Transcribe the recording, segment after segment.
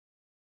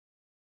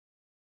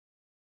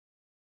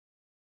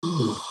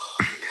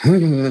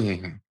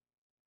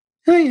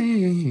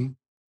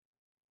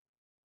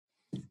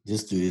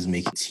This dude is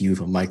making tea with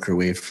a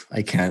microwave.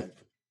 I can't.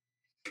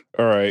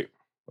 All right.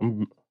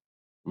 Am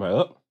I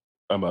up?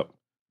 I'm up.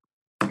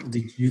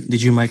 Did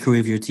you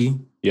microwave your tea?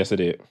 Yes, I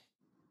did.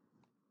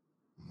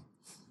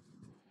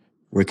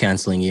 We're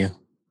canceling you.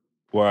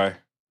 Why?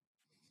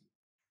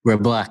 We're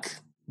black.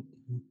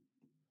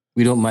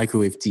 We don't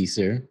microwave tea,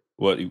 sir.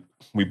 What?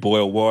 We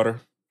boil water?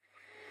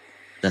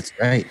 That's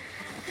right.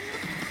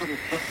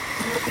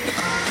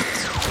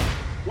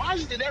 Why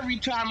is it every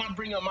time I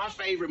bring up my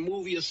favorite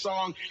movie or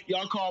song,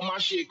 y'all call my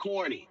shit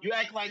corny? You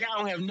act like I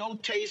don't have no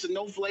taste and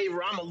no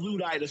flavor. I'm a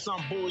Luddite or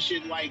some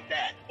bullshit like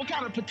that. What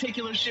kind of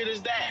particular shit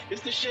is that?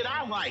 It's the shit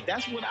I like.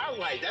 That's what I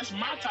like. That's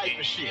my type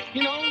of shit.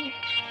 You know?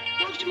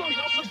 Don't you know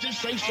y'all just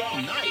say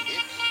something nice?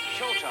 It's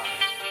showtime.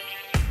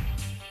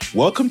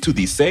 Welcome to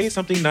the Say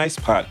Something Nice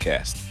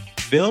podcast.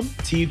 Film,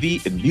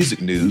 TV, and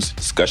music news,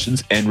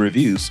 discussions, and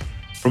reviews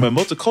from a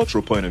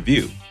multicultural point of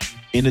view.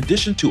 In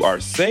addition to our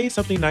Say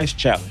Something Nice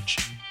challenge,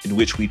 in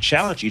which we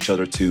challenge each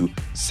other to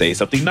say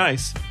something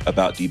nice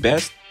about the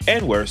best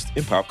and worst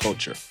in pop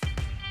culture.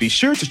 Be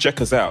sure to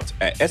check us out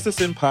at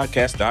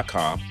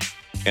ssnpodcast.com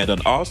and on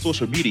all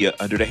social media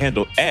under the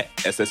handle at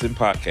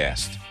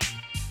 @ssnpodcast.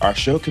 Our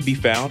show can be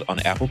found on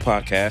Apple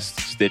Podcasts,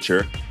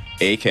 Stitcher,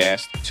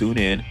 Acast,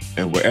 TuneIn,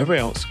 and wherever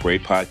else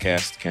great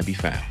podcasts can be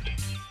found.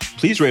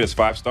 Please rate us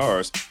 5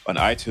 stars on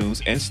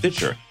iTunes and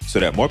Stitcher so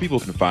that more people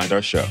can find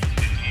our show.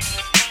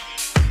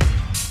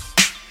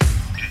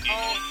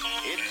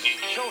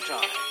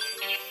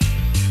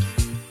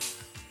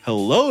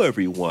 Hello,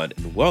 everyone,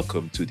 and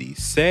welcome to the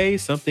Say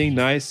Something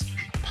Nice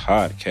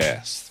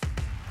podcast.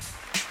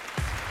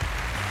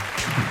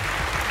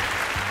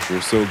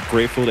 We're so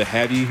grateful to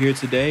have you here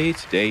today.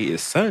 Today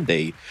is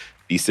Sunday,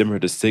 December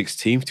the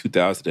 16th,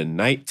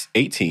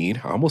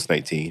 2018, almost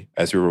 19.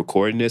 As we're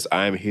recording this,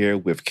 I'm here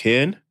with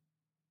Ken.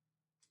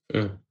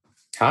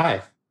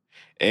 Hi.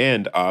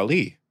 And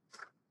Ali.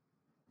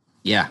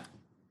 Yeah.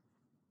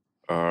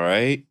 All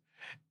right.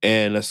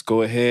 And let's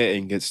go ahead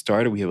and get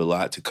started. We have a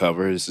lot to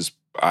cover.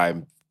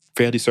 I'm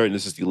fairly certain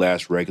this is the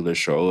last regular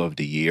show of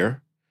the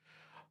year.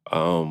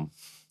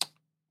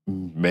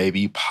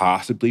 Maybe,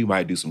 possibly,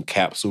 might do some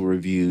capsule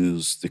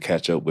reviews to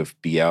catch up with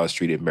Beale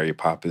Street and Mary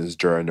Poppins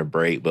during the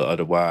break, but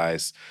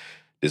otherwise,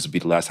 this will be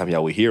the last time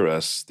y'all will hear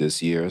us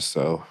this year.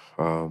 So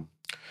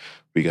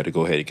we got to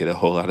go ahead and get a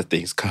whole lot of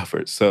things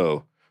covered.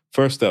 So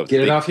first up, get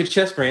it off your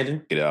chest,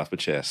 Brandon. Get it off your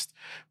chest.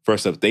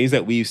 First up, things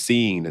that we've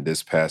seen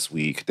this past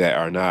week that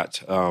are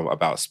not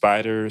about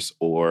spiders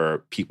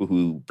or people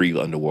who breathe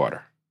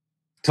underwater.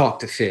 Talk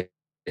to fish.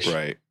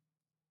 Right.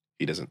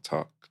 He doesn't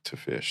talk to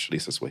fish. At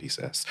least that's what he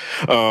says.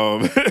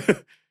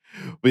 But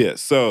yeah,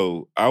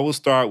 so I will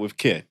start with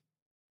Ken.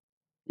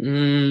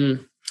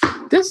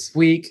 This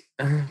week,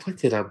 what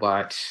did I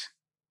watch?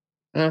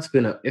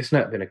 It's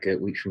not been a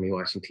good week for me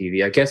watching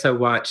TV. I guess I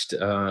watched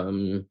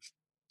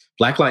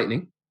Black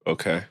Lightning.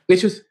 Okay.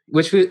 Which is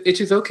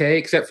okay,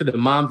 except for the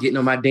mom getting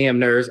on my damn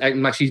nerves,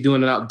 acting like she's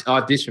doing an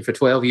audition for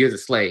 12 Years a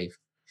Slave.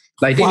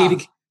 Like they need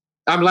to.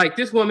 I'm like,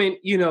 this woman,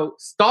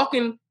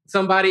 stalking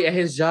somebody at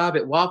his job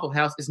at Waffle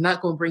House is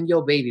not going to bring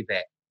your baby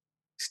back.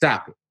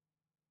 Stop it.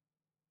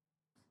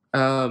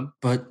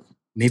 But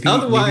maybe.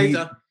 Otherwise,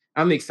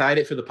 I'm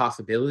excited for the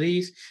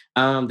possibilities.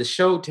 The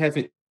show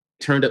hasn't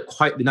turned up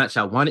quite the notch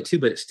I wanted to,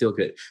 but it's still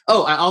good.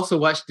 Oh, I also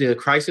watched the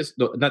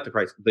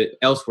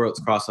Elseworlds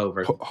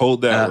crossover.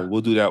 Hold that one.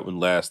 We'll do that one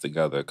last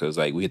together because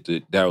that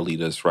will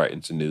lead us right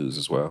into news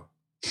as well.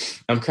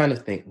 I'm kind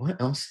of thinking, what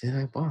else did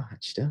I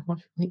watch? Did I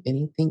watch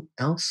anything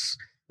else?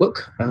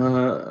 Look,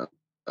 I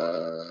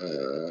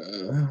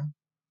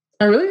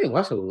really didn't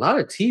watch a lot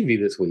of TV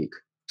this week.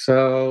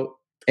 So,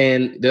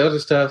 and the other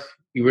stuff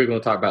we were going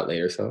to talk about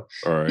later. So,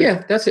 all right.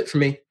 Yeah, that's it for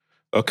me.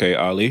 Okay,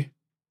 Ali.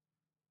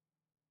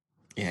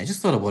 Yeah, I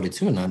just thought about it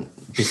too. And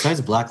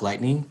besides Black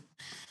Lightning,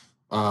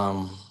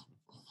 I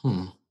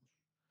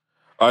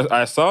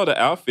saw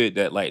the outfit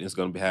that Lightning's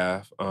going to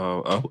have.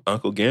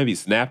 Uncle Gamby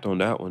snapped on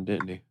that one,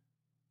 didn't he?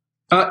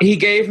 He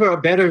gave her a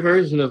better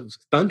version of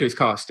Thunder's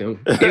costume.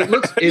 It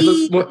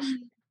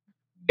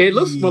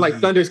looks more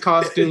like Thunder's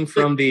costume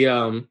from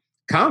the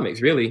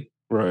comics, really.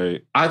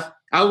 Right.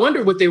 I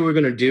wonder what they were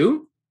going to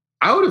do.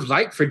 I would have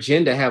liked for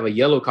Jen to have a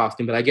yellow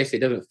costume, but I guess it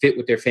doesn't fit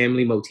with their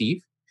family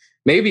motif.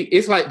 Maybe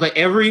it's but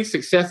every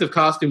successive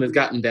costume has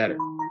gotten better.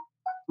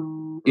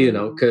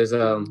 Because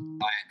I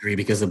agree,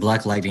 because the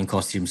Black Lightning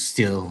costume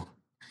still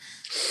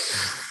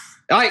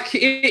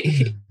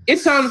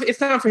it's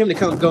time for him to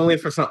go in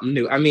for something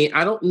new. I mean,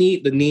 I don't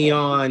need the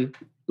neon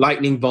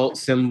lightning bolt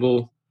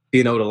symbol,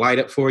 to light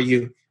up for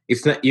you.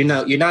 It's not you're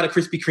not a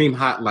Krispy Kreme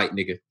hot light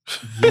nigga.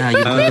 Yeah,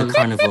 you're like a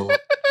carnival.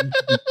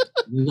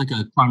 You're like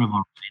a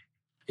carnival.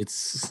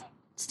 It's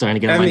starting to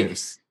get on my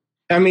nerves.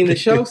 I mean, the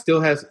show to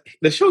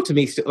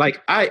me,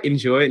 I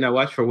enjoy it and I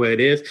watch for what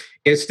it is.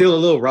 It's still a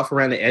little rough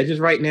around the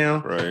edges right now.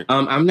 Right.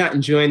 I'm not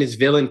enjoying this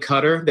villain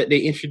Cutter that they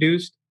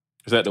introduced.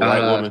 Is that the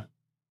white woman?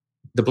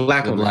 The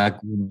black woman.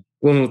 Black woman.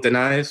 Woman with the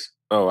knives.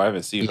 Oh, I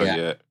haven't seen her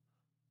yet.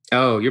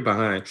 Oh, you're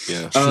behind.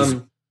 Yeah.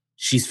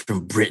 She's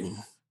from Britain.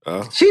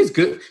 She's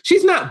good.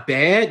 She's not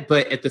bad,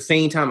 but at the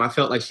same time, I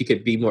felt like she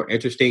could be more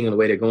interesting in the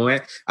way they're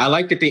going. I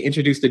like that they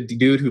introduced the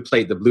dude who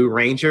played the Blue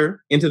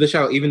Ranger into the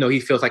show, even though he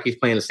feels like he's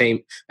playing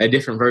a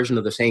different version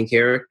of the same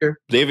character.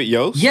 David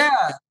Yost?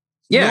 Yeah.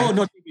 Yeah. No,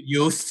 not David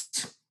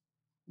Yost.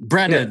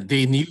 Brandon,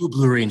 the new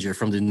Blue Ranger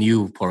from the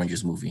new Power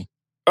Rangers movie.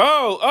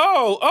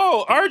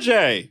 Oh,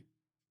 RJ.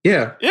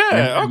 Yeah.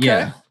 Yeah, okay.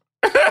 Yeah.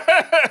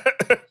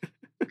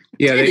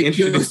 Yeah, they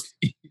introduced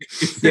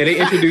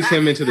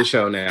him into the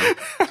show now.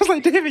 I was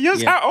like, David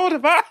Yost, how old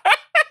am I?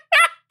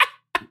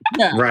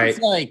 Yeah, right. It's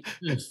like,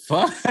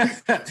 fuck.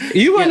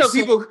 You want to know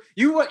people?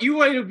 You want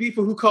to know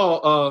people who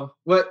call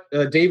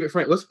David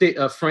Frank? What's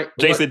Frank?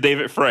 Jason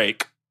David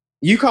Frank.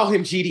 You call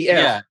him GDF.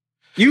 Yeah.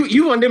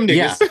 You want them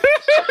niggas?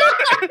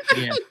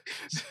 Yeah.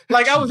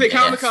 Like I was at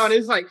Comic-Con,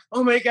 it's like,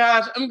 oh my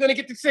gosh, I'm gonna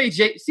get to see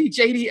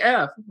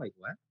JDF. I'm like,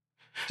 what?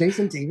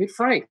 Jason David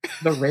Frank,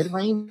 the Red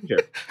Ranger.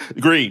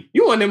 Green.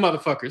 You want them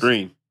motherfuckers?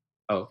 Green.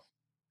 Oh,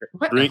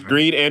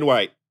 green and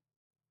white.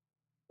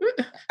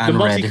 And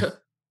the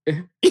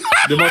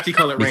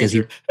multicolored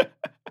Ranger.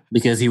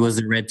 Because he was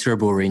the Red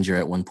Turbo Ranger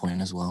at one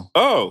point as well.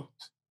 Oh,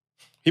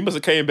 he must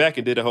have came back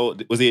and did a whole.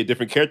 Was he a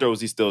different character, or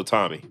was he still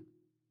Tommy?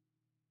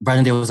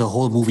 Brandon, there was a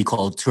whole movie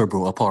called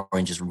Turbo, a Power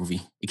Rangers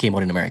movie. It came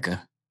out in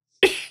America.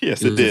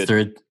 Yes, it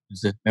did.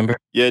 Remember?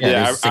 Yeah, it did.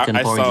 I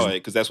saw it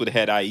because that's what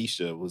had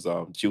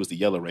Aisha. She was the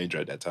Yellow Ranger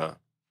at that time.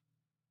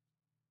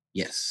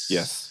 Yes.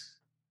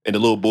 And the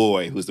little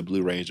boy who was the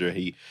Blue Ranger,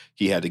 he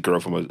had the girl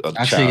from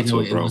a child to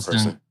a grown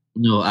person.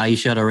 No,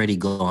 Aisha had already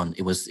gone.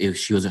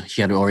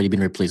 She had already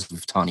been replaced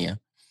with Tanya.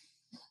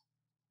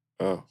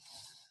 Oh.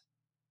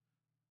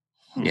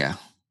 Yeah.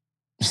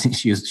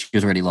 she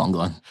was already long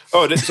gone.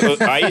 Oh, so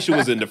Aisha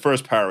was in the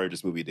first Power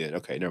Rangers movie then.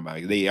 Okay, never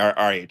mind. They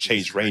already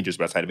changed Rangers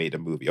by the time they made the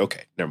movie.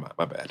 Okay, never mind.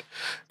 My bad.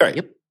 All right.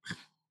 Yep.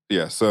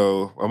 Yeah,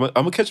 so I'm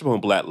gonna catch up on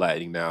Black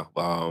Lightning now.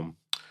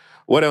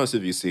 What else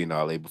have you seen,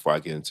 Ali, before I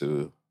get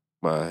into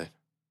my...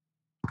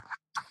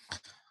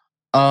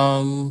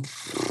 I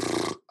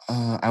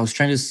was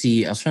trying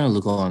to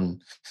look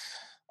on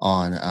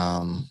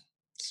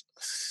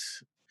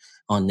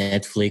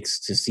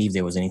Netflix to see if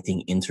there was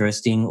anything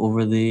interesting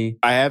over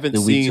I haven't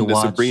seen the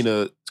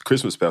Sabrina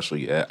Christmas special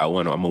yet. I'm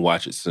gonna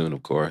watch it soon,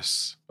 of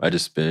course. I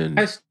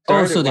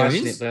started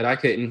watching it, but I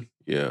couldn't.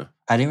 Yeah,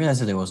 I didn't realize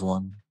that there was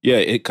one. Yeah,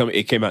 it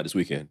came out this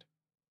weekend.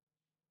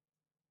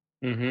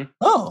 Mm-hmm.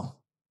 Oh,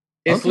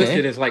 it's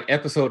listed as like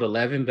episode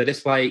 11, but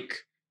it's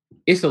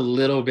a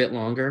little bit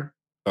longer.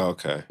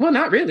 Okay. Well,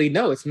 not really.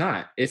 No, it's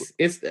not. It's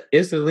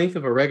the length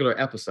of a regular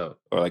episode.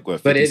 Or like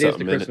what? But it is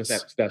the Christmas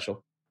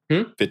special.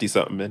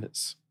 50-something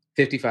minutes.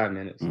 55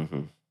 minutes.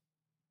 Mm-hmm.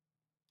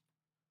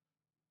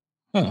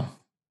 Huh.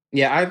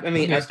 Yeah,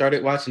 I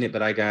started watching it,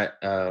 but I got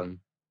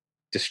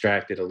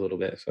distracted a little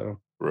bit. So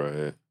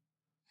right.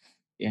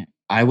 Yeah,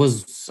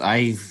 as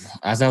I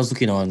was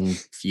looking on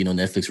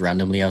Netflix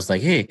randomly, I was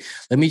like, hey,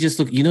 let me just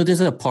look. There's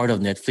a part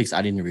of Netflix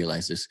I didn't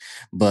realize this,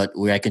 but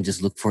where I can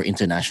just look for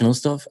international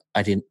stuff.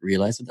 I didn't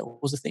realize that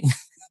was a thing.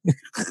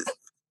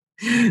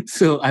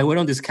 So I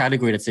went on this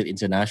category that said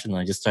international.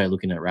 I just started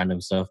looking at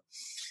random stuff.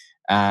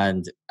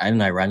 And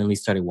I randomly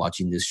started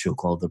watching this show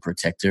called The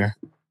Protector,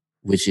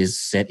 which is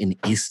set in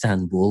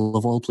Istanbul,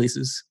 of all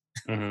places.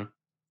 Mm-hmm.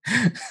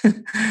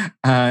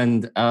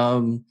 And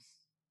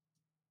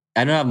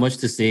I don't have much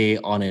to say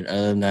on it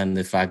other than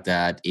the fact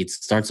that it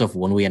starts off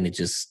one way and it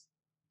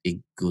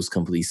goes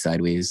completely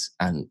sideways.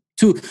 And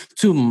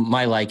to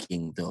my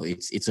liking, though,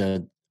 it's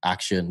a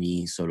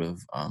action-y sort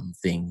of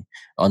thing.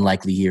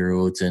 Unlikely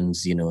hero, and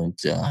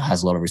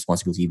has a lot of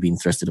responsibility being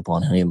thrusted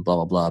upon him. Blah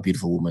blah blah.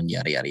 Beautiful woman.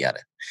 Yada yada yada.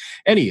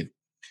 Anyway,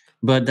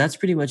 but that's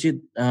pretty much it.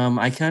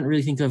 I can't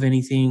really think of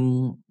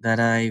anything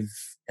that I've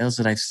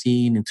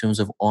seen in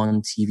terms of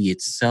on TV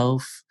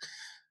itself.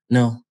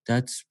 No,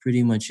 that's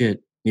pretty much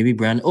it. Maybe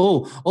Brand.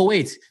 Oh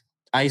wait,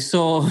 I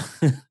saw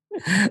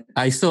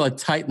a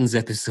Titans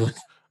episode.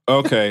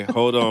 Okay,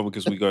 hold on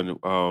because we're going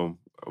to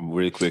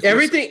really quick.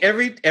 Everything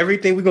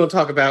we're going to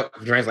talk about.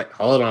 Drane's like,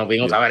 hold on, we're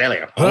going to talk about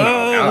Elliot.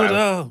 Hold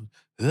on.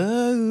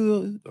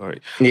 All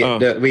right.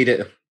 Yeah, we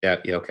did.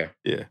 Yeah. Okay.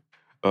 Yeah.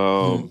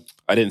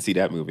 I didn't see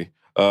that movie.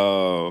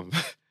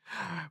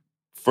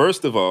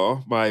 First of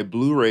all, my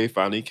Blu-ray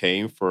finally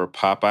came for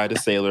Popeye the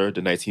Sailor,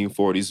 the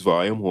 1940s,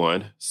 Volume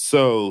 1.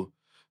 So,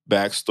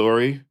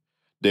 backstory.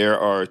 There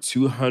are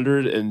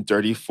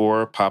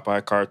 234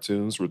 Popeye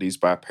cartoons released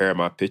by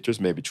Paramount Pictures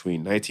made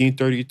between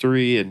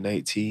 1933 and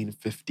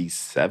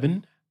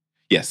 1957.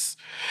 Yes.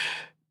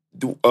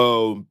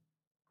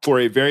 For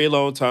a very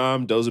long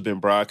time, those have been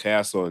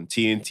broadcast on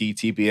TNT,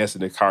 TBS,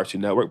 and the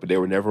Cartoon Network, but they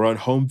were never on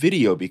home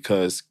video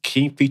because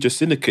King Feature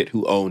Syndicate,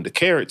 who owned the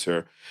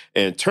character,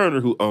 and Turner,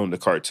 who owned the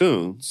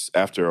cartoons,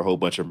 after a whole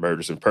bunch of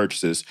murders and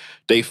purchases,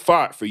 they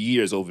fought for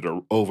years over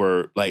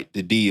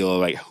the deal,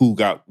 like who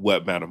got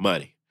what amount of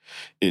money.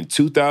 In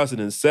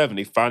 2007,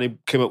 they finally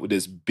came up with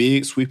this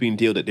big sweeping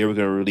deal that they were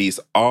going to release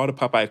all the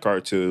Popeye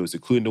cartoons,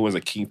 including the ones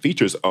that King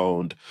Features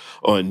owned,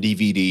 on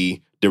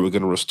DVD, They were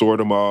going to restore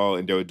them all,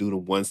 and they were doing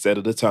them one set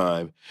at a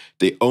time.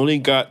 They only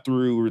got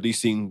through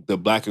releasing the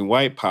black and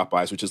white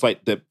Popeyes, which is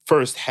like the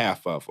first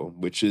half of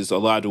them, which is a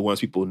lot of the ones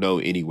people know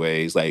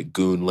anyways, like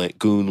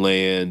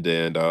Goonland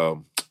and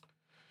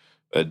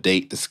A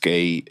Date to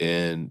Skate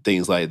and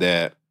things like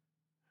that.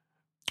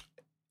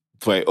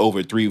 For like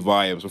over 3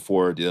 volumes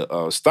before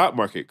the stock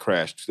market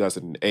crashed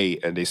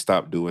 2008, and they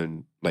stopped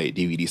doing like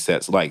DVD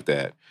sets like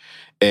that.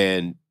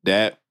 And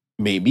that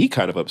made me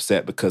kind of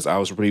upset because I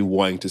was really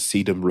wanting to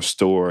see them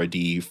restore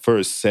the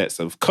first sets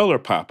of color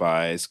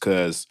Popeyes,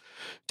 because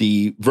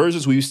the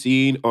versions we've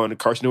seen on the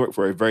Cartoon Network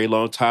for a very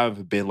long time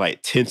have been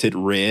like tinted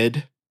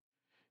red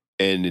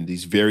and in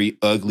these very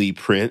ugly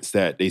prints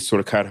that they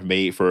sort of kind of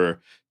made for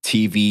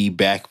TV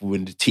back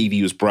when the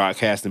TV was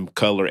broadcast in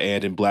color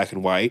and in black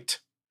and white.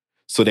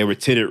 So they were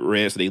tinted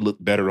red, so they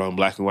looked better on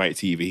black and white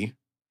TV.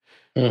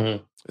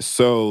 Mm-hmm.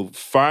 So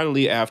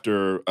finally,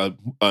 after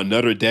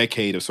another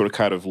decade of sort of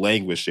kind of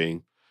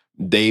languishing,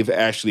 they've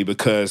actually,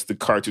 because the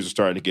cartoons are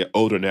starting to get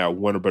older now,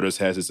 Warner Brothers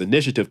has this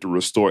initiative to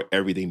restore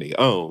everything they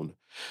own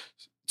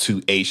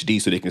to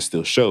HD so they can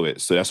still show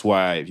it. So that's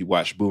why if you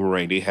watch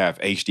Boomerang, they have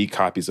HD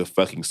copies of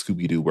fucking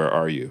Scooby-Doo, Where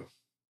Are You?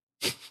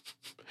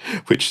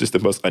 Which is the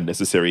most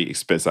unnecessary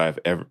expense I've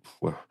ever...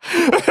 Well.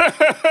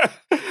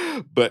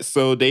 But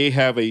so they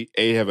have a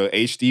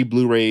HD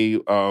Blu-ray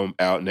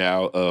out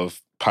now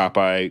of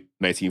Popeye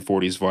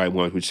 1940s Volume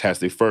 1, which has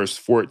the first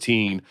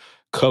 14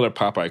 color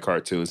Popeye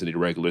cartoons in the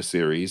regular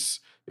series,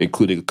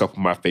 including a couple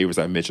of my favorites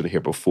I mentioned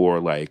here before,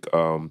 like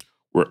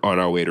We're on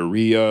Our Way to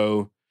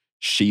Rio,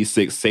 She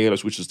Six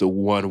Sailors, which is the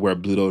one where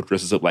Bluto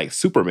dresses up like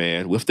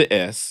Superman with the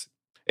S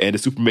and the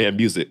Superman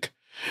music.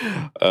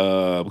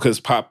 Because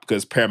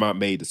Paramount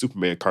made the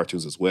Superman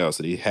cartoons as well,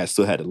 so they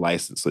still had a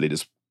license, so they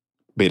just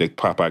made a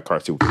Popeye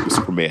cartoon with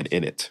Superman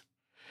in it.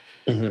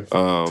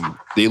 Mm-hmm.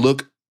 They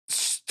look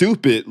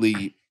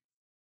stupidly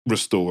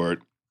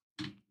restored.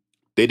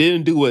 They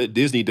didn't do what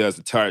Disney does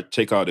to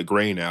take all the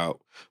grain out,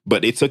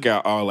 but they took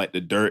out all like the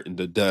dirt and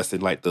the dust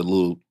and like the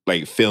little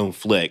like film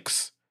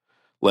flecks.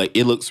 Like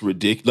it looks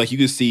ridiculous. Like you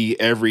can see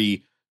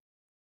every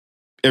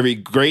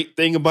great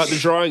thing about the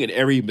drawing and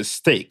every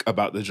mistake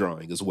about the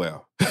drawing as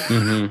well.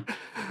 Mm-hmm.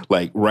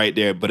 Like right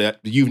there. But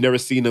you've never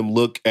seen them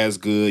look as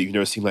good. You've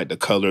never seen like the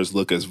colors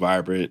look as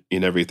vibrant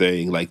and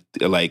everything.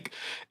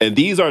 And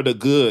these are the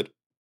good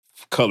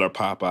color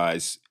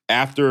Popeyes.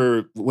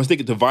 After once they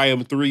get to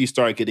Volume 3, you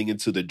start getting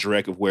into the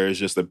dreck of where it's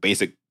just the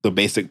basic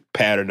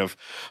pattern of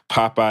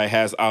Popeye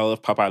has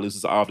Olive, Popeye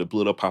loses Olive to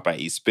Bluto, Popeye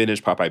eats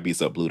spinach, Popeye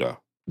beats up Bluto.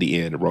 The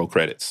end, roll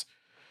credits.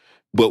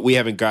 But we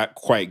haven't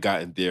quite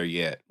gotten there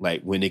yet.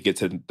 Like when they get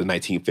to the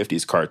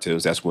 1950s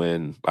cartoons, that's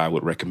when I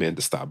would recommend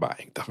to stop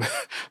buying them.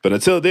 But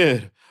until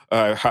then,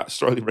 I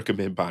strongly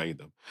recommend buying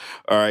them.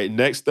 All right,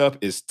 next up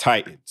is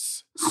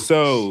Titans.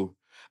 So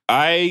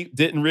I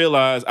didn't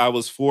realize I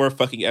was 4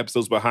 fucking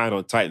episodes behind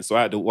on Titans, so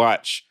I had to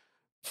watch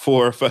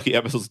 4 fucking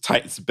episodes of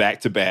Titans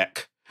back to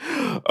back.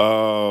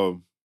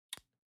 So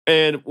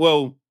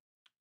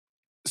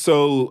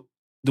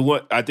the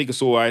one I think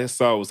so I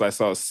saw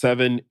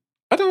 7.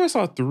 I thought I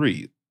saw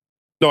 3.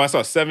 No, I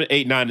saw 7,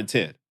 8, 9, and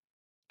 10.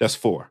 That's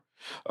 4.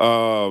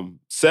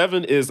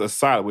 7 is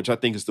Asylum, which I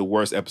think is the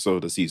worst episode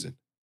of the season.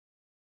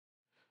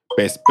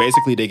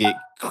 Basically, they get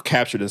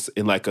captured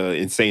in like an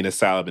insane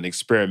asylum and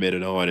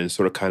experimented on and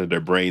sort of kind of their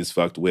brains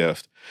fucked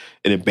with.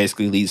 And it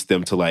basically leads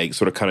them to like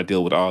sort of kind of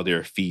deal with all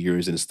their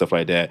fears and stuff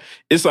like that.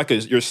 It's like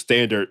your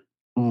standard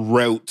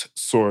rote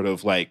sort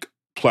of like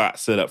plot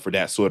set up for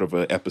that sort of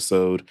an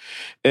episode.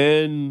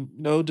 And,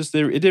 it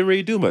didn't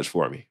really do much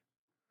for me.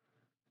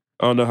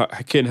 I don't know,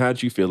 Ken,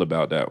 how'd you feel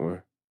about that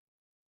one?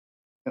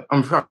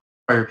 I'm sorry,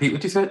 repeat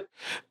what you said?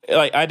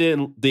 Like I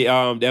didn't, the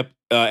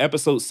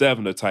episode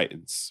 7 of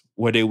Titans,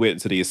 where they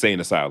went to the insane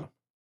asylum.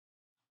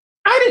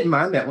 I didn't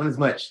mind that one as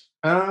much.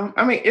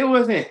 It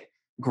wasn't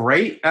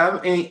great.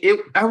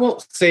 I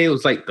won't say it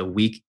was like the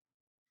weak.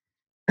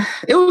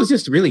 It was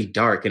just really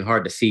dark and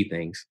hard to see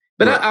things.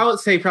 But right. I would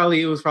say it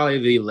was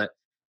the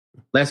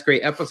less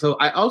great episode.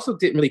 I also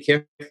didn't really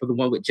care for the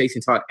one with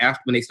Jason Todd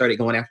after when they started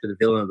going after the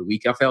villain of the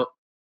week. I felt.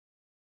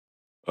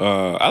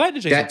 I like the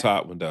Jason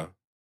Todd one though.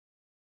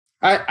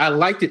 I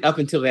liked it up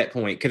until that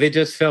point because it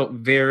just felt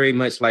very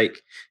much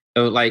like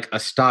a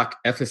stock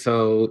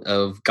episode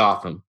of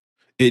Gotham.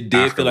 It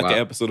did feel like an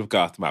episode of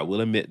Gotham. I will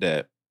admit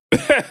that.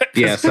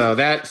 Yeah, so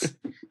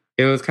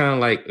it was kind of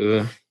like,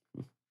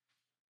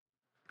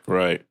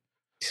 right.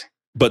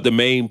 But the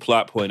main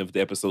plot point of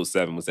the episode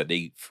 7 was that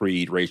they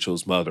freed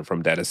Rachel's mother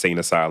from that insane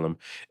asylum,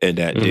 and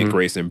that Dick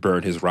Grayson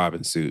burned his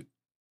Robin suit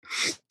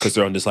because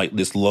they're on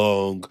this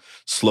long,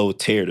 slow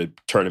tear to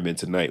turn him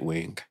into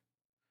Nightwing.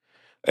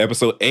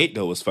 Episode 8,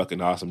 though, was fucking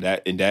awesome.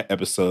 That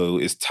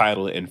episode is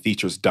titled and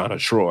features Donna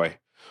Troy,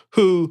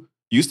 who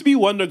used to be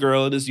Wonder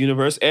Girl in this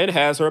universe and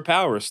has her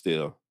powers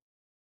still.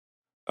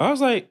 I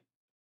was like,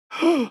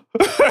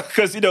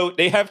 because,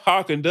 they have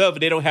Hawk and Dove,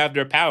 but they don't have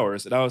their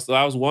powers. And I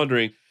was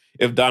wondering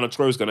if Donna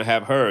Troy was going to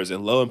have hers.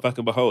 And lo and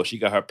fucking behold, she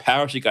got her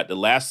power. She got the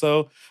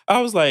lasso.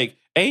 I was like,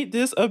 ain't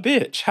this a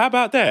bitch? How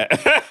about that?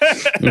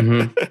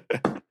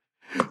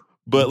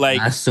 But like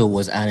Lasso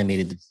was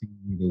animated the same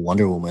way the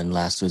Wonder Woman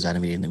Lasso was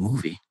animated in the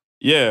movie.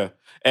 yeah.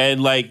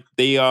 And like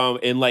they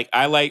and like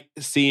I like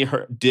seeing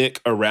her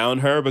dick around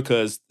her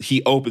because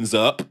he opens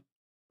up.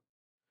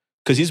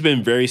 Because he's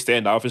been very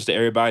standoffish to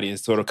everybody and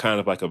sort of kind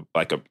of like a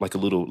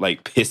little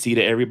like pissy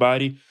to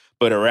everybody.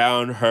 But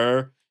around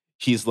her,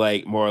 he's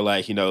like more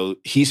like, you know,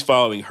 he's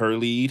following her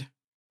lead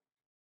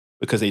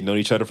because they've known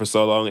each other for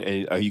so long.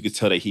 And you could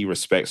tell that he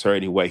respects her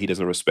in a way he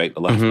doesn't respect a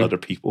lot of other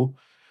people.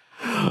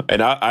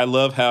 And I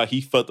love how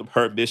he fucked up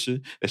her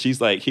mission. And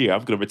she's like, here, I'm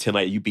going to pretend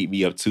like you beat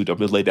me up too. I'm going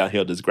to lay down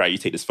here on this ground. You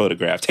take this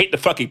photograph. Take the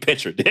fucking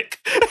picture, Dick.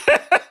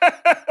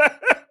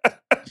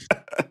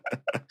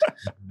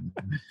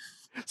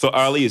 So,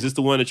 Ali, is this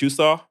the one that you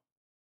saw?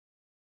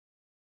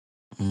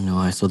 No,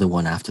 I saw the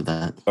one after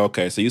that.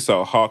 Okay, so you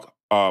saw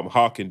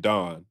Hank and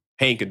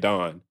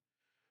Dawn,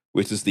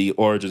 which is the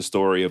origin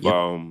story of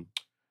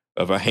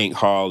a Hank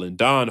Hall and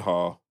Don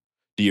Hall,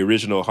 the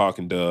original Hawk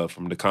and Dove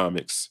from the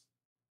comics.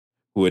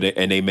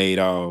 And they made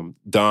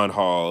Don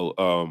Hall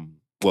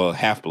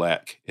half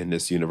black in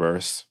this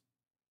universe.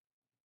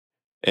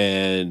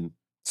 And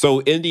so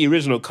in the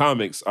original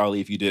comics,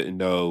 Ali, if you didn't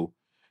know,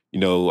 you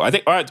know, I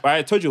think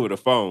I told you over the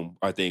phone,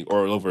 I think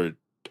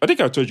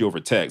I told you over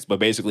text, but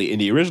basically in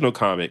the original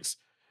comics,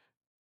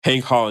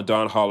 Hank Hall and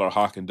Don Hall are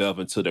Hawk and Dove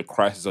until the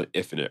Crisis on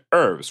Infinite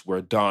Earths, where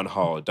Don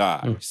Hall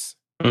dies.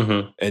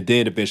 Mm-hmm. And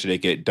then eventually they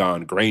get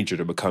Don Granger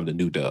to become the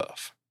new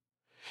Dove.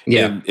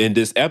 Yeah. In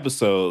this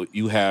episode,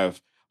 you have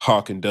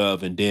Hawk and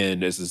Dove, and then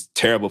there's this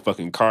terrible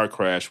fucking car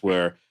crash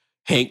where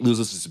Hank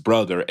loses his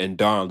brother and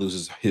Dawn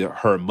loses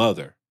her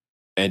mother.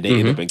 And they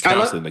end up in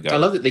counseling together. I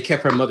love that they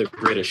kept her mother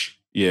British.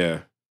 Yeah.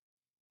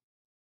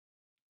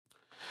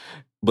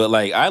 But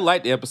like, I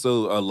liked the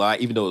episode a lot,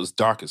 even though it was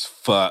dark as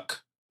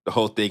fuck. The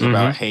whole thing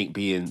about Hank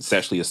being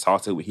sexually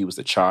assaulted when he was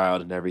a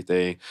child and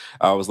everything.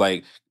 I was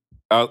like,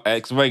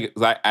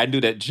 I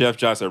knew that Jeff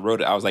Johnson wrote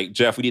it. I was like,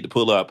 Jeff, we need to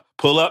pull up.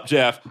 Pull up,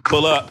 Jeff.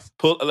 Pull up.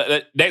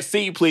 Next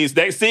scene, please.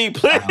 Next scene,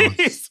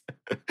 please.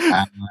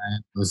 I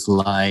was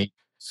like,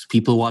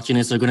 people watching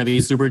this are going to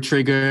be super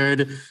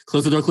triggered.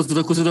 Close the door, close the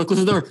door, close the door,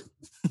 close the door.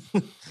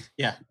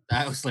 Yeah,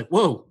 I was like,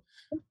 whoa.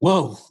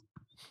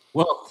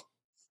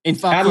 In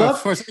fact,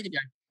 for a second,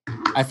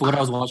 I forgot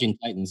I was watching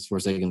Titans for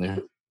a second there.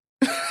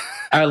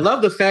 I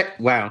love the fact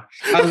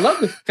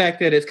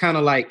that it's kind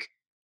of like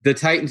the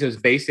Titans is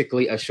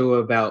basically a show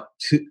about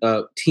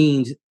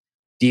teens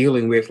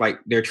dealing with like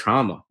their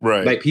trauma.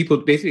 Right. Like people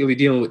basically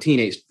dealing with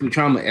teenage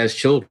trauma as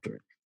children.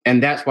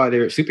 And that's why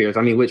they're superheroes.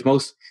 I mean, which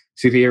most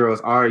superheroes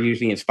are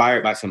usually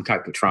inspired by some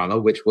type of trauma,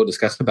 which we'll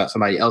discuss about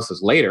somebody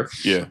else's later.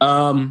 Yeah.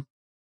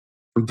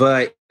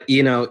 But,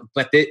 you know,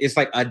 it's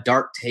like a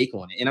dark take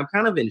on it. And I'm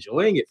kind of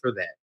enjoying it for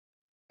that.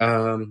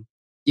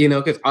 You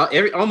know, because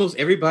almost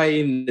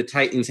everybody in the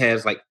Titans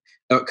has like,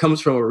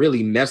 comes from a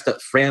really messed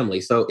up family.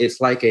 So it's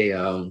like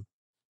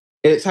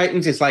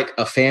Titans is like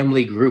a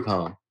family group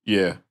home.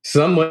 Yeah.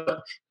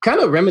 Somewhat kind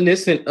of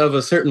reminiscent of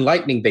a certain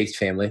lightning-based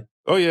family.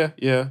 Oh, yeah.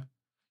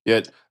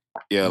 Like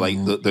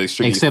the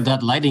extreme. Except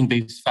that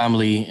lightning-based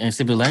family, is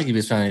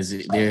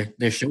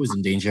their show is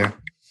in danger.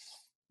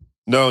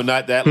 No,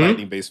 not that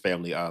lightning-based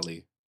family,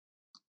 Ali.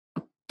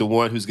 The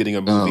one who's getting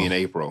a movie in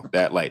April.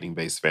 That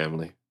lightning-based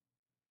family.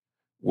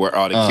 Where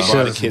all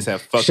the kids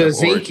have fucked up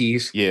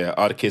origins. Yeah,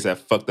 all the kids have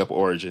fucked up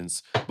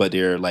origins, but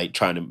they're like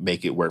trying to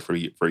make it work for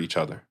each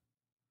other.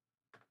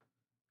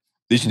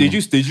 Did you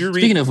read?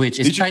 Speaking of which,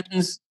 is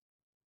Titans?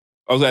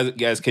 I was asking,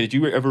 guys, did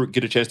you ever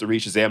get a chance to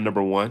read Shazam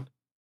 #1?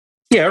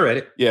 Yeah, I read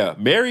it. Yeah,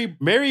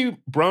 Mary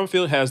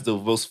Bromfield has the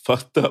most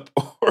fucked up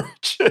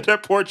origin.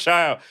 That poor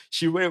child.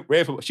 She had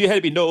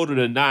to be no older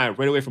than 9,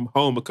 ran away from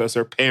home because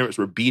her parents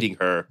were beating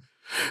her.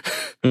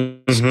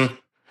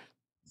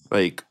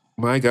 Like,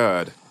 my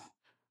God.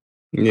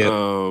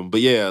 Yeah. But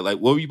yeah, like,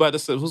 what were you about to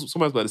say?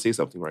 Somebody's about to say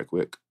something right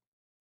quick.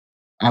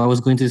 I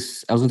was going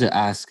to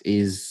ask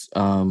is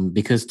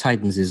because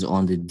Titans is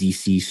on the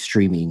DC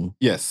streaming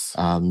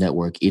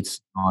network,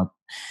 it's not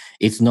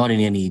in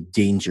any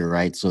danger,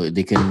 right? So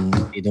they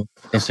don't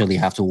necessarily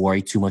have to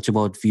worry too much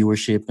about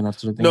viewership and that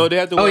sort of thing. No, they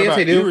have to worry about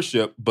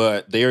viewership,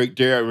 but they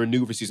are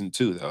renewed for season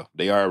 2 though.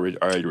 They are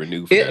already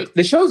renewed for that.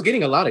 The show's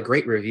getting a lot of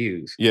great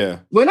reviews.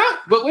 Yeah. But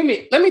wait a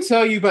minute, let me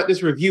tell you about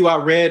this review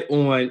I read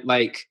on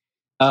like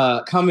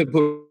comic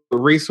book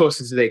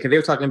resources today, because they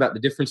were talking about the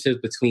differences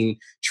between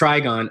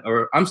Trigon,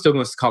 or I'm still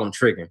going to call him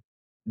Trigon.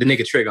 The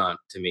nigga Trigon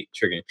to me,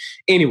 Trigon.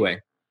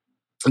 Anyway,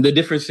 the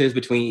differences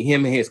between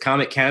him and his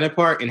comic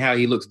counterpart and how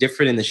he looks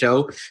different in the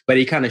show, but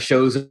he kind of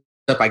shows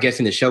up, I guess,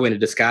 in the show in a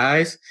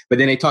disguise. But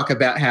then they talk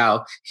about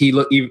how he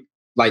looked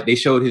like they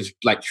showed his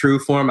like true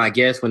form, I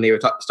guess, when they were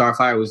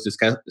Starfire was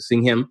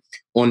discussing him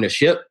on the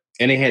ship,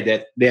 and they had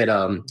that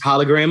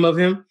hologram of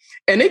him,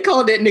 and they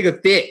called that nigga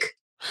thick.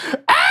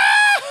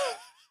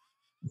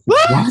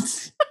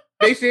 What?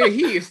 They said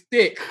he is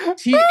thick.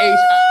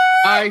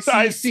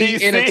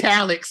 THICC in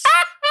italics.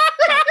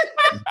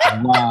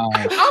 Wow.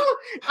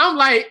 I'm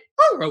like,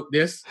 who wrote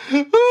this?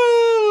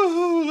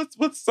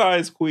 What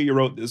science queen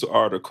wrote this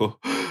article?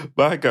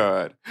 My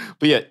God.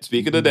 But yeah,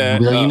 speaking of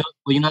that,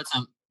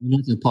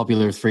 That's a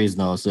popular phrase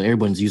now, so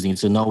everyone's using it.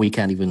 So now we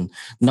can't even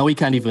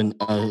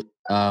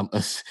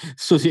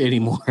associate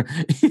anymore.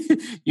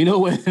 You know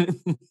when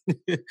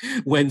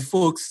when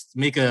folks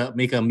make a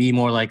meme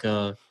or like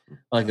a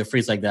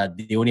phrase like that,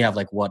 they only have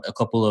like what, a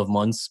couple of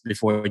months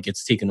before it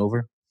gets taken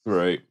over,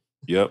 Right.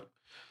 Yep.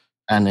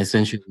 and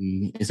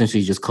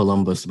essentially just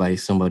Columbus by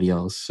somebody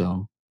else.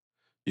 So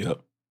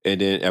Yep.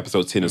 And then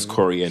episode 10 is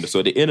Coriander. So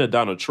at the end of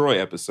Donald Troy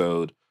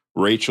episode,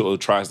 Rachel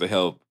tries to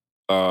help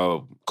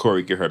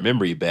Corey get her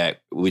memory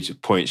back,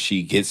 which point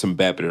she gets him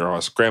back, but they're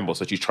all scrambled.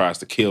 So she tries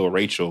to kill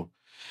Rachel.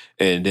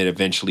 And then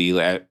eventually,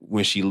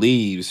 when she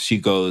leaves, she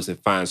goes and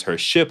finds her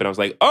ship. And I was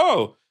like,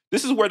 oh,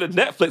 this is where the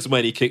Netflix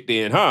money kicked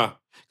in, huh?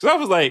 Because I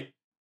was like,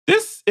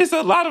 this is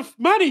a lot of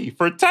money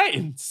for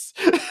Titans.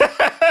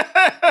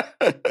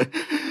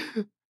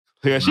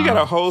 Yeah, she got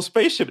a whole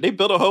spaceship. They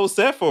built a whole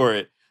set for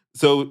it.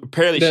 So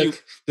apparently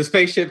the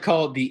spaceship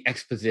called the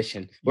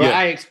Exposition, where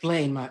I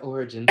explain my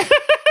origins.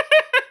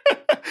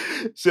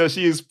 So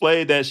she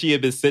explained that she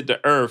had been sent to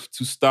Earth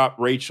to stop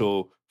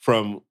Rachel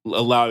from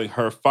allowing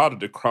her father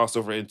to cross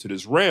over into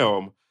this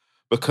realm,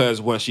 because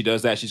when she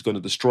does that, he's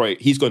going to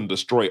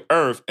destroy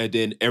Earth and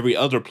then every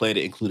other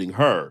planet, including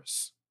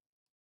hers.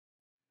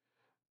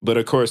 But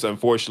of course,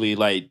 unfortunately,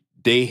 like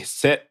they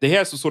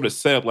had some sort of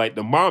setup, like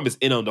the mom is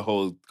in on the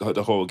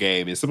whole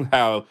game, and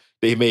somehow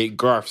they made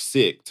Garth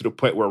sick to the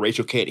point where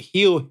Rachel can't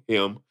heal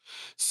him.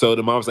 So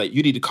the mom's like,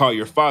 you need to call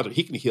your father.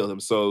 He can heal him.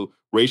 So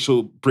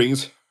Rachel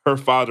brings her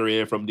father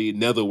in from the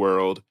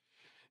netherworld,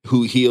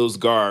 who heals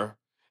Garth.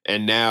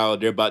 And now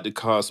they're about to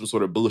cause some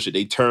sort of bullshit.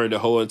 They turn the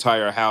whole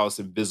entire house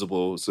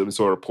invisible, some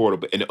sort of portal,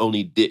 and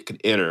only Dick can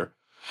enter.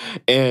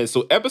 And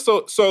so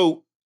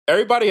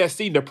everybody has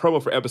seen the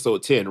promo for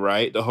episode 10,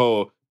 right? The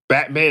whole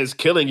Batman's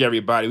killing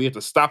everybody. We have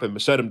to stop him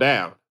and shut him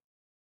down.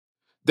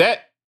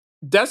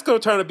 That's going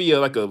to turn to be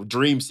like a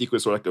dream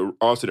sequence or like an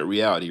alternate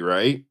reality,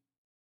 right?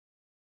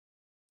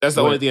 That's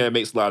the only thing that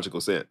makes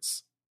logical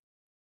sense.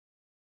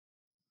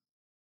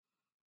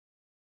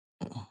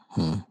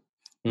 You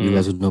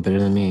guys would know better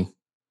than me.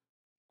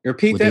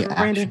 Repeat that,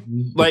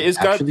 Brandon. Like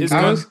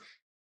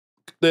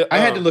I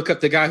had to look up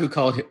the guy who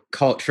called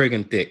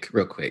Trigon thick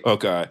real quick.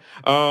 Okay.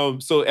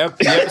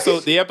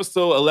 The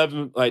episode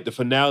 11, like the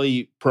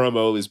finale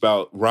promo, is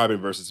about Robin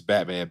versus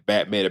Batman.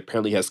 Batman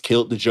apparently has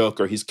killed the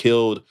Joker. He's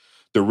killed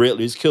the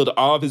Riddler. He's killed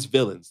all of his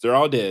villains. They're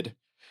all dead.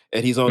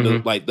 And he's on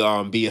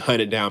the being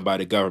hunted down by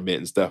the government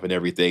and stuff and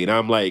everything. And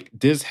I'm like,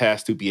 this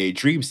has to be a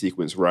dream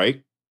sequence,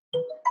 right?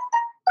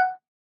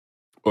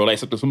 Or like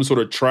some sort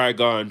of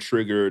Trigon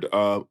triggered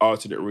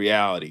alternate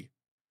reality,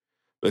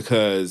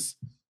 because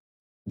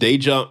they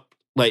jump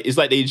it's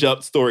like they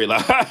jumped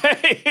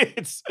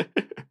storylines.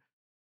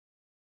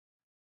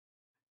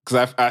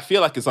 Because I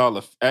feel like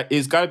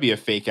it's got to be a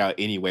fake out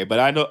anyway. But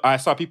I know I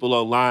saw people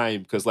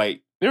online, because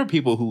like there are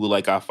people who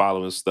like I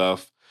follow and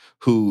stuff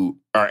who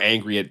are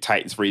angry at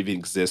Titans for even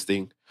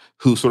existing,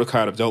 who sort of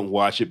kind of don't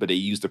watch it, but they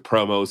use the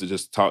promos to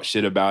just talk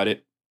shit about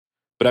it.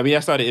 But I mean,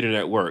 that's how the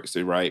internet works,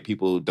 right?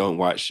 People don't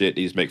watch shit.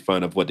 They just make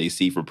fun of what they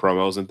see for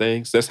promos and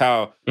things. That's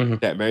how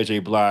that Mary J.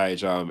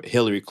 Blige,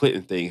 Hillary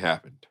Clinton thing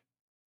happened,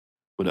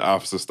 when the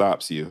officer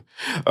stops you.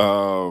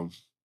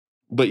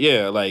 But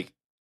yeah, like,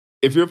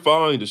 if you're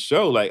following the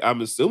show, like, I'm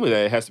assuming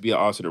that it has to be an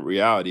alternate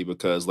reality,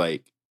 because,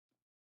 like,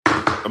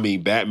 I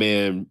mean,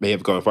 Batman may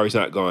have gone far. He's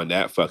not gone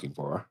that fucking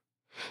far.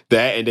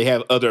 That, and they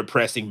have other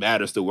pressing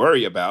matters to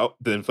worry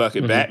about than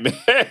fucking Batman.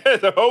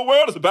 The whole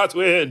world is about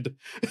to end.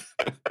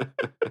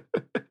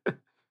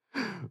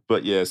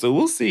 But yeah, so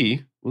we'll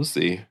see. We'll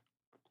see.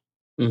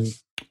 And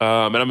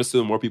I'm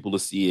assuming more people will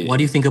see it. What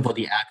do you think about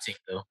the acting,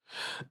 though?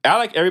 I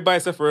like everybody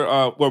except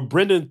for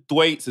Brendan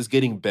Thwaites is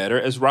getting better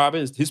as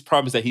Robin. His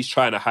problem is that he's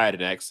trying to hide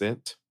an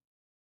accent,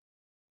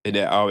 and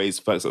that always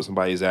fucks up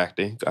somebody's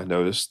acting. I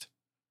noticed.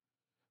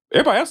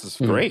 Everybody else is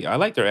great. I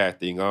like their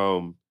acting.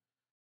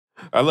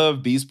 I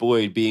love Beast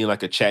Boy being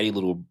like a chatty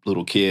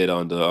little kid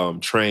on the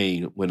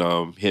train when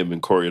him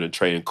and Corey on the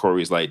train, and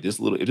Corey's like, if this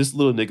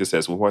little nigga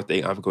says one more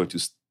thing, I'm going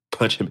to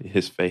punch him in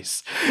his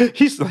face.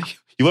 He's like,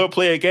 you want to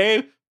play a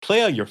game?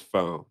 Play on your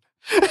phone.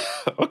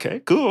 Okay,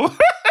 cool.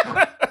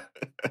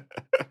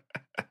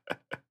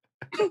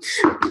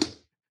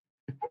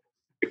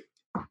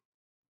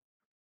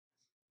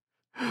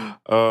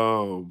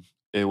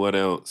 And what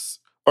else?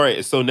 All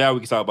right, so now we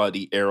can talk about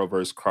the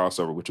Arrowverse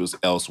crossover, which was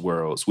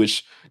Elseworlds,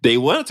 which they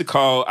wanted to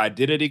call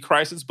Identity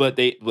Crisis, but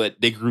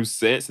they grew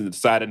sense and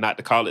decided not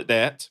to call it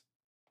that.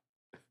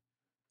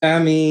 I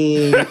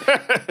mean,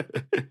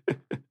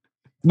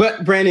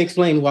 but Brandon,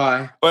 explain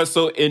why. But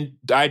so in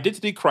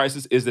Identity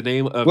Crisis is the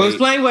name of. Well,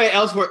 explain what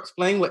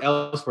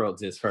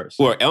Elseworlds is first.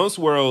 Well,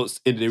 Elseworlds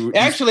in the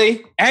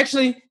actually,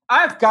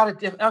 I've got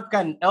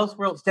an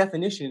Elseworlds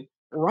definition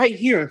right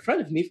here in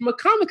front of me from a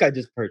comic I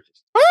just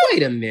purchased.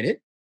 Wait a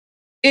minute.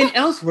 In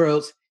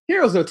Elseworlds,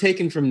 heroes are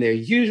taken from their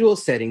usual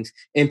settings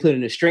and put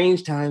into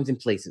strange times and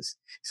places,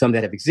 some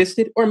that have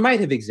existed or might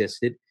have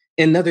existed,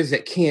 and others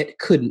that can't,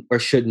 couldn't, or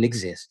shouldn't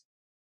exist.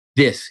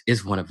 This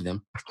is one of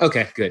them.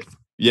 Okay, good.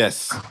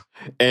 Yes.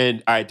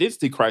 And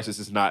Identity Crisis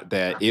is not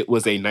that. It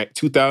was a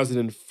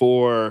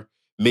 2004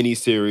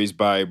 miniseries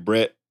by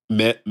Brett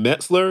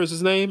Metzler is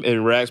his name,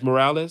 and Rags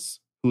Morales,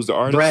 who's the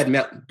artist.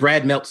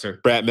 Brad Meltzer.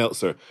 Brad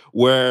Meltzer.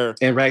 Where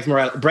and Rags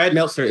Morales. Brad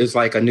Meltzer is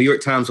like a New York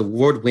Times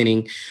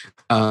award-winning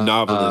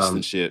novelist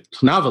and shit.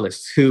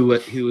 Novelist who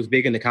was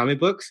big into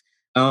comic books.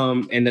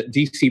 And the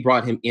DC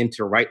brought him in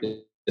to write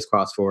this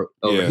crossover.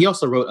 Yeah. He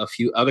also wrote a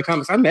few other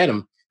comics. I met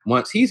him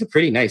once. He's a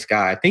pretty nice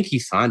guy. I think he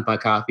signed my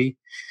copy.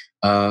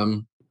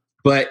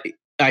 But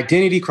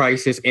Identity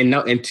Crisis and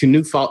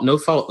no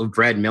fault of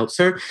Brad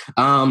Meltzer.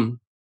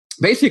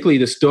 Basically,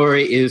 the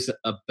story is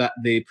about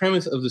the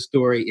premise of the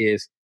story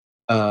is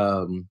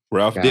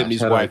Ralph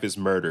Dibny's wife is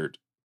murdered.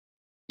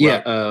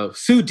 Yeah,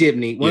 Sue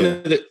Dibny.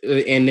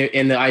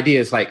 And the idea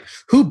is like,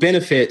 who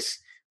benefits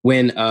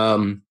when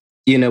when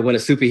a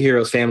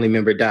superhero's family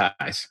member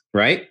dies,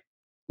 right?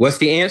 What's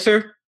the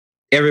answer?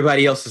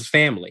 Everybody else's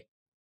family.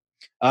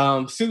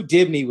 Sue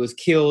Dibny was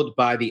killed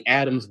by the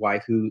Adams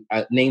wife, who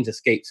names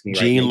escapes me.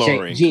 Jean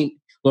Loring. Jean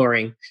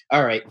Loring.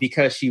 All right,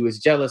 because she was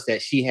jealous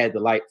that she had the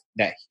life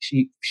that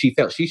she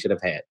felt she should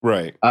have had.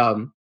 Right.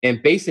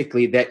 And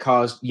basically that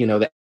caused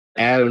the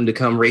Adam to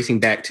come racing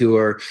back to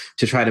her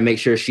to try to make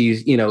sure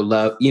she's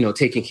loved,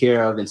 taken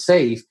care of and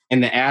safe.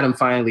 And the Adam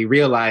finally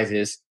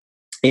realizes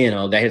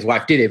that his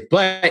wife did it,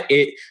 but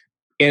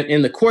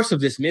in the course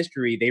of this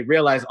mystery, they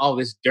realize all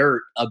this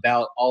dirt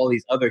about all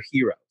these other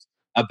heroes.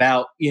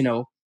 About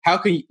how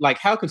can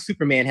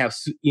Superman have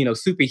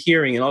super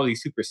hearing and all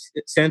these super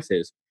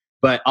senses,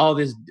 but all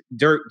this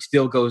dirt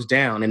still goes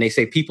down, and they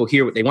say people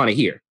hear what they want to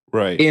hear.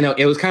 Right.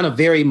 It was kind of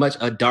very much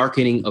a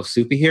darkening of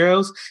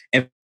superheroes,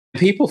 and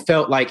people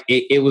felt like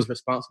it was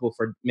responsible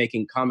for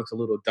making comics a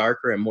little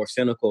darker and more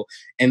cynical,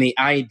 and the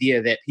idea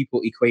that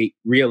people equate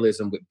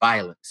realism with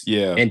violence,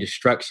 and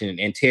destruction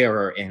and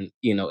terror and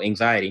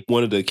anxiety.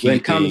 One of the key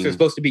things comics are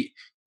supposed to be,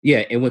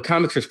 and when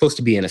comics are supposed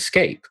to be an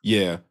escape,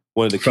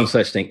 one of the from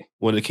such thing.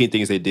 One of the key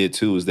things they did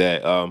too is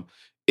that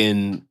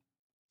in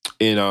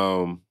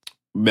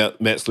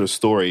Metzler's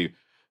story,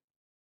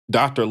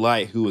 Dr.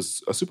 Light, who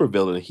was a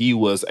supervillain, he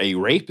was a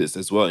rapist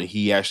as well, and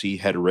he actually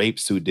had raped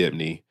Sue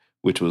Dibny,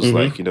 which was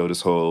like,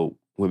 this whole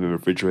women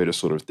refrigerator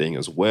sort of thing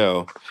as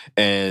well.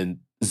 And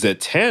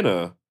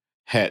Zatanna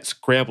had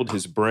scrambled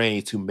his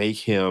brain to make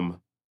him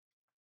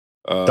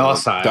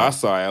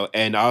docile,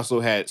 and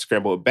also had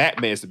scrambled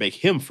Batman's to make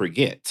him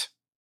forget.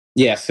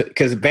 Yes,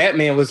 because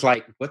Batman was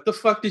like, "What the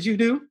fuck did you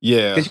do?"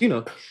 Yeah, because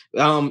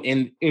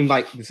and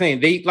like the saying,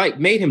 they like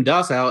made him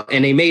docile,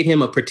 and they made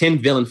him a pretend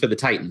villain for the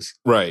Titans.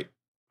 Right.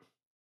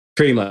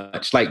 Pretty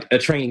much like a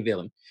training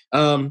villain.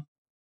 And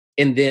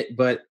then,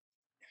 but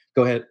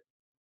go ahead.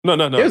 No.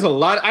 There's a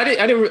lot. I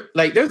didn't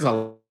like. There's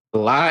a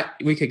lot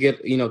we could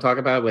get talk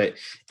about, but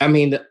I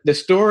mean, the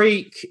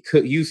story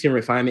could use some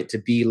refinement to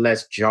be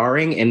less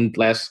jarring and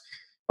less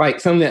like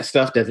some of that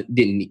stuff didn't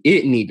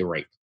need the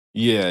rape.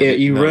 Yeah,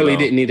 you really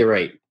didn't need the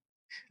rape.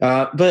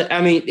 But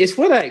I mean, it's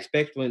what I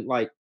expect when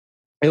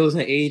it was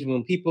an age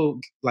when people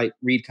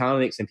read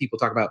comics and people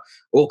talk about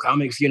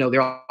comics.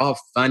 They're all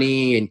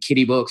funny and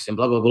kiddie books and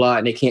blah blah blah,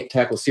 and they can't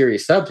tackle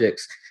serious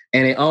subjects.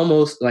 And it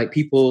almost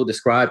people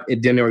describe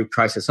Identity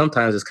Crisis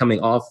sometimes as coming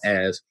off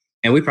as,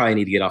 and we probably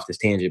need to get off this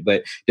tangent,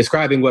 but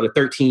describing what a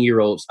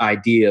 13-year-old's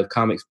idea of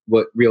comics,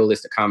 what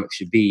realistic comics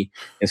should be,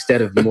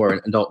 instead of more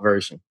an adult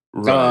version.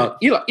 Right.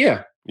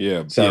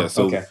 Yeah. So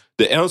okay.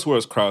 The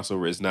Elseworlds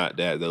crossover is not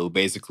that though.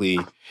 Basically,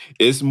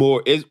 it's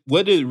what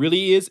it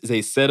really is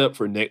a setup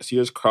for next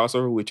year's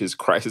crossover, which is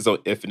Crisis on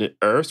Infinite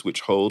Earths,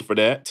 which hold for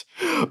that.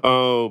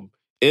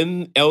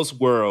 In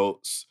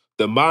Elseworlds,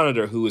 the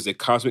Monitor, who is a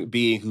cosmic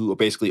being who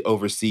basically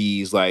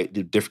oversees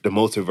the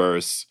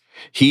multiverse,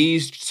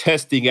 he's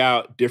testing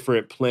out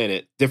different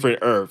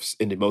Earths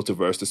in the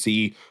multiverse to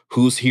see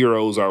whose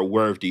heroes are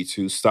worthy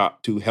to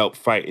help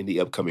fight in the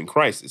upcoming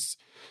crisis.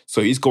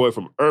 So he's going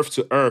from Earth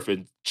to Earth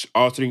and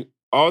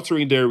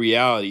altering their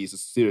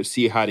realities to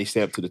see how they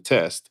stand up to the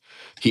test.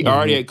 He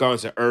already had gone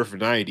to Earth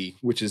 90,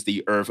 which is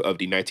the Earth of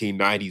the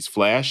 1990s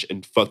Flash,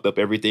 and fucked up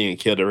everything and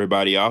killed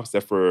everybody off,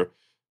 except for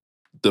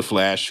the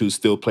Flash, who's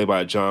still played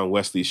by John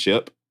Wesley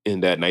Shipp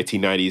in that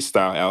 1990s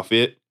style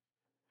outfit.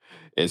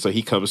 And so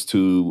he comes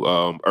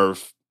to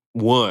Earth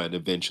 1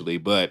 eventually.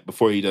 But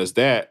before he does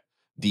that,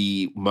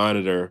 the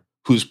Monitor,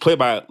 who's played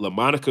by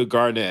LaMonica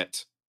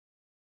Garnett.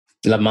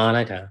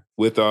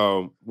 With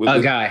a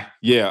guy.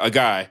 Yeah, a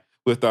guy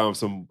with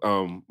some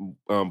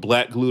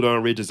black glued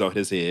on ridges on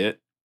his head.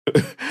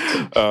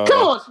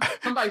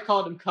 Somebody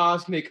called him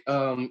cosmic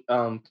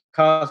cornrows.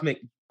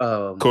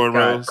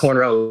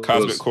 Cornrows.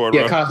 Cosmic cornrows.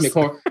 Yeah, cosmic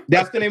corn.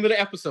 That's the name of the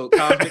episode,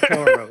 Cosmic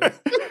Cornrows.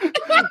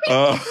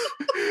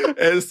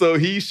 And so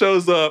he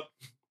shows up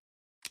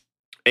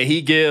and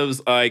he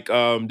gives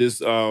this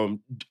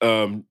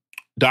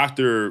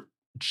Dr.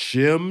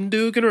 Jim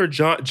Dugan or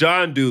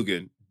John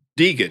Dugan.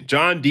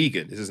 John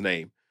Deegan is his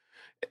name.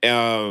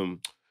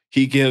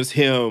 He gives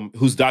him,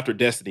 who's Dr.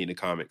 Destiny in the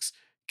comics,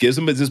 gives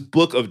him this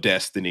book of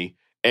destiny,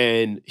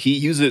 and he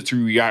uses it to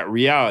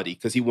reality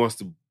because he wants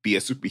to be a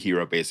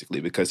superhero,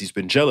 basically, because he's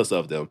been jealous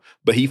of them.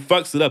 But he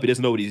fucks it up. He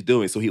doesn't know what he's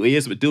doing. So what he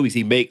ends up doing is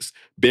he makes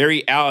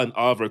Barry Allen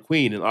Oliver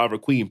Queen and Oliver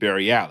Queen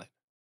Barry Allen.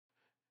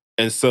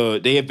 And so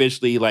they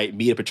eventually like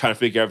meet up and try to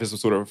figure out if it's some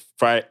sort of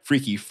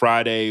Freaky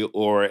Friday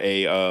or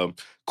a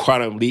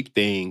quantum leap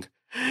thing.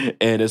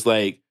 And it's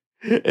like,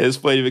 it's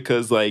funny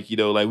because like, you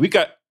know, like we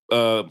got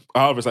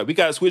Oliver's like, we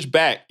got to switch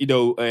back, you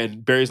know,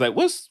 and Barry's like,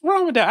 what's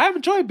wrong with that? I've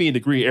enjoyed being the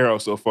Green Arrow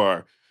so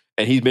far.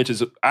 And he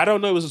mentions, I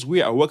don't know, it was just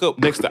weird. I woke up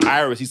next to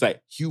Iris. He's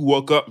like, you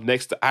woke up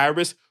next to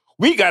Iris?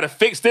 We got to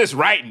fix this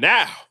right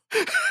now.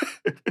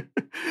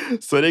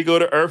 So they go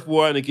to Earth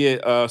One to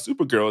get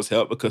Supergirl's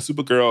help because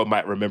Supergirl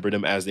might remember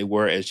them as they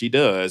were, as she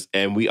does.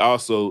 And we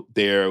also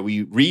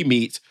we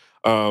re-meet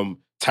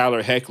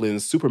Tyler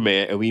Hoechlin's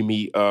Superman, and we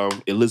meet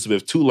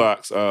Elizabeth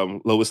Tulloch's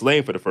Lois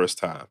Lane for the first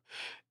time.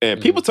 And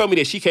people told me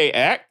that she can't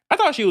act. I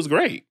thought she was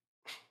great.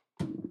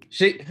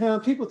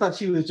 People thought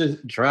she was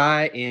just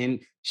dry, and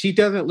she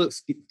doesn't look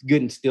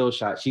good in still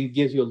shots. She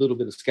gives you a little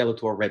bit of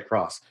Skeletor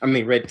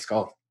Red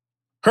Skull.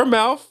 Her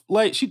mouth,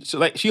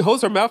 she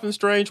holds her mouth in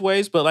strange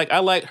ways, but like I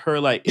like her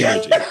like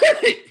energy.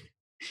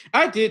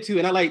 I did too,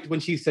 and I liked when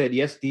she said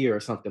 "yes, dear" or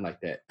something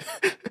like that.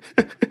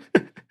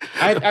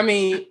 I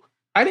mean,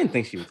 I didn't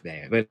think she was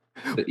bad, but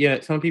yeah,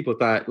 some people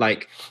thought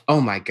like,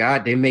 "Oh my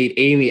God, they made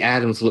Amy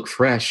Adams look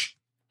fresh."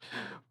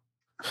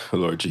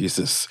 Lord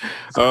Jesus,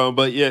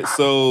 but yeah,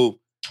 so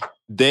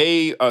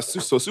they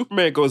so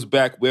Superman goes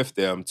back with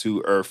them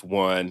to Earth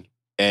One,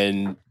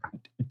 and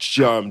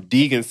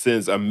Deegan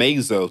sends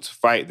Amazo to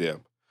fight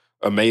them.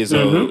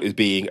 Amazo is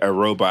being a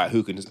robot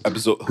who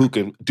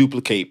can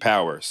duplicate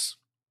powers.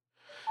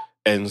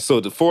 And so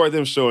the four of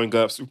them showing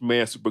up,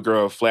 Superman,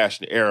 Supergirl, Flash,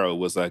 and Arrow,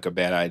 was like a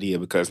bad idea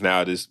because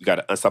now we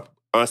got an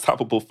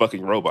unstoppable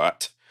fucking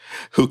robot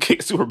who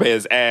kicked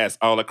Superman's ass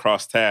all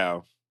across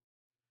town.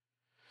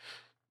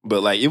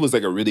 But like it was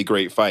like a really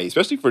great fight,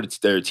 especially for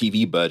their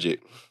TV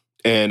budget.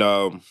 And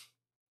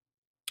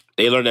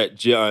they learn that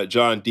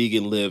John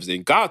Deegan lives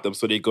in Gotham,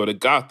 so they go to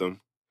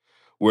Gotham,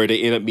 where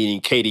they end up meeting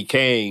Katie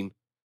Kane,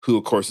 who,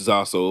 of course, is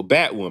also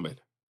Batwoman.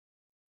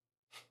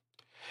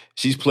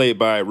 She's played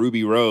by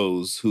Ruby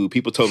Rose, who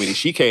people told me that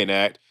she can't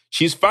act.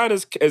 She's fine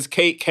as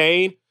Kate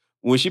Kane.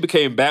 When she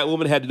became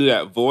Batwoman, had to do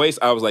that voice.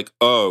 I was like,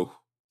 oh,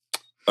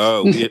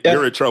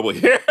 you're in trouble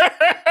here.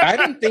 I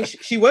didn't think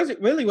she wasn't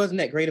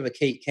that great of a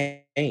Kate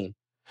Kane.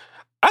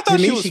 I thought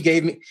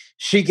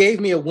she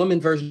gave me a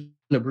woman version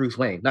of Bruce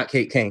Wayne, not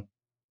Kate Kane.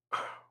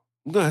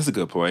 No, that's a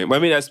good point. I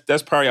mean,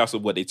 that's probably also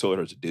what they told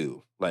her to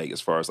do, like as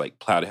far as like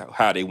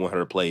how they want her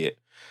to play it.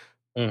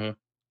 Mm-hmm.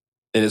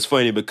 And it's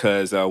funny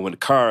because when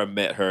Kara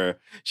met her,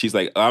 she's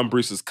like, I'm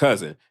Bruce's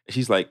cousin. And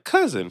she's like,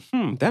 cousin?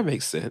 That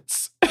makes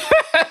sense.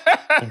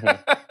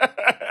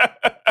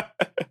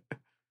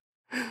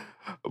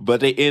 But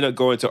they end up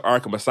going to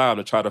Arkham Asylum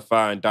to try to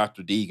find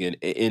Dr. Deegan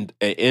and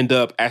end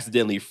up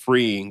accidentally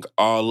freeing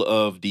all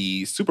of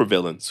the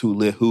supervillains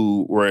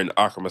who were in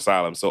Arkham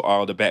Asylum. So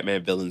all the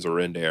Batman villains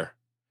are in there.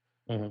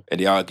 Mm-hmm. And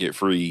they all get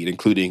freed,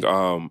 including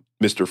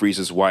Mr.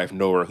 Freeze's wife,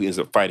 Nora, who ends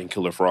up fighting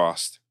Killer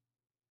Frost.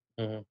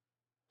 Mm-hmm.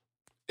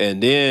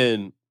 And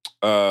then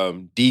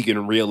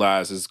Deegan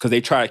realizes, because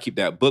they try to keep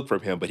that book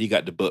from him, but he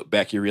got the book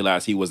back. He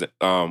realized he wasn't.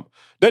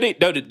 They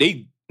got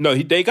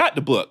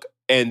the book,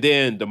 and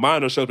then the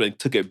monitor showed up and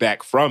took it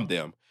back from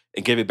them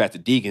and gave it back to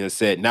Deegan and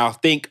said, "Now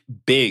think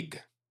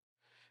big."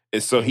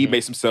 And so he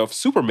makes himself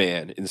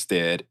Superman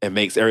instead, and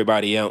makes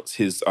everybody else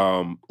his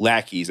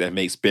lackeys, and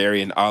makes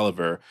Barry and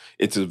Oliver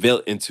into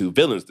villains,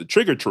 the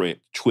Trigger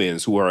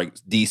Twins, who are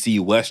DC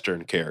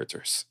Western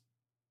characters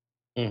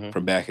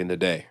from back in the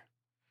day.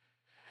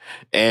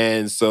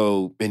 And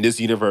so in this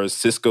universe,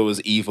 Cisco is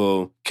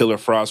evil, Killer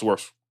Frost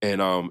works, and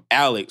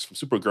Alex from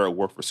Supergirl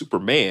work for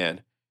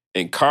Superman.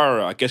 And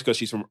Kara, I guess because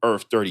she's from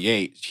Earth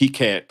 38, he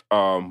can't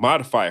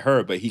modify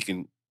her, but he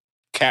can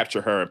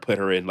capture her and put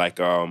her in like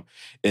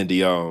in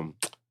the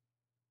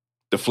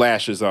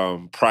Flash's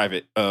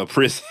private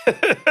prison,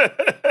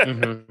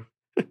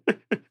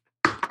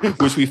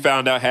 which we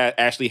found out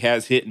actually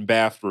has hidden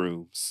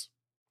bathrooms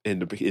in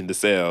the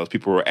cells.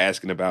 People were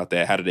asking about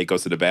that. How did they go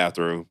to the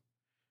bathroom?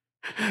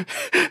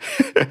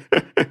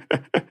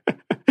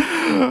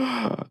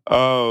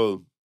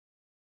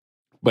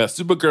 But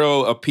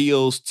Supergirl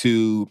appeals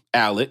to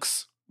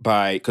Alex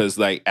because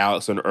like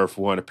Alex on Earth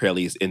One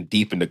apparently is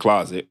deep in the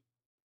closet.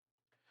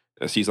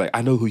 And she's like,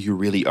 I know who you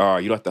really are.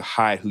 You don't have to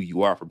hide who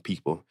you are from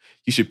people.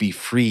 You should be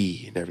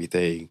free and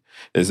everything.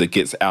 As it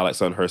gets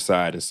Alex on her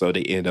side. And so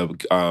they end up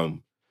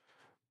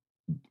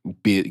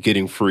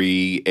getting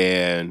free,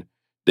 and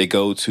they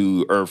go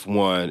to Earth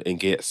One and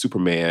get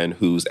Superman,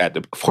 who's at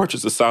the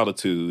Fortress of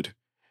Solitude.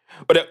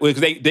 But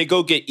they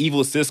go get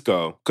Evil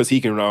Cisco because he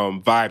can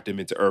vibe them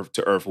into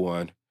Earth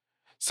One.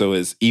 So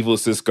it's Evil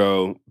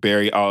Cisco,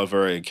 Barry,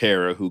 Oliver, and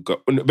Kara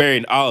Barry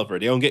and Oliver.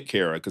 They don't get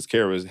Kara because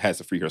Kara has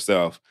to free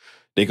herself.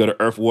 They go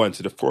to Earth One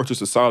to the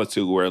Fortress of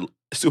Solitude, where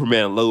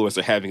Superman and Lois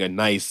are having a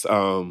nice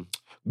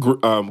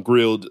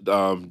grilled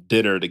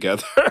dinner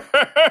together.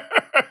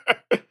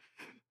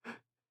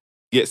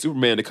 get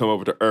Superman to come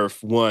over to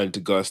Earth 1 to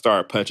go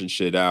start punching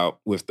shit out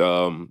with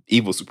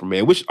evil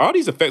Superman, which all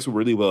these effects were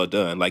really well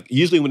done. Like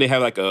usually when they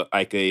have like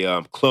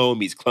a clone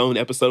meets clone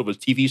episode of a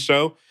TV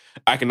show,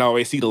 I can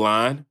always see the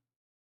line.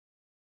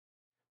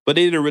 But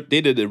they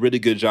did a really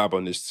good job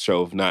on this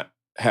show of not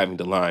having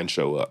the line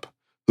show up.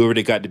 Whoever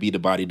they got to be the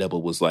body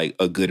double was like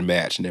a good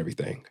match and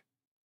everything.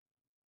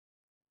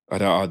 I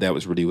thought all that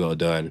was really well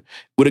done.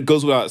 But it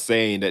goes without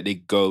saying that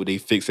they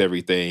fix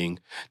everything.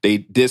 They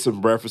did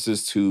some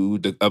references to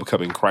the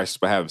upcoming crisis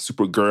by having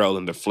Supergirl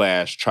and the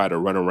Flash try to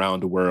run around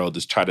the world,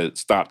 just try to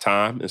stop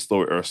time and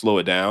slow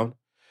it down.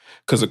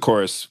 Because, of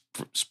course,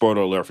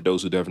 spoiler alert for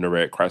those who never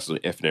read Crisis on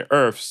Infinite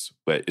Earths,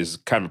 but it's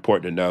kind of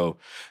important to know,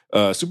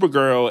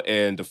 Supergirl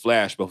and the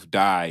Flash both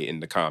die in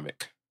the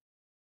comic,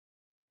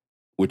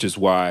 which is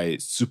why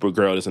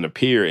Supergirl doesn't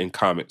appear in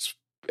comics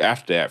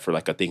after that for,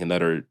 like, I think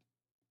another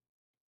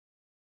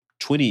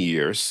 20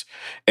 years,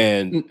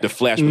 and the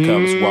Flash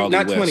becomes Wally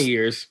not West. 20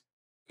 years.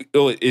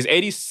 Oh, it's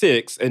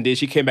 86, and then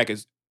she came back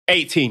as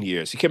 18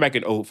 years. She came back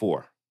in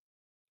 04.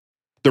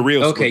 The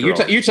real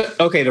Supergirl. You're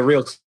okay, the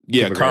real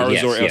Yeah, Supergirl. Kara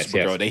Zor-El Yes.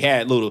 Supergirl. They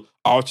had little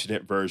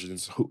alternate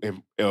versions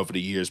over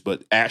the years,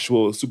 but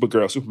actual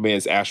Supergirl,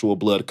 Superman's actual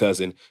blood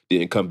cousin,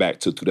 didn't come back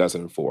till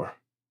 2004.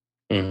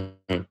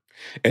 Mm-hmm.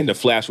 And the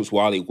Flash was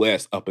Wally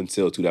West up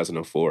until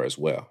 2004 as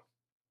well.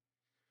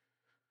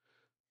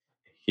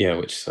 Yeah,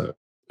 which sucks.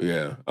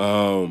 Yeah.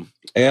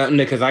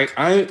 Because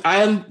I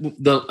am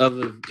of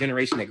the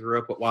generation that grew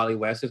up with Wally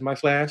West as my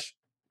Flash.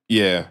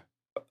 Yeah.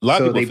 A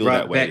lot of people feel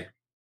that way.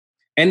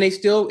 And they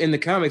still, in the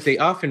comics, they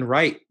often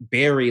write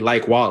Barry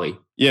like Wally.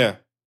 Yeah.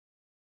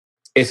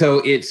 And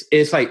so it's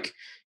like,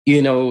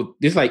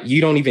 it's like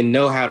you don't even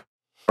know how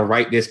to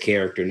write this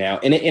character now.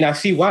 And I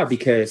see why,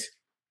 because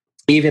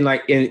even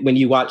like when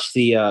you watch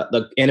the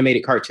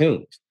animated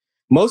cartoons,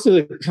 most of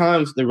the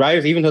times the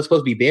writers, even though it's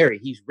supposed to be Barry,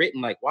 he's written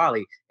like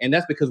Wally. And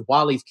that's because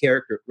Wally's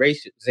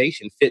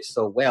characterization fits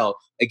so well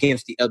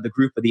against the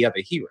group of the other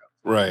heroes.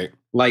 Right.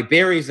 Like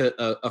Barry's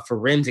a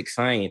forensic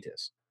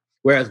scientist,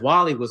 whereas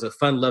Wally was a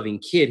fun-loving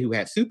kid who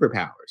had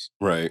superpowers.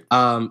 Right.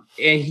 And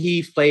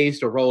he plays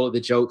the role of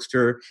the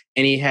jokester,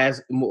 and he has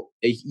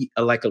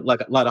a lot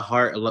of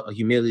heart, a lot of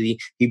humility.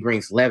 He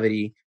brings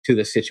levity to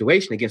the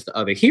situation against the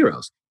other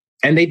heroes.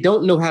 And they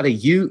don't know how to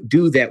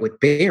do that with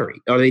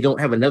Barry, or they don't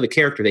have another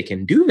character they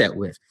can do that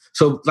with.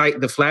 So,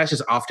 like, the Flash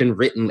is often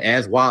written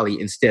as Wally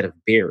instead of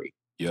Barry.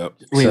 Yep.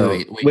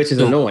 Wait. Which is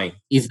annoying.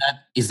 Is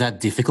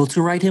that difficult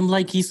to write him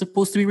like he's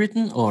supposed to be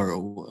written,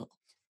 or?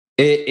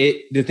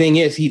 The thing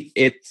is,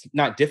 it's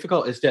not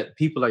difficult. It's that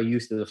people are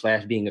used to the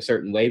Flash being a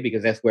certain way,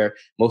 because that's where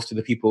most of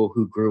the people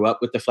who grew up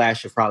with the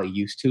Flash are probably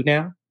used to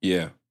now.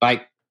 Yeah.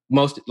 Like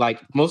most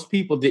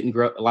people didn't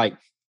grow like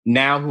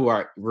now who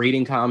are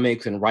reading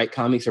comics and write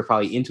comics are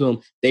probably into them.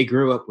 They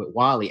grew up with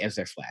Wally as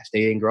their Flash. They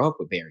didn't grow up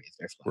with Barry as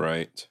their Flash.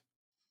 Right.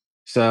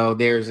 So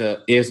there's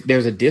a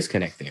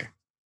disconnect there,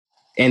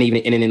 and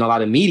in a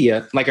lot of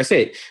media, like I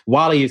said,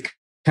 Wally is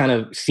kind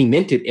of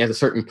cemented as a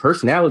certain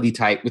personality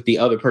type with the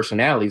other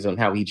personalities on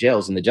how he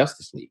gels in the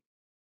Justice League.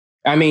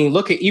 I mean,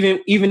 look at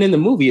even in the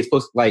movie, it's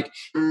supposed to, like,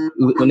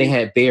 when they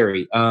had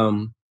Barry,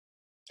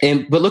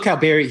 but look how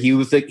Barry, he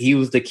was the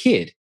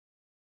kid.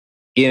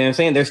 You know what I'm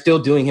saying? They're still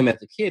doing him as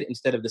a kid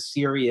instead of the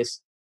serious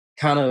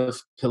kind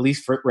of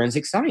police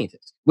forensic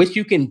scientist, which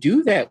you can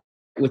do that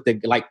with the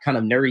like kind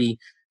of nerdy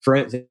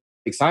forensic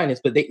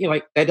scientist, but they,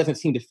 that doesn't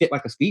seem to fit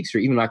like a speedster,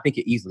 even though I think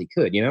it easily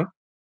could,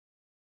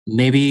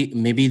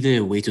 Maybe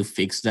the way to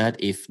fix that,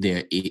 if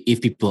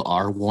people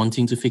are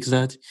wanting to fix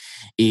that,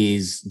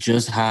 is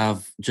just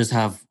have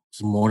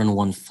more than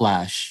one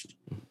Flash,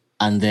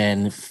 and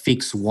then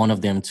fix one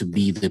of them to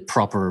be the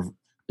proper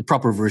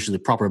version, the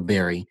proper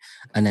Barry,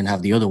 and then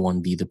have the other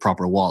one be the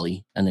proper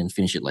Wally, and then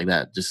finish it like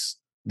that. Just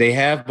they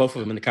have both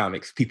of them in the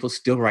comics. People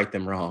still write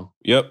them wrong.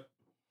 Yep.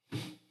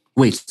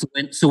 Wait.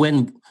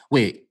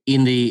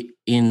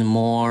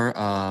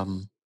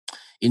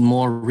 In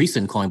more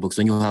recent comic books,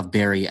 when you have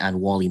Barry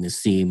and Wally in the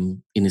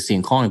same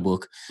comic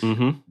book,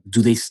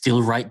 do they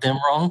still write them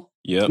wrong?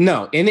 Yeah.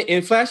 No,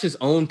 in Flash's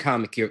own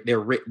comic here,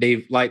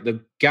 they've like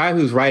the guy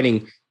who's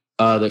writing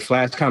the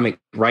Flash comic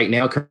right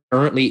now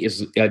currently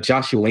is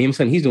Joshua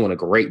Williamson. He's doing a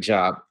great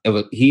job.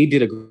 He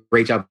did a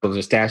great job of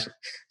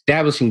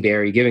establishing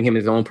Barry, giving him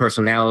his own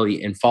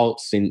personality and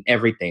faults and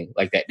everything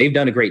like that. They've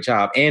done a great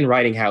job, and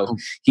writing how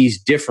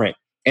he's different.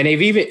 And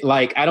they've even,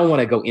 like, I don't want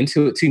to go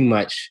into it too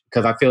much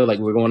because I feel like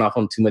we're going off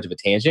on too much of a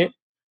tangent,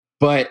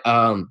 but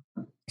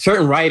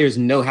certain writers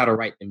know how to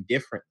write them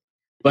different.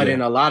 But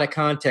in a lot of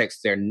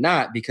contexts, they're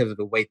not, because of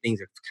the way things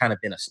have kind of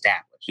been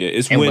established. Yeah,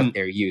 it's what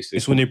they're used to.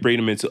 It's when they bring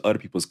them into other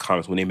people's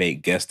comics, when they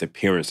make guest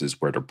appearances,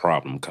 where the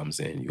problem comes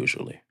in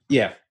usually.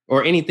 Yeah,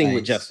 or anything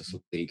with Justice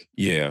League.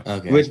 Yeah,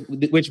 okay.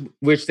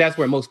 Which that's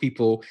where most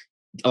people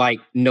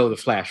know the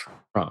Flash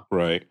from.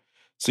 Right.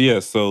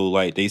 So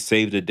like they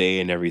save the day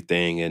and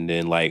everything, and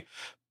then like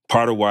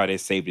part of why they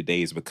save the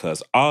day is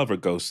because Oliver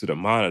goes to the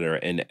Monitor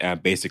and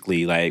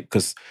basically, like,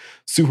 because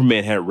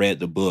Superman had read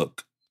the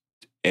book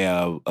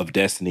of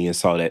Destiny and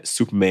saw that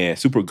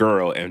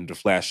Supergirl, and the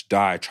Flash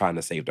die trying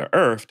to save the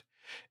Earth.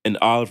 And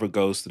Oliver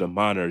goes to the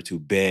Monitor to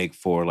beg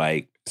for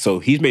so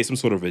he's made some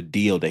sort of a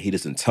deal that he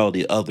doesn't tell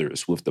the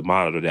others with the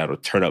Monitor that'll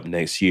turn up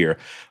next year.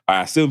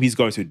 I assume he's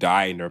going to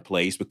die in their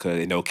place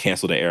because they'll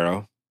cancel the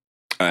Arrow.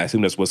 I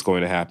assume that's what's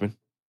going to happen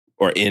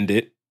or end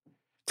it.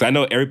 Because I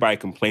know everybody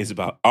complains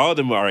about, all of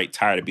them are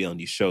tired of being on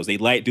these shows. They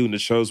like doing the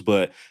shows,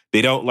 but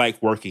they don't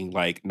like working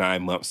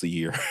 9 months a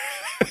year.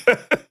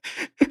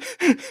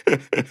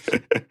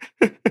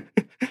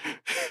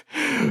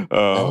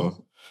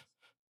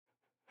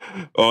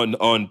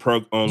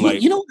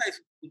 You know what I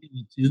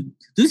too?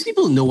 Those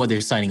people know what they're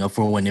signing up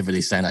for whenever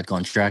they sign that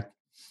contract.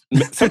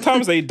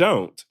 Sometimes they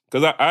don't.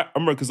 Because I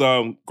remember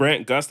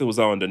Grant Gustin was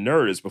on The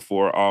Nerdist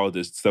before all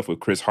this stuff with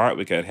Chris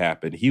Hardwick had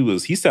happened.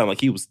 He sounded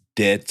like he was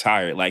dead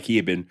tired. Like he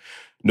had been,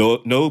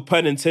 no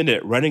pun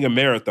intended, running a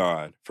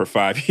marathon for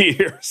 5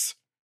 years.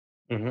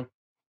 Mm-hmm.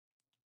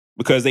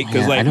 Because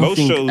most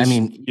shows,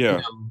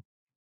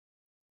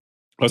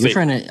 you're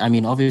trying to. I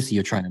mean, obviously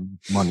you're trying to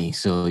make money,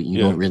 so you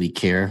don't really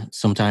care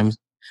sometimes.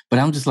 But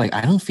I'm just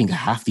I don't think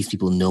half these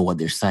people know what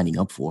they're signing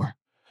up for.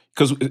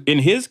 Because in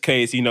his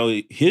case,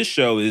 his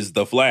show is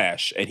The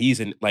Flash, and he's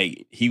in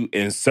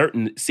in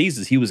certain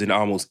seasons he was in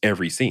almost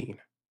every scene.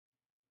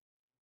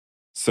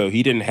 So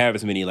he didn't have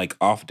as many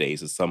off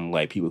days as some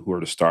people who are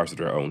the stars of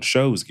their own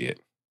shows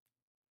get.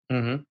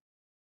 Mm-hmm.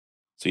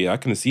 So yeah, I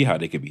can see how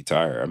they could be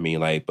tired.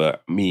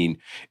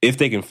 If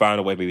they can find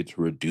a way maybe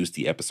to reduce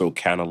the episode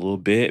count a little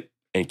bit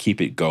and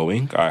keep it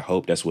going, I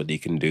hope that's what they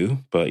can do.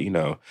 But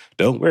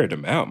don't wear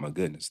them out. My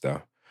goodness,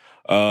 though.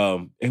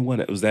 And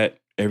when was that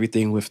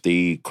everything with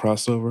the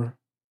crossover?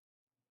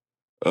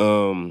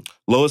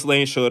 Lois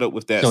Lane showed up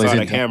with that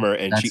sonic hammer,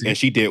 and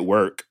she did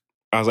work.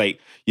 I was like,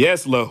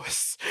 yes,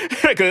 Lois,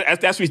 because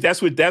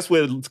that's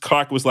what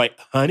Clark was like,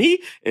 honey,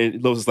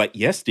 and Lois was like,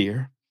 yes,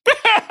 dear.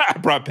 I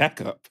brought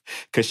back up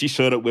because she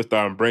showed up with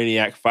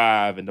Brainiac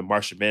 5 and the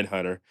Martian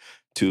Manhunter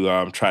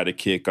to try to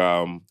kick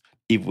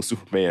evil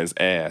Superman's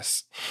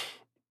ass.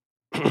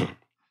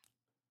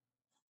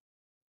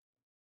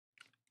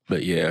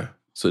 But yeah,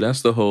 so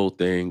that's the whole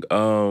thing.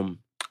 Was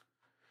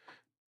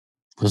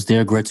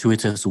there a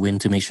gratuitous win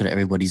to make sure that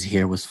everybody's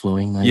hair was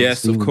flowing?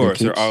 Yes, of course.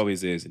 There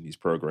always is in these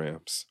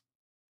programs.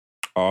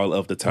 All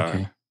of the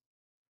time.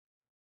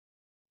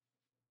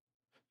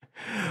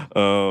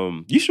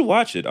 Okay. You should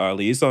watch it,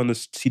 Ali. It's on the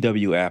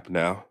CW app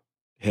now.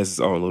 It has its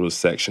own little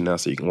section now,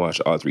 so you can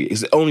watch all 3.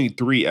 It's only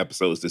 3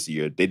 episodes this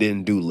year. They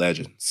didn't do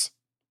Legends.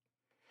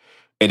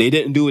 And they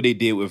didn't do what they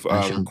did with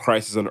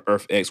Crisis on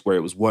Earth X, where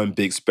it was one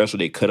big special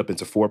they cut up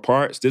into 4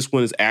 parts. This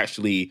one is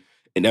actually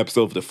an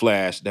episode of The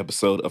Flash, an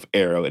episode of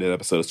Arrow, and an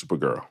episode of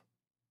Supergirl.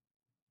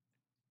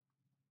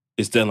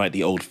 It's done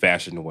the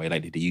old-fashioned way,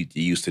 like they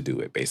used to do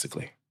it,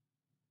 basically.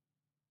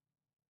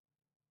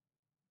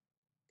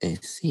 I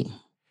see.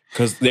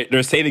 Because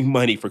they're saving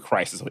money for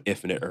Crisis on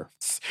Infinite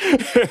Earths.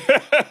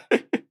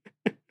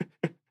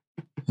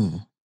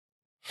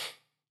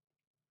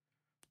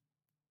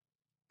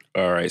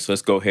 All right, so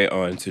let's go ahead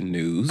on to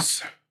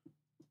news.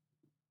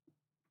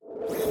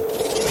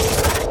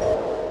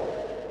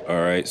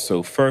 All right,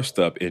 so first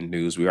up in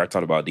news, we are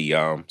talking about the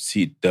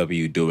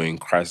CW doing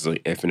Crisis on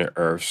Infinite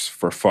Earths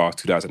for fall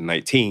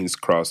 2019's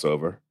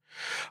crossover.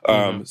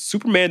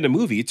 Superman the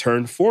movie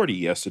turned 40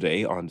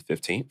 yesterday on the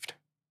 15th.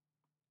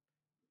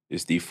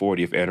 It's the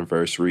 40th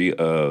anniversary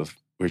of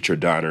Richard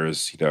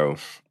Donner's,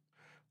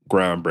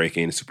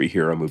 groundbreaking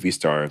superhero movie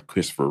starring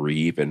Christopher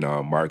Reeve and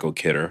Margot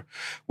Kidder,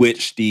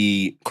 which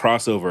the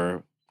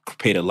crossover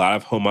paid a lot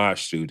of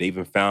homage to. They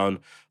even found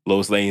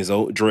Lois Lane's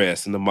old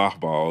dress in the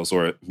mothballs,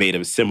 or made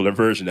a similar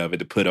version of it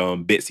to put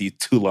on Bitsy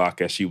Tulloch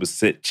as she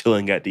was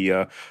chilling at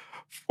the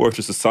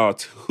Fortress of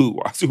Solitude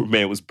while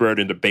Superman was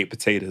burning the baked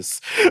potatoes.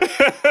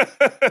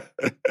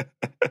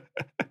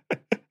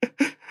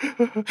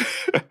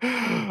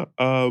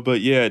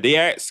 But yeah, they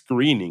had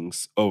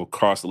screenings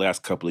across the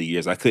last couple of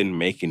years. I couldn't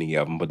make any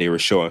of them, but they were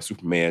showing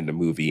Superman the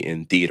movie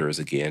in theaters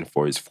again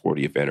for his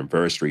 40th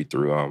anniversary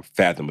through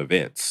Fathom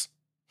Events.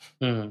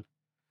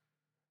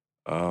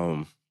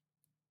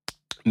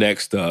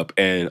 Next up,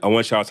 and I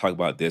want y'all to talk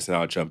about this, and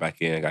I'll jump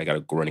back in. I got to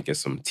go run and get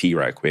some tea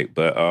right quick.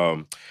 But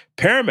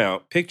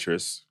Paramount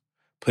Pictures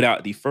put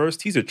out the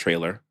first teaser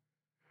trailer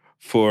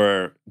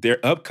for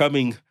their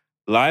upcoming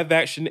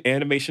live-action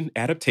animation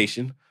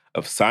adaptation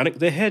of Sonic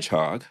the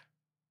Hedgehog,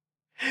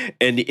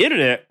 and the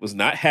internet was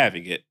not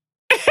having it.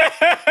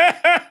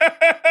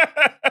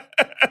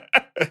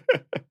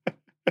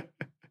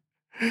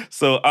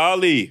 So,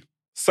 Ali,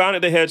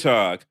 Sonic the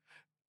Hedgehog.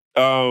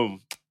 I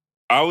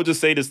would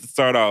just say this to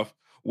start off.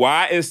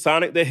 Why is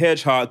Sonic the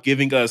Hedgehog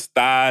giving us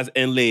thighs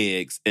and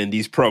legs in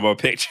these promo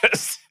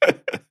pictures?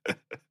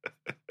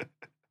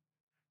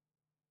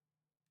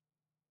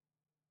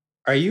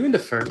 Are you into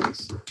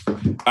furries?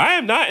 I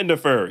am not into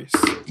furries.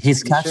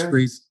 His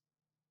catchphrase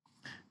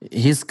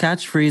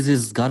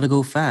is "gotta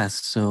go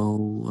fast."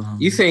 So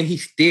you saying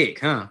he's thick,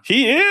 huh?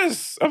 He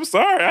is. I'm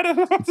sorry, I don't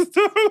know what to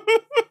do.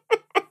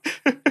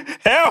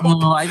 Help!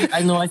 No,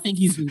 I know. I think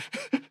he's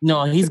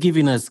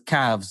giving us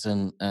calves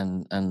and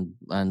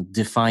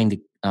defined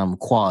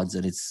quads,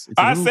 and it's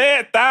I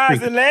said thighs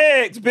creepy. and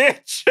legs,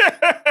 bitch.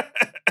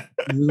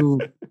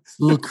 It's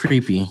a little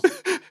creepy.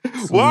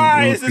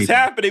 Why is this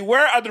happening?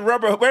 Where's the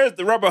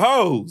rubber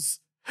hose?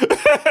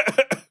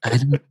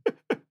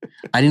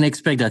 I didn't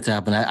expect that to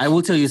happen. I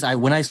will tell you,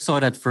 when I saw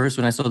it at first,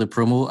 when I saw the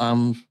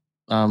promo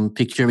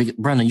picture,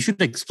 Brandon, you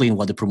should explain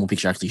what the promo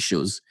picture actually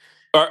shows.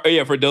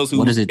 Yeah, for those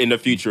who in the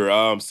future.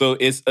 So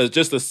it's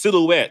just a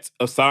silhouette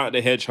of Sonic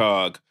the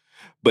Hedgehog,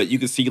 but you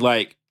can see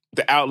like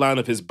the outline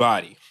of his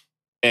body.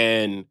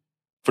 And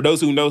for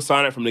those who know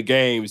Sonic from the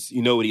games,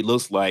 you know what he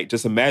looks like.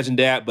 Just imagine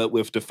that, but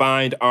with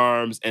defined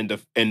arms and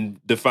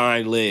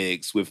defined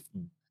legs, with,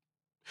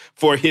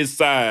 for his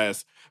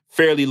size,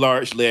 fairly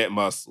large leg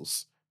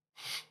muscles.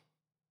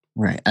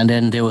 Right, and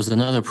then there was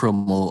another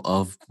promo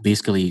of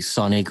basically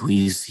Sonic.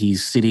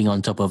 He's sitting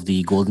on top of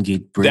the Golden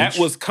Gate Bridge. That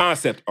was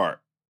concept art.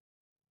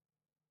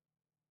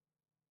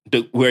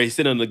 Where he's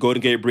sitting on the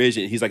Golden Gate Bridge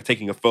and he's like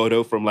taking a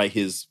photo from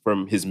his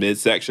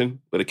midsection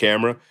with a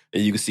camera,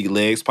 and you can see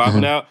legs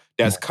popping out.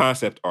 That's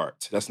concept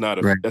art. That's not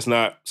that's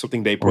not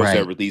something they supposed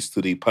to release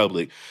to the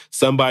public.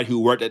 Somebody who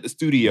worked at the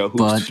studio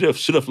who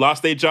should have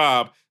lost their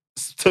job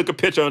took a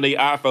picture on their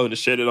iPhone and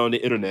shared it on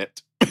the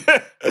internet.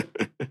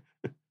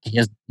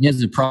 Here's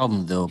the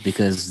problem though,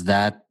 because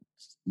the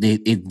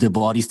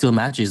body still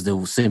matches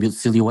the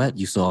silhouette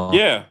you saw.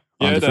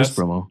 On the first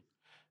promo.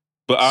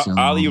 But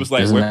Ali was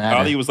like,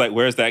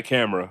 "Where's that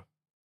camera?"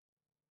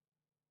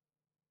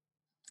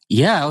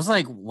 Yeah, I was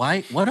like,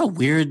 "Why? What a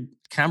weird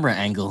camera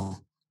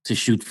angle to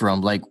shoot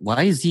from. Like,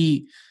 why is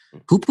he?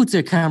 Who puts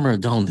their camera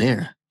down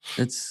there?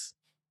 That's,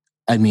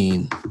 I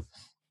mean,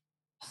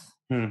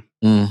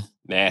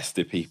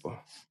 nasty people.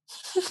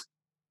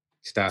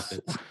 Stop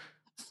it."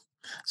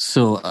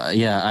 So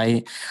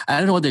I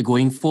don't know what they're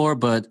going for,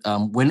 but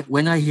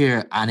when I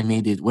hear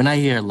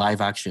live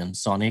action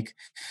Sonic,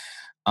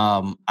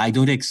 I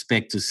don't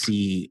expect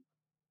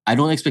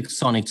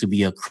Sonic to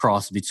be a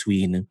cross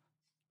between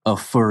a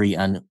furry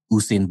and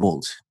Usain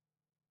Bolt.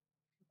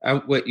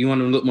 What, you want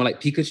to look more like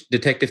Pikachu,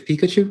 Detective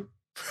Pikachu?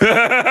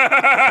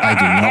 I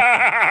do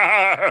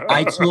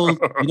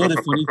not.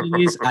 The funny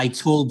thing is, I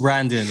told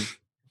Brandon,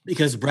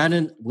 because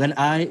Brandon,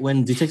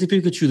 when Detective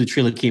Pikachu the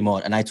trailer came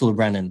out, and I told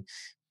Brandon,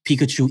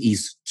 Pikachu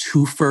is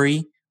too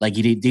furry. Like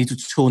they need to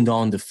tone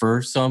down the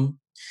fur some.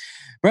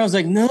 Brandon was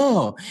like,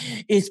 no,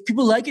 it's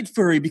people like it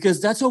furry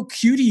because that's how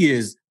cute he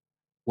is.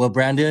 Well,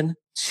 Brandon,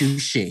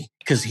 touche.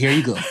 Because here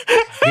you go.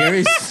 Here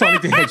is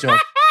Sonic the Hedgehog.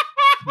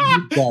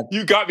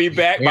 You got me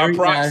back by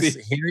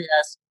proxy. Hairy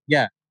ass.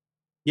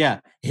 Yeah.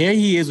 Here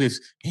he is with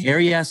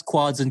hairy ass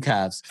quads and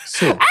calves.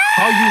 So,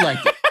 how you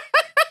like it?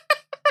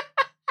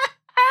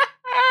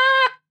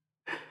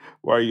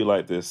 Why are you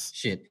like this?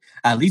 Shit.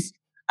 At least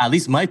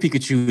my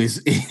Pikachu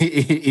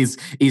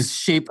is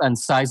shape and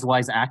size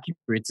wise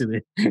accurate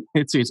to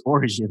its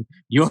origin.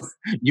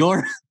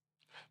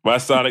 My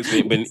Sonic's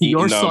been eating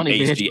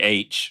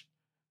HGH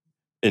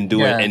and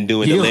doing the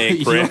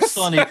leg press.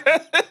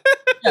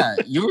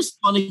 Your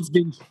Sonic's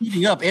been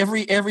heating up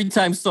every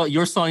time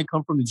your Sonic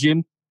come from the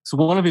gym. So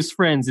one of his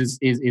friends is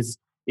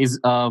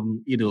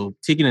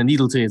taking a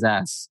needle to his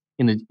ass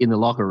in the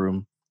locker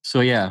room. So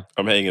yeah,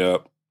 I'm hanging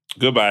up.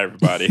 Goodbye,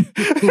 everybody.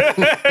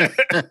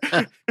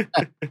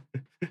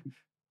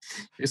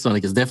 Your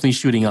Sonic is definitely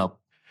shooting up.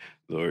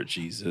 Lord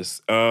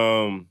Jesus.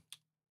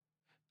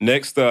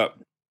 Next up,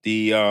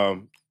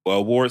 the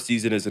award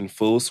season is in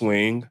full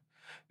swing.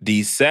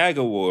 The SAG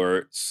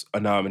Awards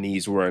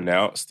nominees were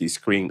announced, the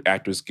Screen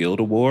Actors Guild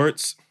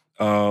Awards.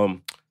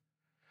 And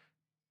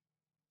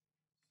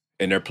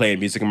they're playing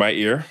music in my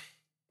ear.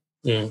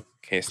 Yeah.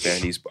 Can't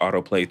stand these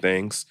autoplay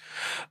things.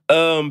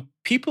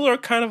 People are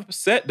kind of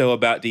upset, though,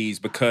 about these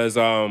because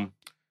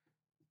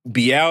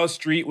Beale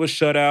Street was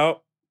shut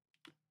out.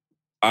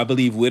 I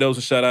believe Widows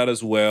was shut out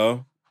as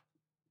well.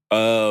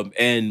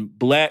 And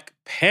Black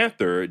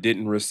Panther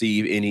didn't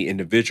receive any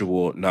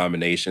individual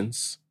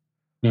nominations.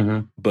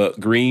 Mm-hmm. But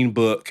Green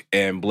Book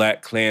and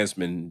Black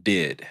Klansman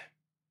did.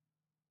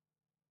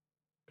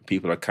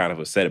 People are kind of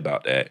upset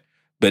about that.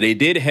 But they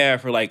did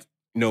have for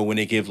when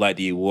they give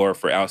the award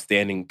for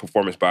outstanding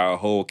performance by a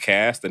whole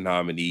cast, the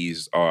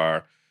nominees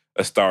are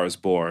A Star Is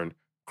Born,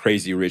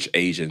 Crazy Rich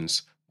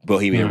Asians,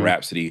 Bohemian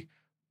Rhapsody,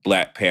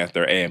 Black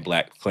Panther, and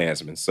Black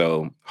Klansman.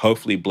 So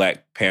hopefully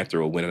Black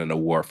Panther will win an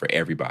award for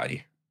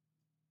everybody,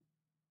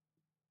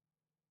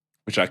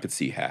 which I could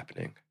see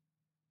happening.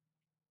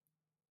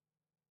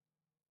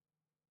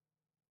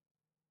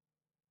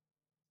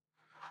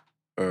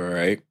 All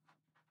right.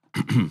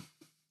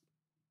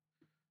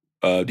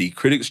 The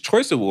Critics'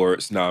 Choice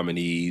Awards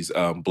nominees,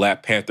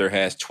 Black Panther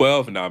has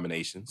 12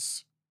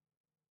 nominations.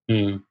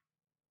 Mm.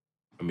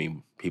 I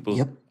mean,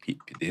 people,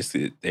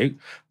 listen,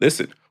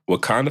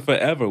 Wakanda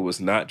Forever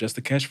was not just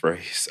a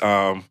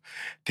catchphrase.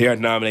 They are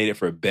nominated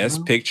for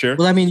Best Picture.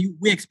 Well, I mean,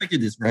 we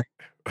expected this,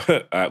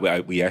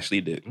 right? We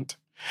actually didn't.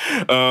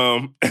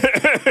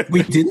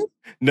 We didn't?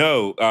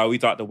 No, we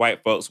thought the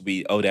white folks would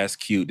be, oh, that's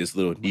cute, this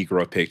little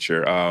Negro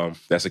picture.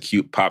 That's a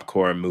cute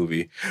popcorn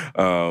movie.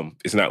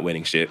 It's not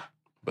winning shit,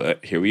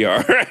 but here we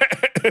are.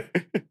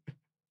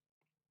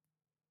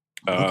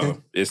 Okay.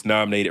 It's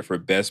nominated for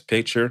Best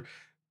Picture,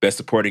 Best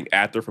Supporting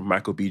Actor for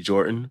Michael B.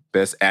 Jordan,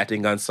 Best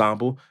Acting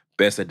Ensemble,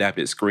 Best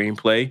Adapted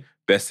Screenplay,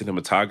 Best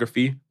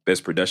Cinematography,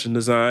 Best Production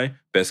Design,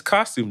 Best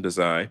Costume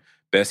Design,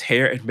 Best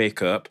Hair and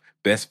Makeup,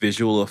 Best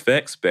Visual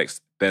Effects,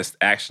 Best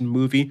Action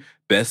Movie,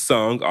 Best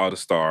Song, All the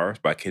Stars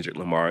by Kendrick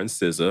Lamar and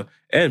SZA,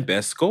 and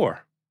Best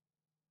Score.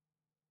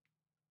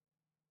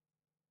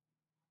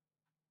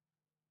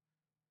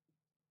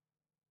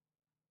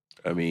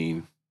 I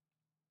mean,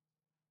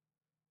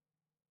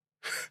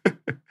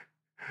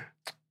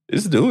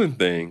 it's doing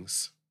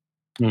things.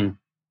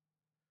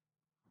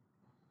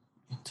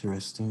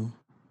 Interesting.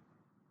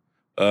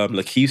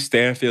 Lakeith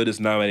Stanfield is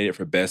nominated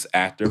for Best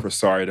Actor for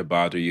Sorry to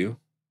Bother You.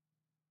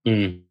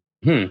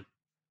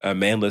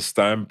 Amanda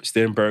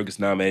Stenberg is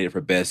nominated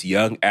for Best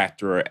Young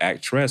Actor or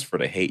Actress for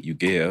The Hate U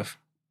Give.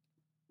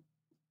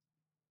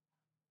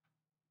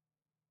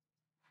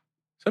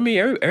 So, I mean,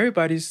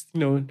 everybody's,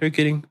 they're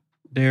getting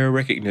their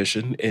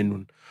recognition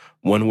in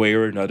one way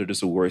or another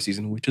this award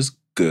season, which is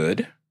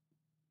good.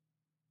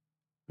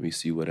 Let me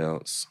see what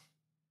else.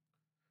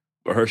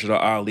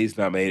 Mahershala Ali is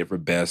nominated for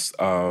Best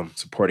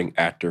Supporting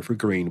Actor for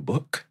Green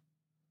Book.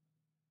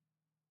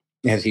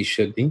 As he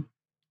should be.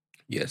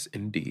 Yes,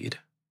 indeed.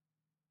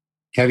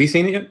 Have you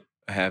seen it yet?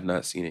 I have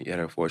not seen it yet,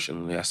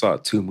 unfortunately. I saw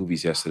 2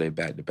 movies yesterday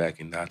back to back,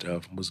 and neither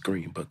of them was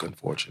Green Book,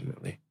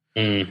 unfortunately.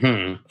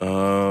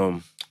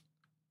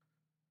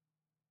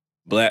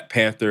 Black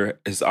Panther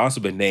has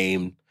also been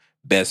named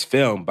Best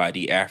Film by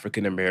the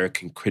African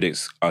American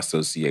Critics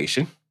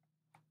Association.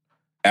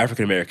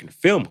 African American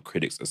Film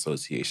Critics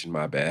Association,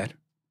 my bad.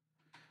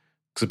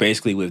 So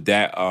basically with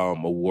that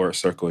award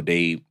circle,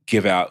 they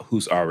give out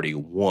who's already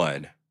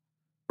won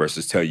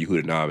versus tell you who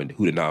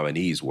the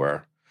nominees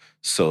were.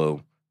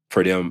 So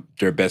for them,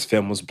 their best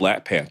film was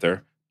Black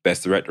Panther.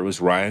 Best director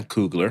was Ryan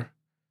Coogler.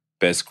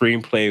 Best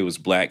screenplay was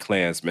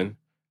BlacKkKlansman.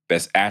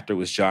 Best actor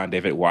was John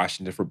David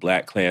Washington for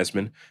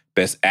BlacKkKlansman.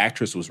 Best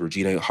actress was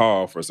Regina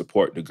Hall for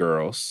Support the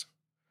Girls.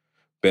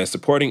 Best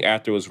supporting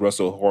actor was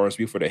Russell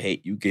Hornsby for The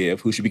Hate U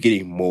Give, who should be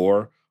getting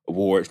more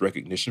awards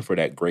recognition for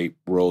that great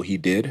role he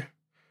did.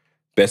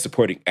 Best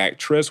supporting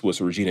actress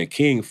was Regina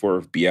King for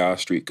If Beale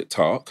Street Could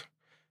Talk.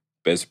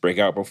 Best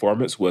breakout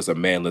performance was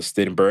Amanda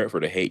Stenberg for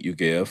The Hate U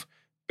Give.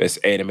 Best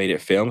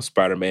animated film,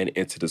 Spider-Man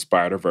Into the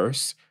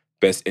Spider-Verse.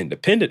 Best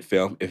independent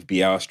film, If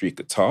Beale Street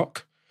Could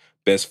Talk.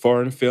 Best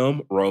foreign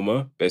film,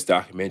 Roma. Best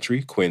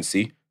documentary,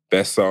 Quincy.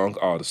 Best song,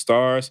 All the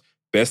Stars.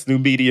 Best new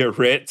media,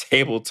 Red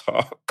Table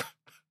Talk.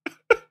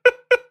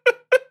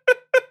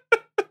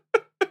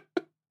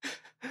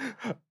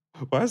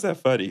 Why is that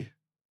funny?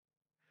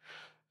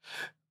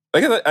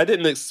 I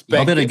didn't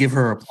expect. I'm gonna give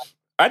her.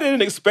 I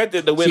didn't expect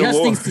it to win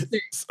awards. Things to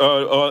say.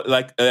 Or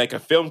like a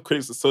Film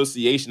Critics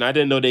Association. I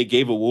didn't know they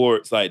gave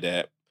awards like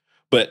that.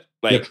 But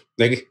like,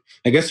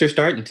 I guess they're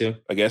starting to.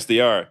 I guess they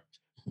are.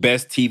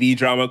 Best TV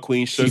drama,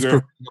 Queen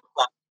Sugar.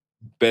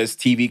 Best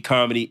TV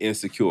comedy,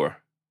 Insecure.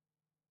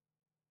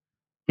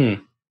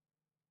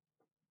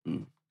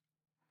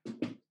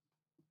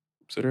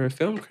 So they're a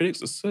Film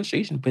Critics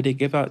Association, but they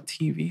give out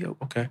TV. Oh,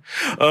 okay.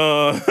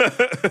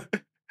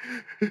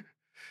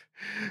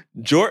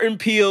 Jordan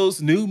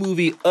Peele's new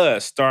movie,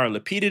 Us, starring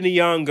Lupita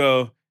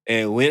Nyong'o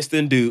and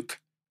Winston Duke.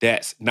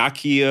 That's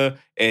Nakia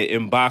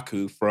and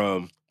M'Baku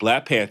from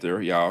Black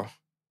Panther, y'all.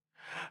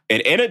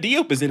 And Anna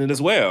Diop is in it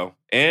as well.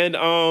 And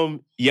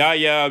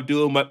Yahya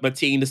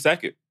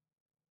Abdul-Mateen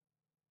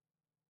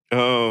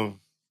II.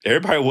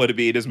 Everybody wanted to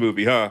be in this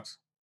movie, huh?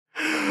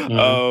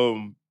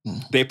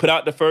 They put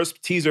out the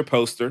first teaser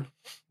poster,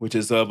 which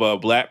is of a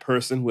black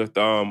person with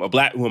a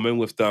black woman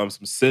with some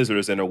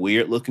scissors and a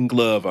weird looking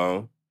glove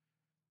on.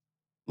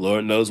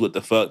 Lord knows what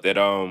the fuck that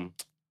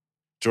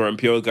Jordan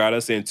Peele got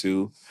us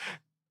into.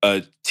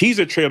 A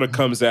teaser trailer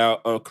comes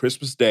out on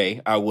Christmas Day.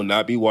 I will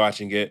not be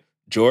watching it.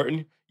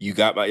 Jordan,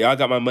 y'all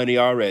got my money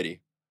already.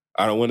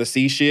 I don't want to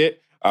see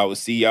shit. I will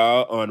see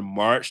y'all on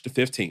March the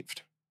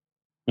 15th.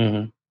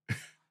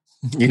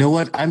 You know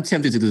what? I'm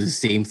tempted to do the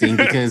same thing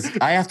because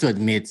I have to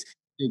admit,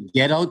 the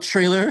Get Out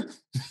trailer.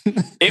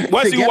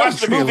 Once you watch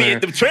the movie,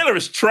 the trailer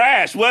is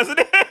trash, wasn't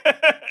it?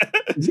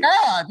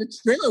 Yeah, the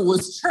trailer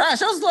was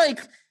trash. I was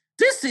like,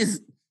 this is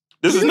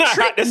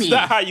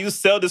not how you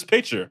sell this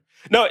picture.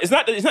 No, it's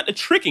not the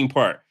tricking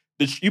part.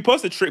 You're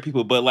supposed to trick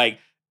people, but like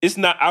it's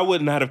not. I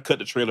would not have cut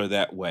the trailer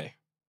that way.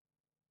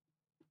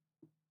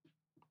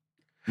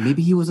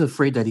 Maybe he was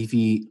afraid that if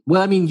he...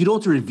 Well, I mean, you don't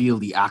have to reveal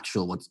the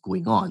actual what's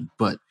going on,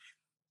 but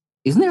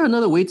isn't there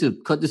another way to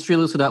cut this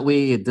trailer so that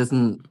way it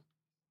doesn't...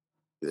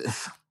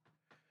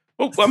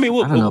 Well, I mean,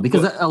 I don't know,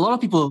 because a lot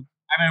of people...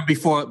 I mean,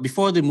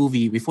 before the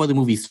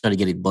movie started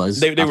getting buzz,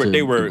 they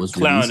were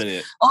clowning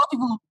it. A lot of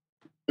people...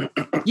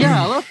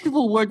 Yeah, a lot of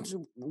people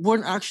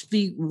weren't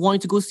actually wanting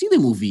to go see the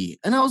movie.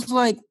 And I was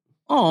like,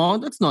 oh,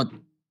 that's not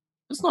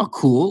That's not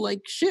cool.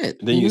 Like shit.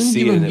 And then you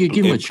see give it, him, and you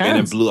give him a and it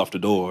chance. blew off the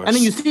doors. And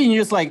then you see, and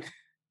you're just like,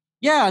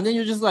 yeah. And then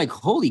you're just like,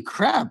 holy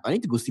crap! I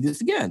need to go see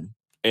this again.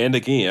 And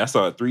again, I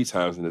saw it 3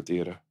 times in the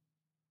theater.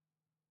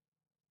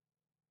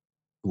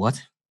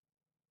 What?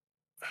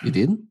 You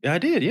did? Yeah, I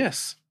did.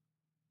 Yes,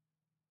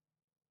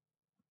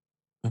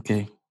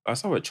 Okay. I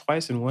saw it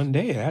twice in one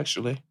day.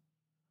 Actually.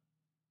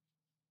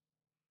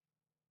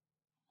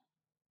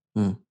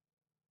 Hmm.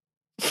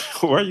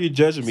 Why are you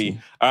judging me?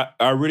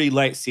 I really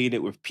like seeing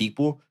it with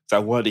people. So I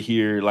wanted to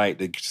hear like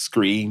the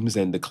screams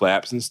and the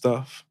claps and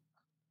stuff.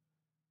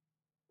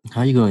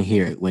 How you gonna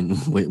hear it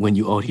when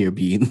you out here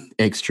being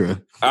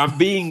extra? I'm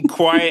being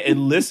quiet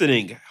and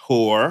listening,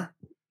 whore.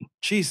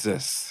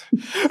 Jesus.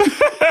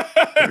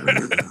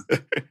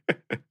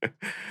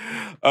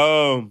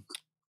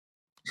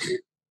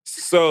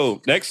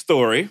 So next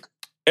story.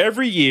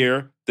 Every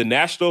year, the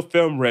National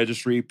Film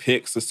Registry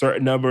picks a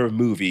certain number of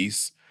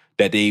movies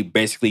that they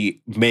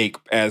basically make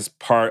as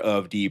part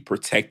of the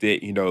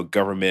protected,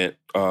 government,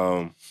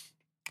 I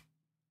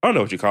don't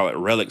know what you call it,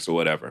 relics or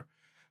whatever.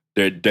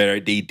 They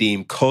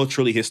deem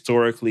culturally,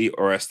 historically,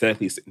 or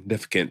aesthetically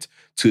significant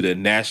to the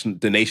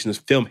nation's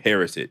film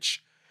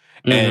heritage.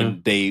 Mm-hmm.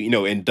 And they,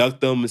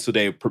 induct them, so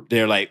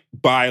they're like,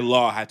 by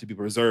law, have to be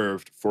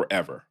preserved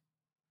forever.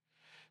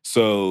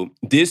 So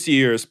this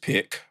year's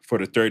pick for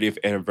the 30th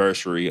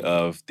anniversary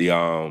of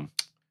the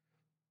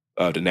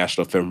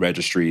National Film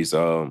Registry's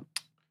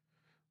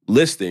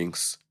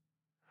listings,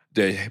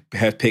 they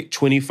have picked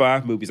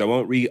 25 movies. I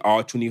won't read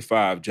all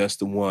 25, just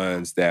the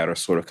ones that are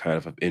sort of kind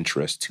of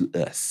interest to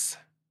us.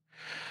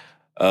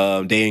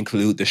 They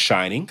include The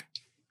Shining.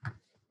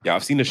 Y'all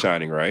have seen The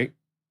Shining, right?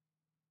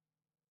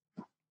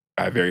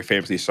 I very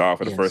famously saw it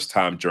for the first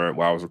time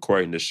while I was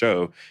recording the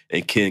show,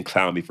 and Ken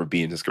clowned me for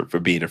being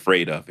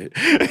afraid of it.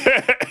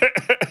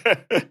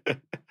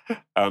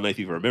 I don't know if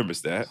he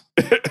remembers that.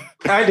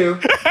 I do,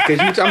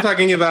 because I'm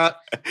talking about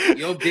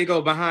your big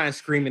old behind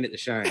screaming at The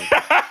Shining.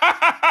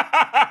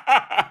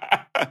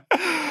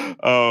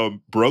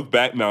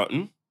 Brokeback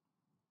Mountain.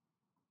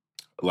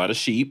 A lot of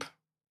sheep.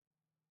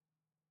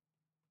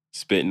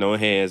 Spitting on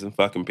hands and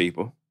fucking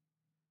people.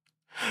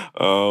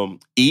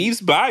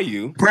 Eve's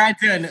Bayou.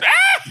 Brandon.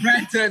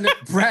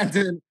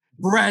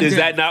 Is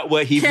that not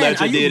what Heath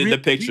Ledger did in the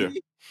picture?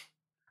 Really?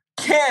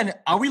 Ken,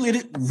 are we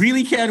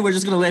really, Ken? We're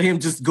just going to let him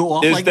just go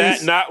off like this?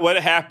 Is that not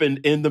what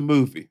happened in the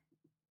movie?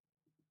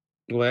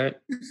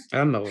 What?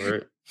 I'm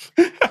over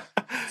it.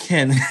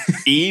 Ken.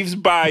 Eve's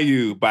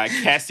Bayou by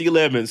Cassie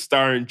Lemon,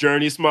 starring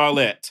Journey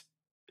Smollett,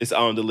 is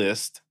on the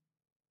list.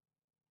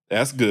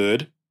 That's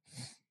good.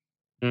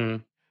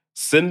 Mm.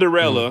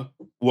 Cinderella,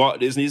 Walt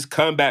Disney's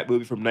comeback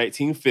movie from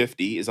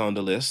 1950, is on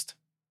the list.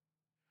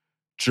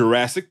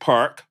 Jurassic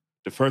Park,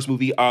 the first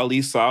movie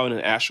Ali saw in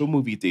an actual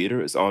movie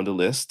theater, is on the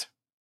list.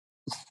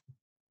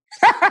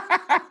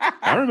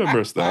 I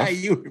remember stuff.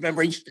 You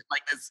remember shit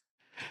like this.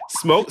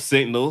 Smoke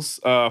Signals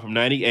from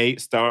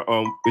 98,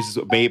 which is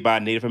made by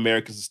Native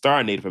Americans and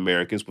starring Native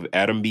Americans with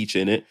Adam Beach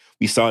in it.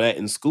 We saw that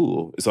in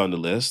school. It's on the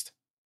list.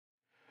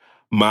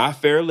 My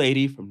Fair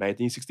Lady from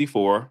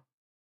 1964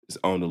 is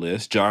on the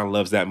list. John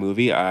loves that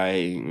movie.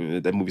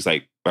 That movie's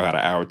like about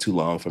an hour too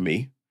long for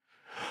me.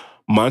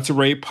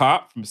 Monterey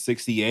Pop from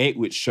 68,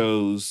 which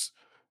shows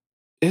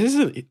this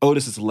isn't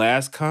Otis's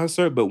last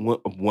concert, but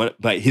one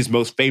like his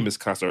most famous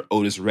concert,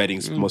 Otis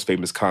Redding's most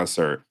famous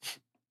concert,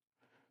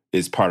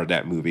 is part of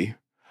that movie.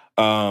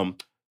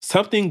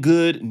 Something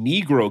Good,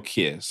 Negro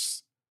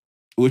Kiss,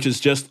 which is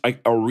just like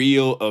a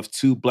reel of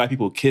 2 Black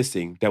people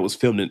kissing that was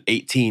filmed in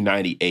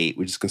 1898,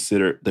 which is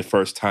considered the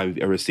first time you've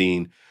ever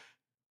seen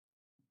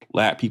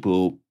Black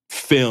people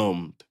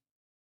filmed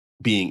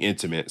being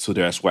intimate. So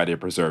that's why they're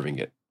preserving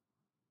it.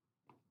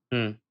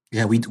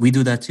 Yeah, we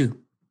do that too.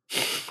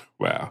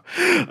 Wow.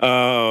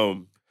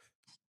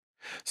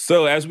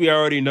 So as we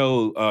already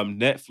know,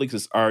 Netflix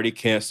has already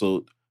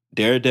canceled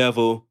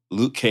Daredevil,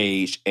 Luke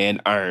Cage,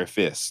 and Iron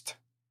Fist.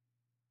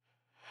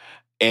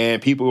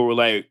 And people were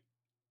like,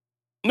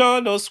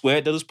 no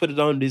sweat. They'll just put it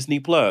on Disney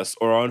Plus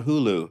or on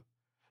Hulu.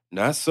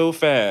 Not so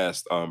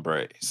fast,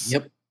 hombres.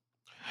 Yep.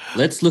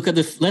 Let's look at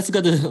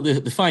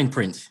the fine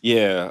print.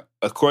 Yeah.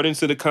 According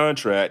to the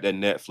contract that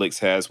Netflix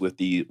has with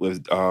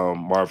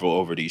Marvel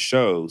over these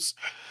shows,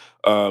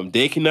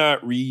 they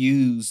cannot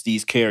reuse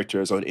these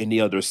characters on any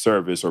other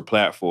service or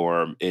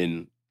platform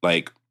in,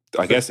 like,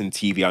 I guess in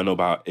TV, I know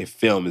about if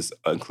film is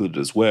included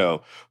as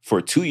well,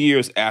 for 2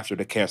 years after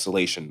the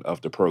cancellation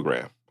of the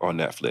program on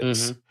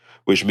Netflix,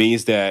 which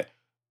means that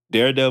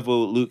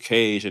Daredevil, Luke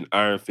Cage, and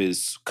Iron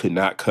Fist could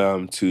not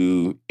come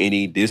to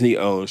any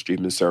Disney-owned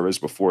streaming service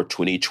before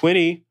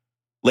 2020,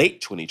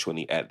 late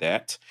 2020 at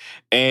that.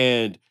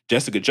 And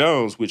Jessica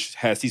Jones, which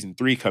has season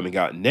 3 coming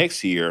out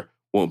next year,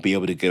 won't be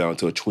able to get on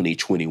until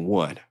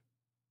 2021.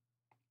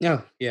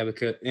 Oh, yeah,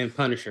 because and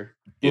Punisher.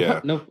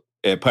 Yeah. No.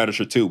 And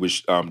Punisher 2,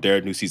 which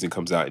their new season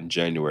comes out in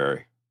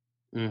January.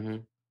 Mm-hmm.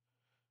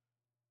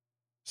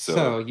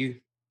 So you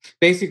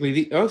basically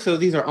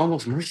these are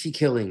almost mercy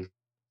killing.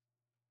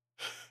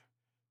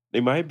 They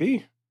might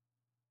be.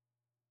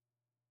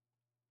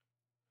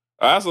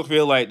 I also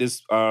feel like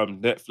this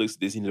Netflix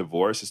Disney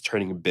divorce is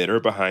turning bitter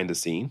behind the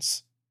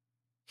scenes.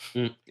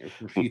 You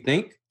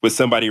think? When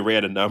somebody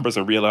ran the numbers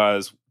and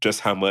realized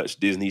just how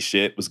much Disney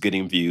shit was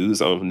getting views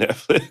on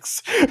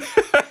Netflix.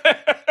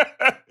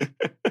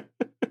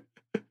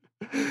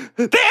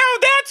 They own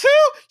that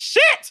too?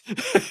 Shit!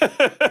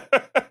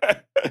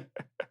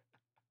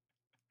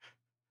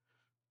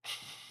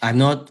 I'm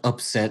not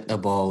upset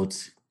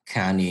about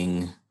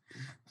canning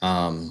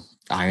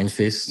Iron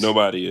Fist.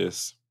 Nobody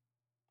is.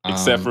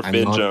 Except for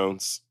Finn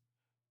Jones.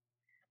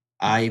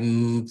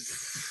 I'm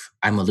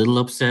a little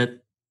upset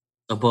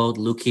about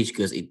Luke Cage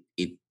because it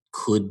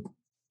could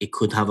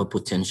have a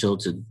potential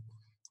to,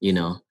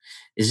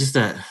 it's just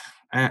that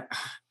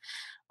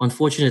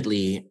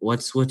unfortunately,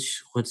 what's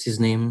his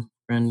name,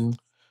 Brandon?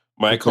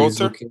 Mike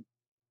Coulter?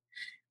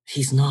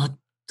 He's not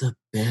the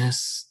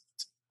best.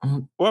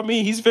 Well, I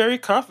mean, he's very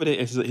confident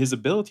in his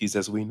abilities,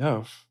 as we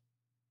know.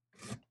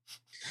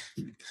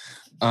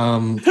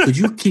 Could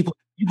you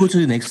go to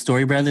the next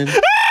story, Brandon?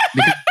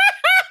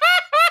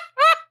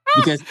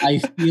 Because I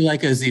feel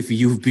like as if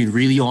you've been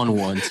really on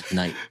one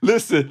tonight.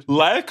 Listen,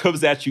 life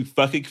comes at you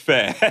fucking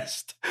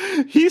fast.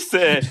 He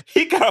said,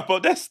 he got up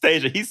on that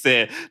stage and he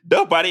said,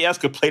 nobody else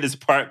could play this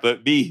part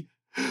but me.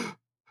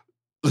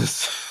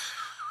 Listen.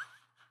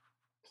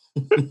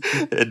 And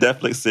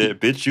Netflix said,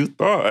 bitch, you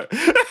thought.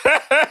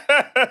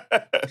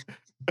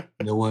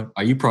 You know what?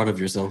 Are you proud of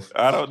yourself?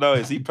 I don't know.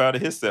 Is he proud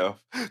of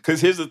himself?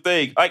 Because here's the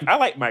thing. Like, I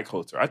like Mike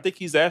Coulter. I think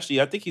he's a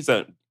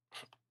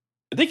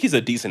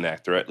decent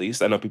actor, at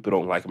least. I know people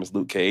don't like him as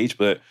Luke Cage,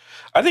 but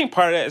I think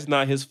part of that is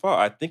not his fault.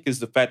 I think it's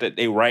the fact that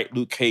they write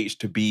Luke Cage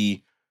to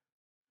be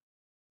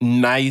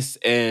nice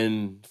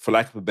and, for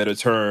lack of a better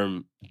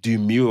term,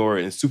 demure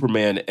and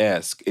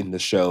Superman-esque in the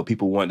show.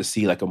 People want to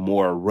see like a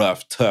more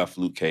rough, tough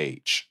Luke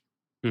Cage.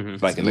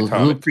 Mm-hmm. Like in the comic.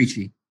 A little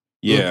preachy.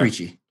 Yeah. A little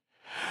preachy.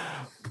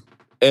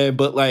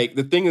 But like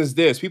the thing is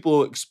this,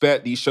 people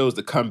expect these shows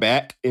to come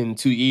back in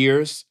 2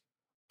 years.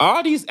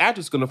 All these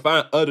actors are going to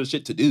find other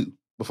shit to do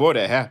before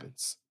that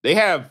happens. They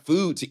have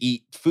food to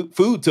eat,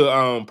 food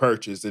to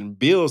purchase, and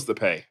bills to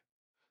pay.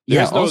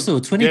 There's also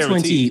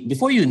 2020,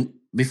 before you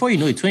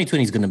know it,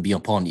 2020 is going to be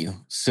upon you.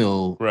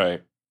 So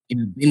right.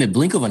 In the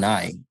blink of an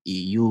eye,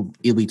 it'll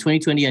be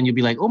 2020 and you'll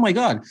be like, oh my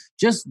God,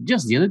 just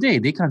the other day,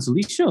 they canceled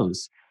these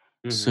shows.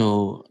 Mm-hmm.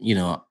 So,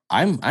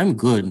 I'm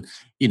good.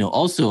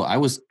 Also I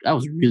was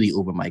really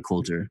over Mike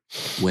Coulter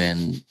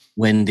when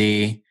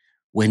they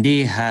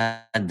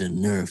had the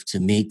nerve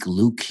to make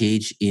Luke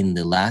Cage in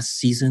the last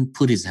season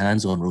put his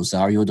hands on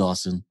Rosario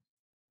Dawson.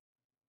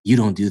 You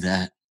don't do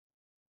that.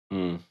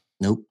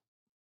 Nope.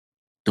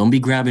 Don't be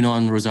grabbing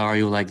on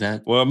Rosario like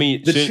that. Well, I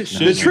mean,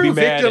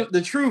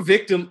 the true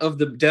victim of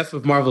the death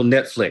of Marvel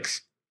Netflix,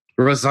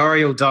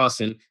 Rosario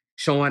Dawson,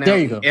 showing out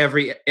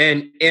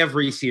in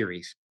every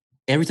series.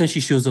 Every time she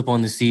shows up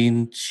on the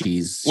scene, she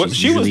was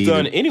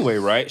done anyway,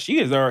 right? She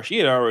had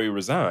already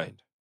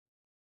resigned.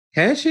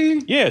 Has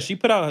she? Yeah, she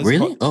put out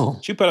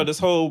she put out this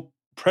whole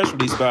press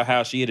release about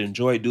how she had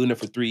enjoyed doing it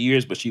for 3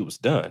 years, but she was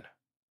done.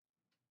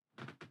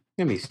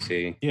 Let me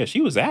see. Yeah,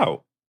 she was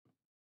out.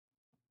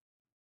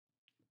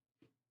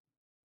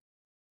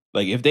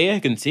 Like if they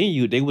had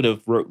continued, they would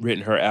have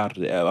written her out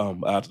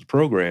of the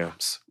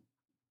programs.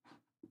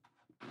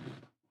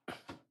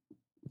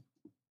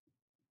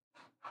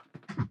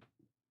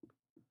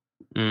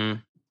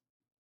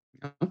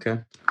 Okay.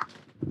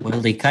 Well,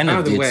 they kind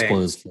of did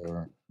spoils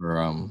for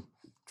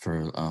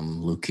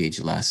Luke Cage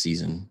last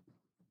season.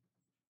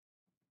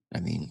 I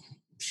mean,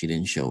 she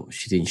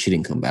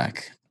didn't come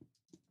back.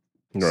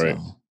 Right.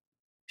 So,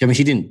 I mean,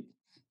 she didn't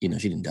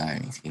die or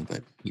anything,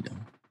 but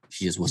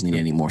she just wasn't in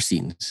any more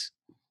scenes.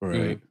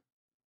 Right.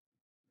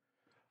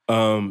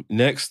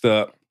 Next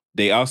up,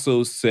 they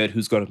also said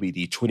who's going to be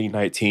the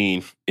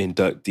 2019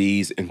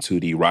 inductees into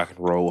the Rock and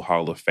Roll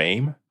Hall of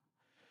Fame.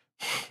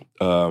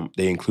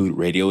 They include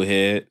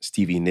Radiohead,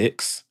 Stevie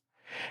Nicks,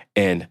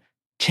 and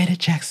Janet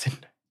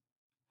Jackson.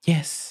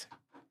 Yes,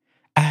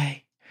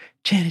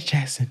 Janet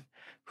Jackson,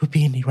 will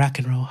be in the Rock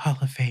and Roll Hall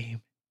of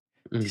Fame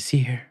this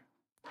year.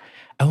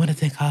 I want to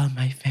thank all of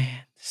my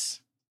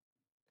fans.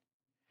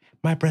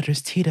 My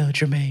brothers Tito,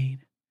 Jermaine,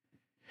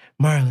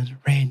 Marlon,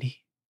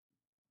 Randy,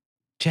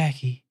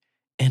 Jackie,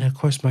 and of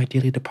course my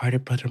dearly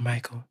departed brother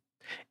Michael,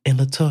 and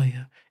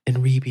LaToya, and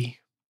Rebe,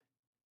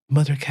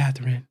 Mother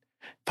Catherine,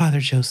 Father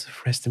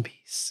Joseph, rest in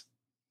peace.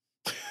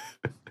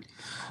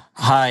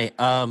 Hi,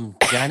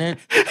 Janet.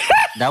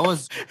 That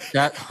was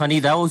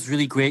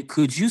really great.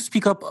 Could you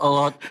speak up a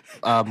lot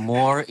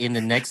more in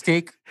the next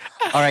take?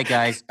 All right,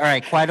 guys. All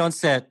right, quiet on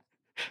set.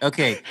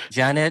 Okay,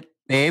 Janet,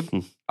 babe.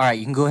 All right,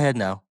 you can go ahead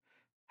now.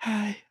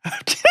 Hi.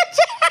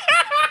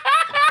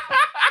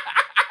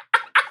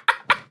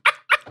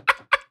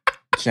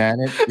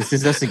 Janet, this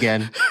is us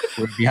again.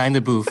 We're behind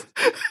the booth.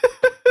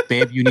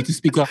 Babe, you need to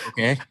speak up,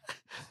 okay?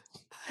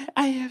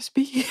 I am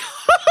speaking.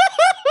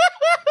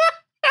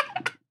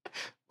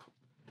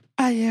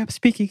 I am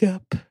speaking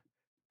up.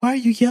 Why are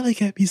you yelling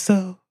at me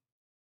so?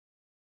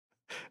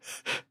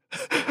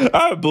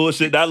 I'm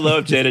bullshit. I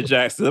love Janet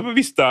Jackson. Let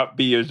me stop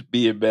being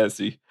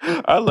messy.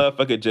 I love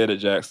fucking Janet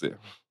Jackson.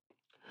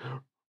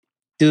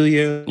 Do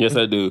you? Yes,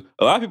 I do.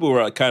 A lot of people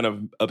were kind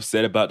of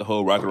upset about the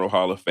whole Rock and Roll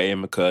Hall of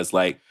Fame because,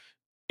 like,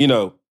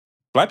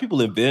 black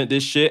people invented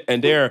this shit,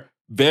 and they're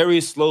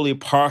very slowly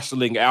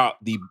parceling out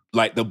the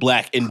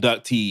black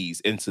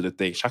inductees into the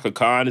thing. Shaka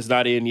Khan is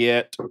not in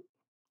yet.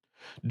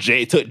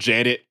 Took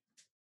Janet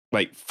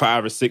like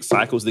 5 or 6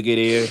 cycles to get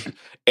in.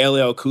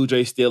 LL Cool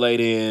J still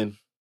ain't in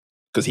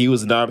because he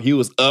was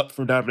up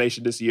for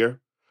nomination this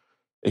year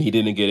and he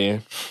didn't get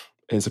in,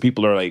 and so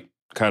people are like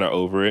kind of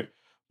over it.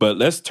 But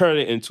let's turn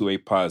it into a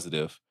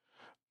positive.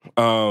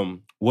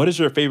 What is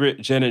your favorite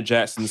Janet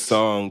Jackson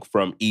song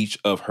from each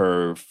of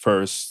her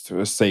first,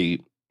 let's say,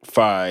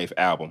 5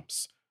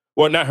 albums?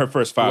 Well, not her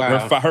first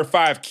 5. Wow. Her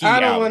 5 key I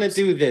don't albums. want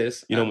to do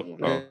this. You don't I don't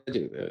want to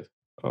do this.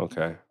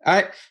 Okay.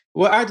 I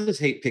just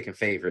hate picking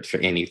favorites for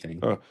anything.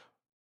 Well,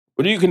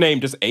 you can name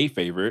just a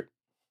favorite.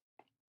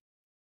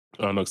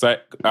 I don't know, because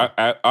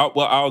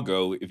I'll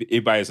go. If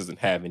anybody else doesn't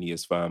have any,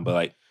 it's fine. But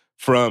like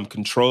from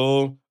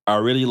Control, I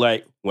really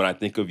like When I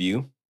Think of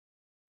You.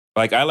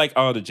 Like I like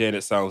all the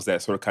Janet songs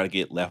that sort of kind of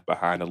get left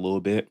behind a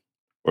little bit,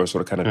 or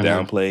sort of kind of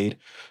downplayed.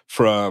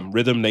 From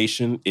Rhythm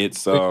Nation,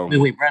 it's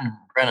wait,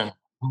 Brandon,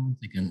 1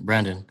 second,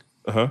 Brandon.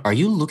 Are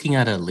you looking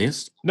at a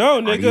list?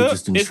 No, nigga. Or are you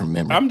just doing this from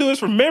memory? I'm doing this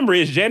from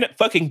memory. It's Janet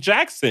fucking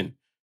Jackson.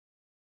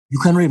 You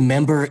can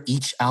remember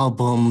each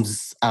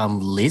album's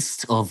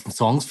list of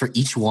songs for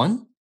each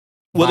one?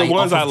 Well, the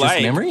ones I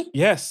like. Memory?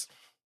 Yes.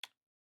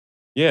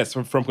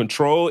 From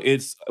Control,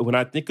 it's When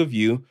I Think of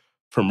You.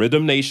 From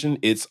Rhythm Nation,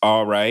 it's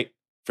All Right.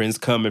 Friends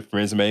Come and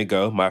Friends May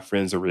Go. My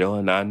friends are real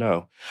and I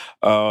know.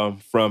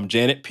 From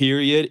Janet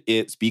Period,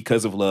 it's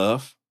Because of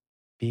Love.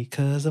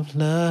 Because of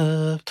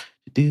Love.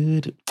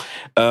 Dude.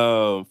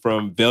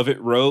 From Velvet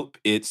Rope,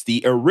 it's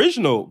the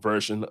original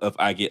version of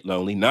I Get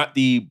Lonely, not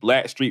the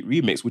Blackstreet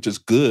remix, which is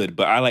good,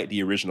 but I like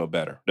the original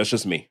better. That's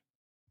just me.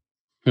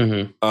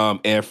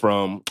 And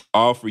from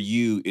All For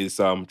You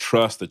is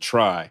Trust to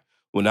Try.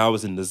 When I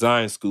was in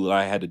design school,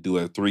 I had to do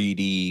a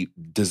 3D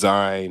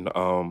design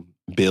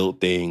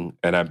build thing,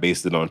 and I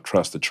based it on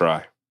Trust to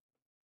Try.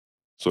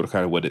 Sort of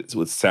kind of what it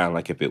would sound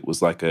like if it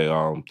was like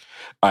a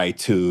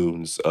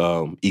iTunes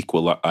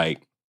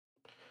like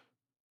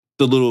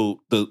the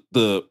little the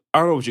I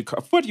don't know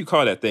what do you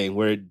call that thing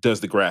where it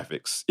does the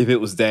graphics, if it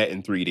was that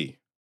in 3D.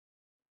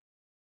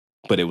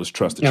 But it was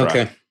Trust to Try.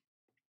 Okay.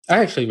 I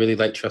actually really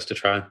like Trust to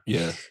Try.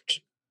 Yeah.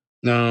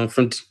 No,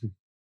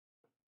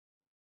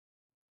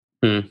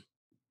 The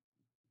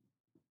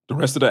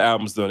rest of the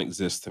albums don't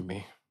exist to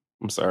me.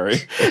 I'm sorry.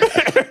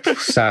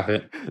 Stop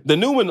it. The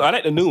new one, I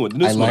like the new one. The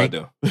new one I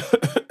do.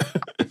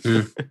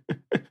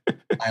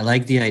 I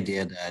like the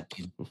idea that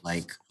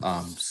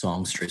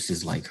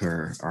songstresses like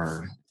her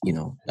are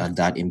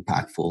that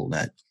impactful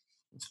that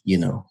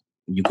you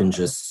can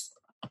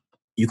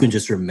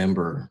just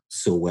remember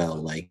so well,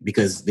 like,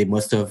 because they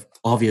must have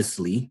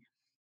obviously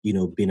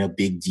been a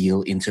big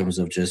deal in terms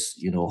of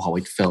just how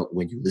it felt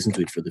when you listened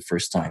to it for the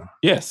first time.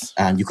 Yes.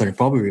 And you can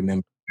probably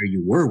remember where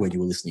you were when you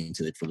were listening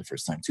to it for the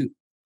first time too.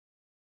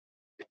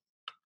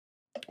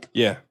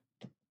 Yeah.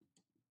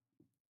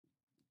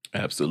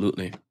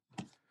 Absolutely.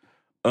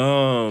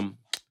 And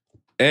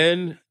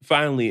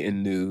finally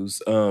in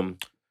news,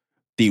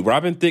 the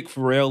Robin Thicke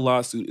Pharrell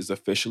lawsuit is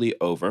officially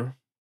over.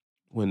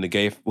 When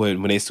they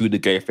sued the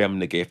gay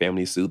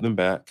family sued them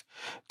back.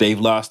 They've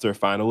lost their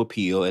final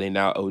appeal, and they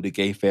now owe the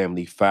gay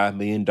family $5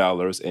 million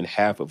and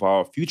half of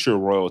all future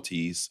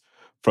royalties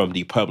from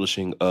the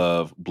publishing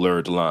of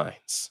Blurred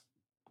Lines.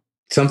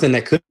 Something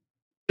that could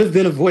have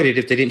been avoided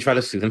if they didn't try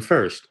to sue them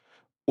first.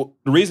 Well,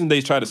 the reason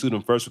they tried to sue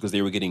them first was because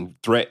they were getting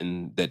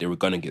threatened that they were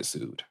going to get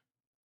sued.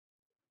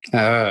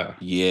 Yeah,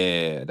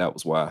 that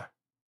was why.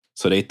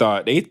 So they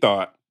thought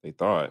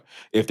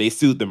if they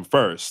sued them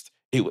first,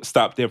 it would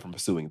stop them from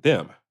pursuing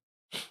them.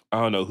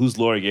 I don't know whose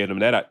lawyer gave them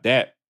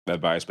that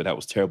advice, but that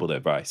was terrible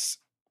advice.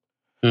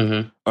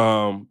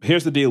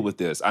 Here's the deal with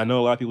this. I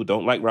know a lot of people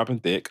don't like Robin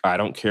Thicke. I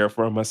don't care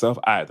for him myself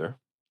either.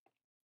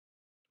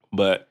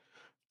 But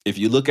if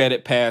you look at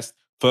it past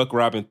fuck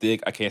Robin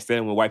Thicke, I can't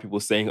stand when white people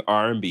saying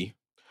R&B.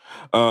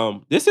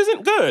 This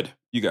isn't good,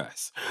 you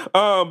guys.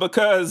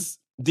 Because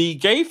the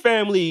gay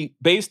family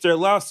based their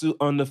lawsuit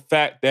on the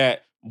fact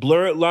that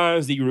Blurred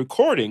Lines, the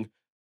recording,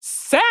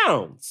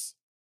 sounds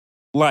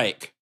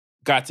like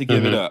Got to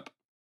Give It Up.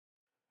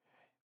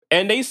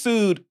 And they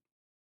sued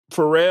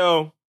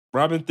Pharrell,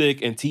 Robin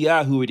Thicke, and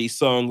T.I., who are these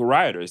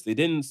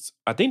songwriters.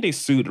 I think they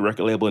sued the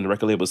record label, and the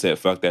record label said,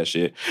 fuck that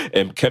shit,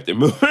 and kept it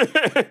moving.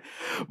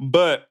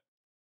 But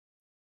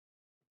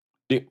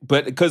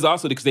because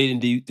they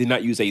did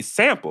not use a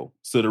sample,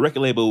 so the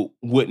record label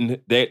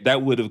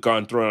that would have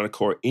gone thrown out of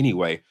court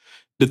anyway.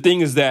 The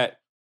thing is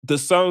that the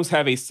songs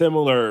have a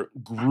similar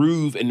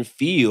groove and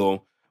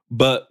feel,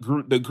 but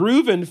the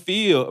groove and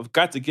feel of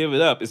Got to Give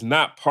It Up is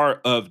not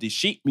part of the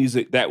sheet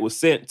music that was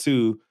sent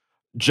to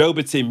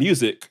Jobiton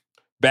Music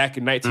back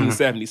in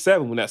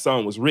 1977 when that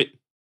song was written.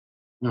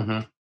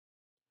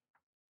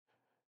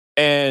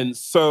 And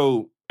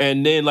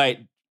then like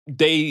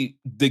the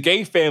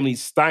gay family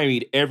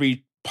stymied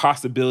every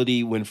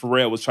possibility when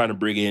Pharrell was trying to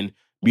bring in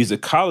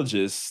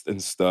musicologists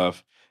and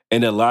stuff,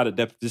 and a lot of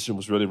deposition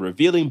was really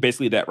revealing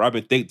basically that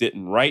Robin Thicke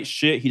didn't write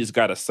shit. He just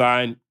got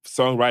assigned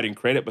songwriting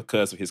credit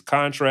because of his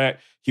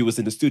contract. He was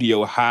in the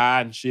studio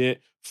high and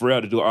shit.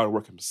 Pharrell to do all the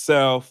work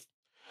himself.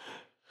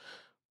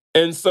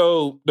 And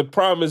so the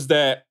problem is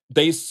that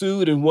they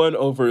sued and won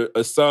over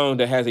a song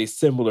that has a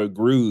similar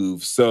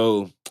groove.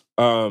 So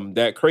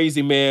that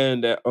crazy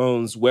man that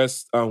owns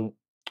that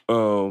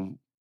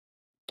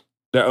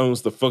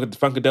owns the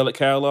Funkadelic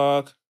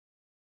catalog.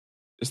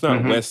 It's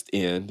not West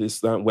End.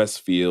 It's not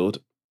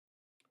Westfield.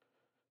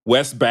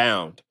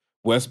 Westbound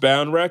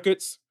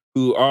Records,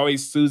 who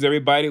always sues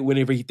everybody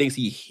whenever he thinks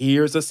he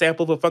hears a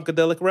sample of a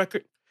Funkadelic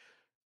record.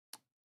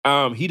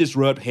 He just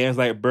rubbed hands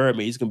like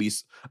Birdman. He's gonna be.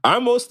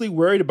 I'm mostly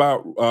worried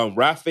about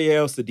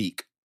Raphael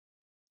Sadiq,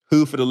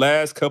 who for the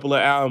last couple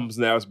of albums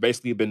now has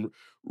basically been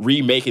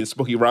remaking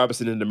Smokey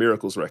Robinson and the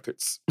Miracles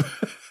records.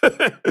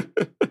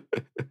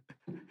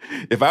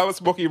 If I was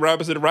Smokey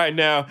Robinson right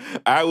now,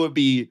 I would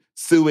be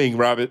suing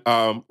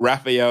Raphael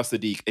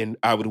Sadiq, and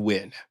I would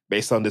win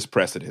based on this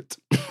precedent.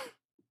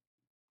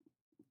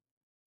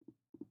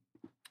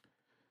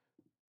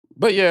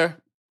 But yeah,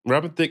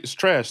 Robin Thicke is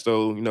trash,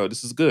 so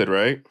this is good,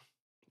 right?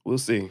 We'll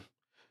see.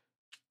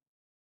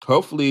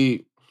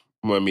 Hopefully,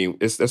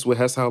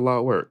 that's how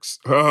law works.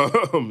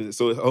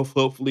 So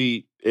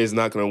hopefully, it's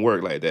not going to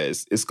work like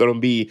that. It's going to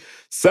be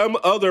some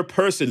other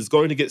person is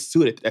going to get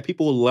sued that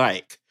people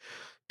like.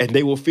 And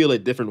they will feel a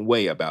different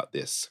way about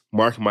this.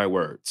 Mark my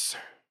words.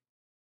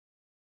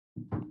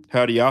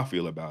 How do y'all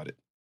feel about it?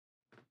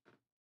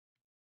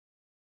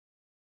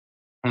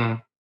 I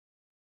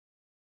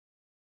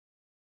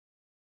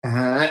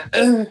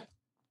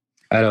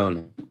don't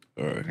know.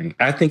 All right.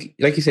 I think,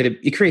 like you said,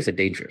 it creates a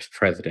dangerous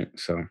precedent.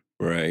 So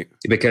right,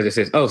 because it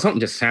says, "Oh, something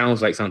just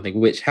sounds like something."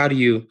 Which, how do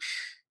you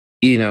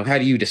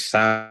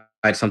decide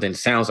something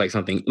sounds like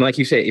something? Like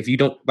you said, if you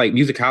don't like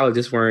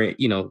musicologists weren't,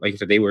 like you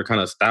said, they were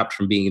kind of stopped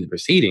from being in the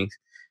proceedings.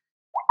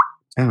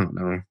 I don't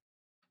know.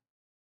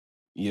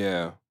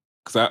 Yeah,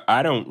 because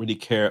I don't really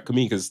care. I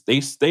mean, because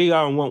they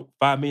want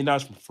 $5 million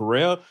from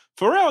Pharrell.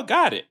 Pharrell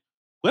got it.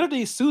 What if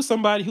they sue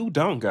somebody who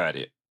don't got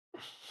it?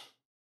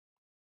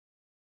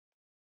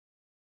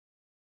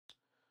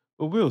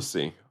 Well, we'll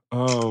see.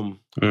 Now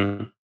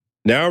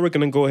we're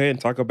going to go ahead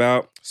and talk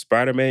about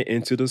Spider-Man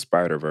Into the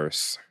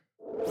Spider-Verse.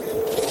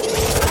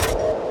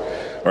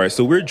 All right,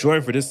 so we're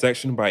joined for this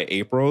section by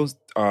April.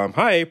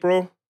 Hi,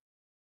 April.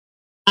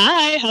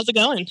 Hi, how's it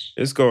going?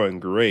 It's going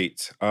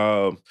great.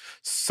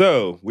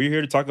 So we're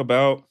here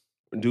to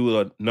do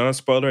a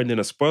non-spoiler and then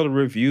a spoiler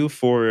review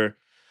for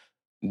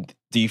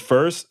the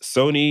first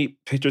Sony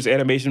Pictures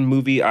animation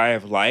movie I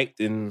have liked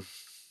in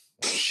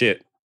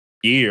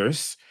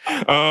years.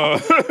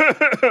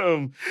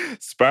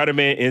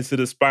 Spider-Man Into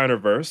the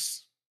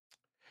Spider-Verse,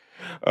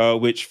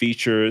 which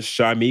features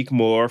Shameik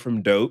Moore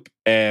from Dope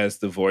as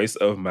the voice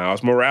of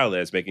Miles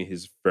Morales, making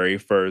his very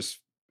first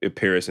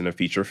appearance in a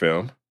feature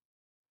film.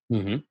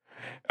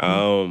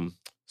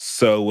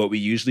 So what we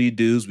usually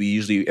do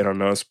is in our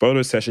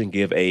non-spoiler session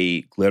give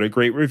a letter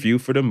grade review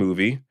for the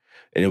movie,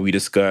 and then we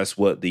discuss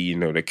what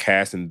the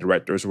cast and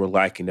directors were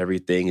like and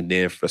everything, and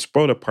then for the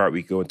spoiler part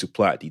we go into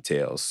plot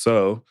details.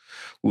 So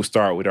we'll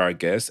start with our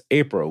guest,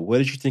 April. What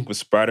did you think of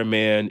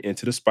Spider-Man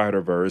Into the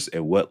Spider-Verse,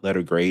 and what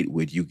letter grade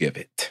would you give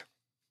it?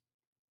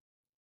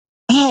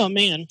 Oh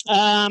man,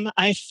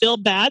 I feel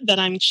bad that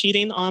I'm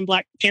cheating on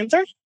Black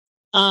Panther.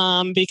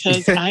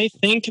 Because I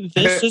think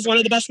this is one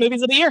of the best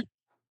movies of the year.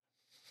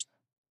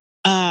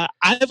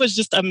 I was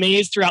just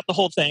amazed throughout the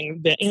whole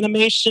thing. The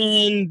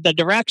animation, the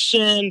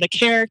direction, the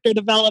character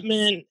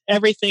development,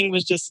 everything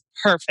was just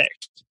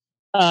perfect.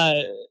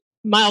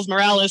 Miles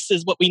Morales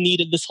is what we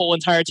needed this whole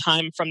entire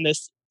time from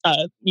this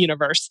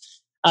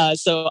universe.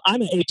 So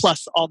I'm an A+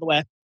 all the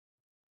way.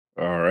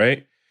 All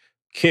right.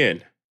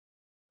 Ken.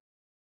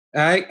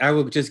 I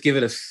would just give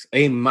it a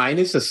A-,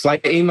 a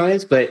slight A-,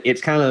 but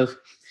it's kind of,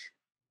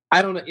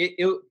 I don't know.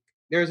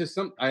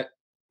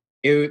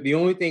 The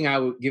only thing I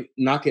would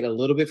knock it a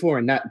little bit for,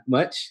 and not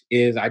much,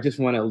 is I just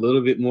want a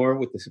little bit more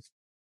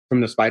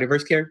from the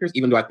Spider-Verse characters,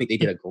 even though I think they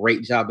did a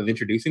great job of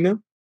introducing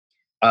them.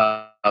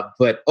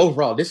 But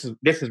overall, this is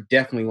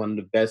definitely one of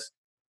the best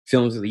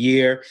films of the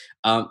year.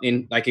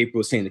 And like April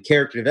was saying, the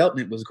character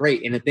development was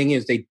great. And the thing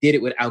is, they did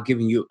it without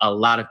giving you a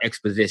lot of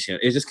exposition.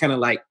 It's just kind of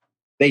like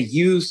they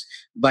use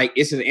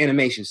it's an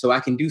animation, so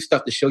I can do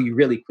stuff to show you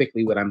really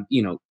quickly what I'm,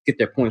 get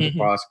their points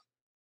across.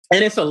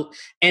 And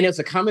it's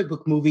a comic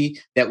book movie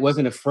that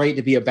wasn't afraid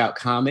to be about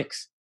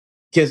comics.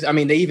 Because, I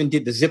mean, they even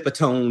did the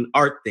Zipatone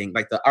art thing,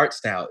 like the art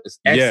style is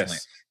excellent.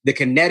 Yes. The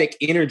kinetic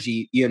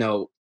energy,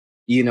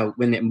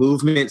 when the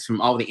movements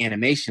from all the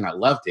animation, I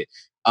loved it.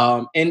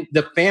 And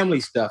the family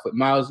stuff with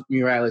Miles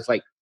Morales,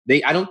 I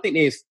don't think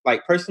they,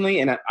 personally,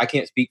 and I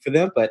can't speak for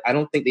them, but I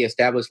don't think they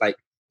established,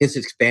 his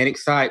Hispanic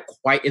side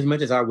quite as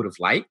much as I would have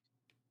liked.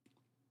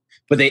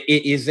 But it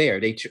is there.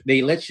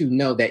 They let you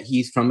know that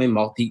he's from a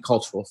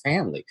multicultural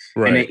family,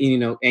 right?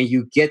 And and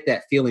you get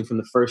that feeling from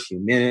the first few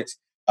minutes.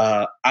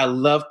 I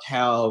loved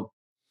how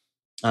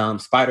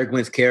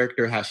Spider-Gwen's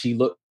character, how she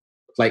looked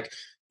like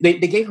they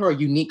gave her a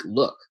unique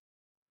look,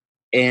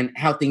 and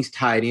how things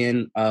tied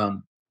in.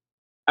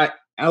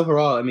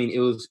 Overall, I mean, it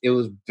was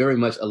very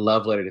much a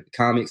love letter to the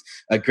comics.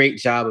 A great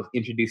job of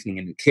introducing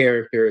a new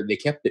character. They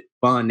kept it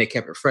fun. They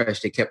kept it fresh.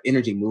 They kept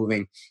energy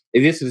moving.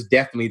 This was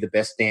definitely the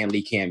best Stan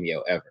Lee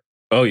cameo ever.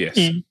 Oh yes,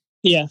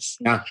 yes.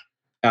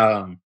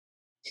 And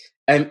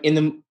in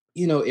the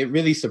it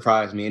really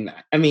surprised me. And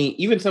I mean,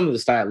 even some of the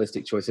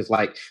stylistic choices,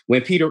 like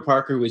when Peter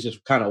Parker was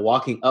just kind of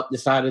walking up the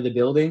side of the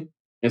building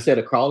instead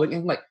of crawling,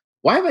 and I'm like,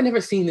 why have I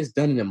never seen this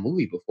done in a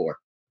movie before?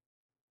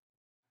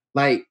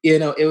 Like,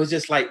 it was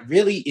just like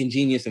really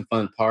ingenious and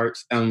fun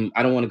parts. I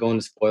don't want to go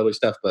into spoiler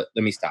stuff, but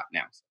let me stop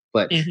now.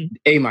 But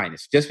A-,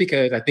 just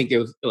because I think it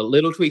was a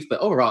little tweaks,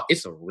 but overall,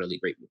 it's a really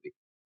great movie.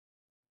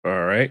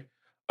 All right.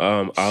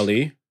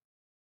 Ali?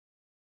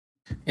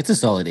 It's a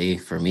solid A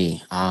for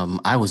me.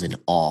 I was in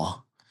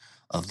awe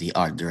of the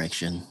art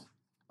direction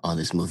on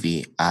this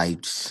movie. I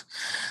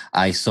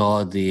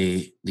saw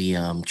the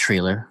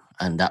trailer,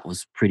 and that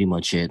was pretty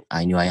much it.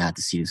 I knew I had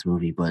to see this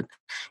movie, but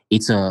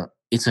it's a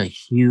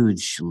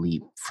huge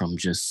leap from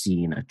just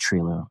seeing a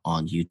trailer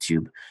on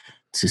YouTube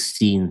to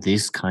seeing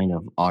this kind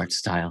of art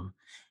style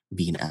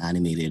being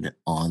animated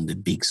on the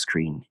big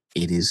screen.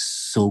 It is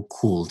so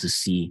cool to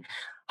see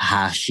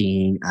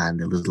hashing and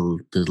the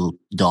little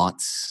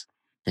dots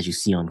that you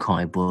see on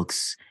comic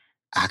books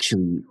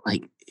actually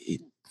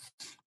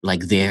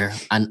like there,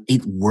 and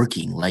it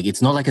working. Like,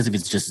 it's not like as if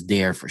it's just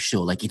there for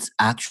show. Like, it's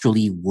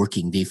actually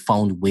working. They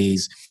found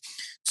ways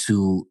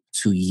to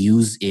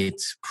use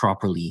it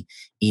properly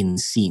in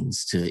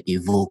scenes to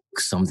evoke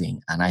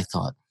something, and I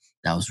thought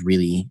that was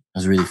really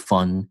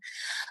fun.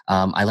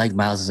 I like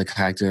Miles as a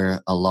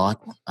character a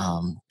lot.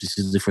 This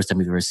is the first time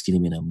we've ever seen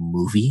him in a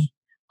movie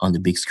on the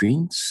big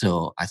screen,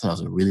 so I thought it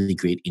was a really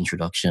great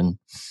introduction.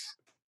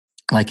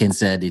 Like Ken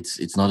said,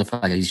 it's not the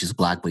fact that he's just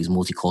black, but he's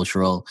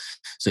multicultural.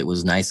 So it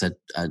was nice at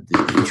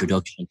the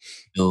introduction.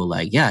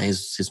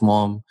 His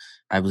mom,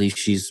 I believe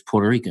she's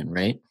Puerto Rican,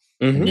 right?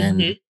 And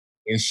then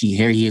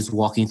here he is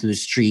walking through the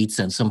streets,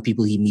 and some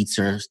people he meets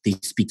they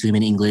speak to him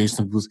in English,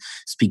 some people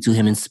speak to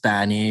him in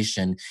Spanish,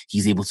 and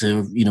he's able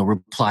to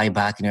reply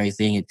back and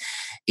everything.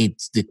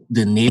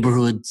 The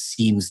neighborhood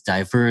seems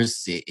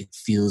diverse. It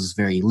feels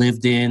very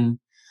lived in.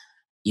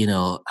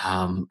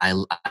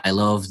 I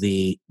love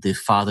the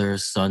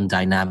father-son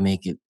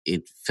dynamic.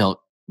 It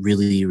felt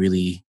really,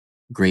 really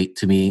great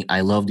to me.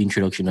 I love the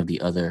introduction of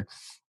the other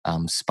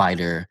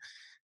Spider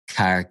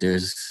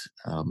characters.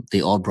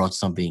 They all brought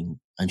something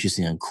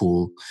interesting and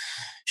cool.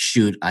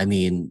 Shoot, I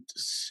mean,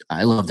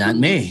 I love Aunt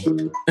May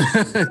too.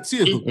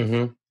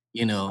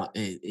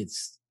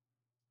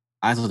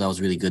 I thought that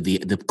was really good.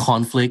 The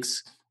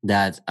conflicts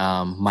that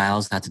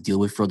Miles had to deal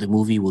with for the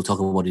movie, we'll talk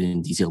about it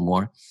in detail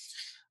more.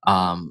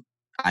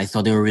 I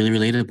thought they were really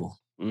relatable.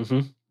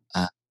 So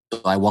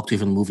I walked away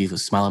from the movie with a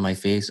smile on my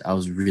face. I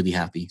was really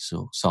happy.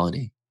 So solid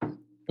A.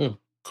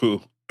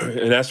 Cool.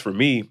 And as for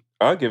me,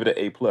 I'll give it an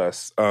A+.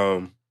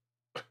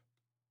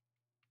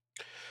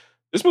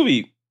 This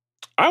movie,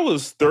 I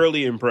was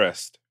thoroughly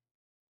impressed.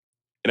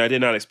 And I did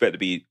not expect to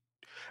be...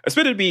 I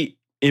expected to be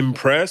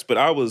impressed, but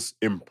I was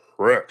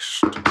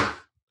impressed.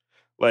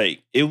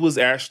 Like, it was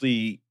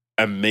actually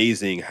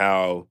amazing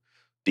how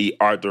the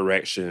art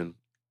direction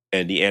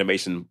and the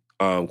animation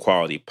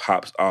quality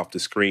pops off the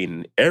screen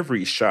in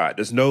every shot.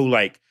 There's no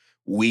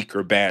weak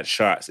or bad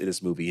shots in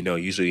this movie.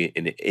 Usually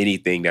in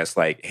anything that's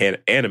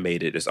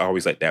animated, there's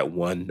always that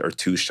one or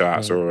two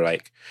shots or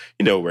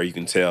where you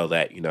can tell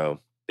that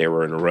they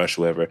were in a rush,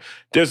 or whatever.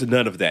 There's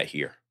none of that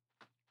here.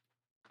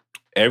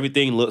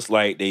 Everything looks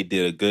like they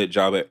did a good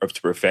job up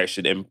to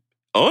perfection, and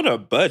on a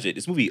budget.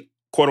 This movie,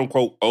 quote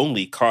unquote,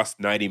 only cost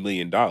 $90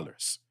 million.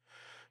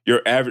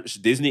 Your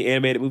average Disney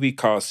animated movie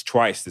costs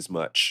twice as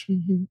much.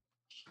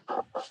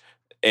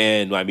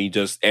 And I mean,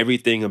 just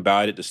everything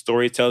about it, the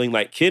storytelling.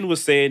 Like Ken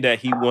was saying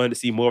that he wanted to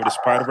see more of the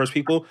Spider-Verse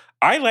people.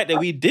 I like that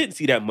we didn't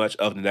see that much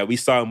of them, that we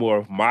saw more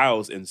of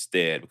Miles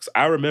instead. Because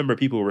I remember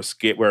people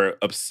were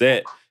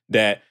upset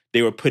that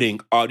they were putting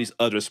all these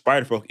other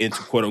Spider-Folk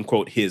into quote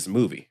unquote his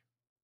movie.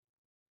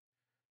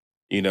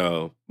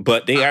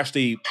 But they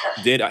actually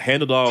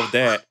handled all of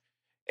that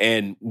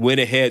and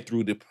went ahead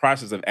through the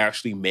process of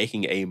actually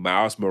making a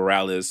Miles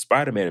Morales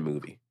Spider-Man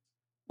movie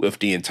with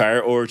the entire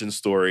origin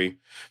story.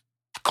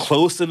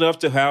 Close enough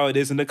to how it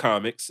is in the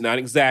comics. Not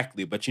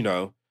exactly, but,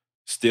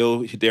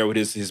 still there with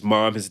his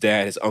mom, his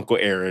dad, his Uncle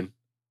Aaron,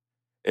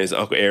 and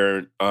all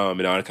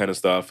that kind of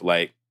stuff.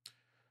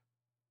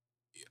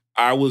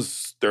 I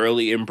was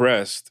thoroughly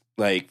impressed,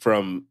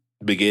 from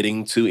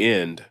beginning to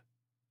end.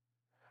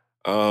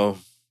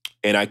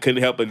 And I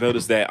couldn't help but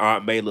notice that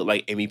Aunt May looked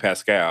like Amy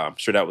Pascal. I'm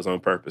sure that was on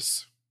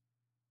purpose.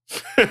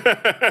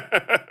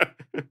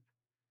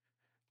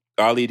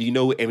 Ali, do you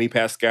know what Amy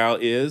Pascal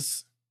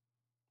is?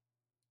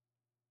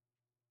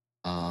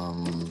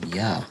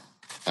 Yeah,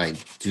 I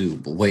do.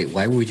 But wait,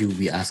 why would you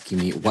be asking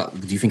me?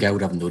 What do you think I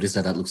would have noticed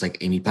that looks like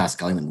Amy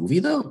Pascal in the movie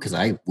though? Because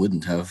I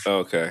wouldn't have.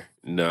 Okay,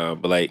 No,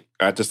 but like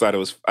I just thought it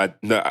was.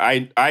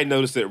 I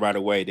noticed it right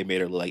away. They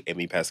made her look like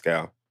Amy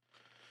Pascal.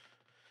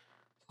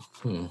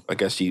 I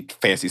guess she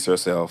fancies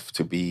herself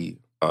to be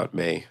Aunt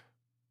May,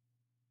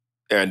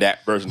 and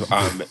that version of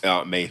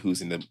Aunt May,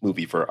 who's in the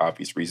movie for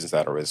obvious reasons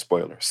that are in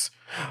spoilers.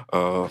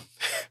 Did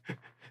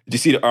you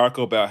see the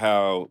article about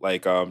how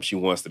like she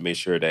wants to make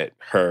sure that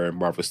her and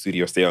Marvel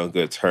Studios stay on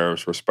good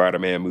terms for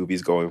Spider-Man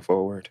movies going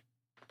forward?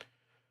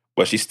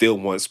 But she still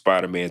wants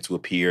Spider-Man to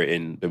appear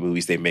in the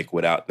movies they make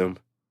without them.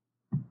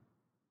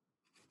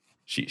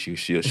 She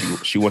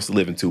wants to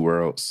live in two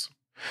worlds.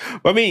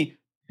 I mean,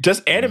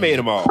 just animate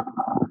them all.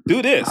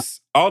 Do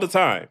this all the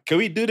time. Can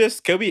we do this?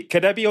 Can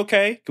that be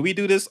okay? Can we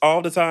do this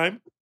all the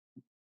time?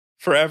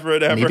 Forever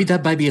and ever? Maybe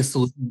that might be a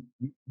solution.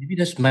 Maybe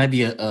that might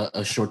be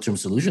a short-term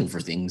solution for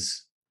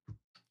things.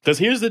 Because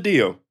here's the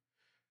deal.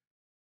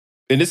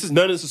 And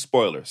none of this is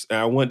spoilers. And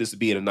I want this to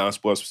be in a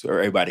non-spoiler so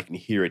everybody can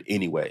hear it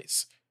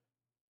anyways.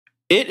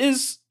 It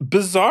is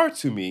bizarre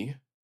to me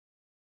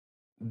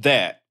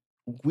that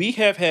we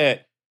have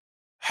had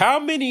how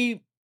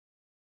many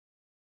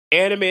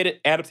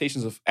animated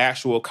adaptations of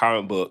actual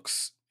comic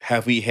books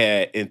have we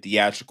had in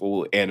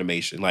theatrical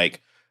animation?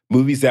 Like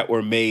movies that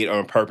were made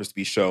on purpose to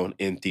be shown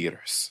in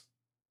theaters.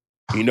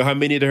 You know how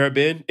many there have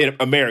been? In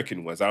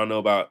American ones. I don't know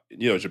about,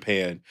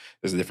 Japan.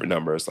 There's a different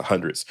number. It's the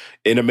hundreds.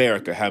 In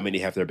America, how many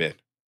have there been?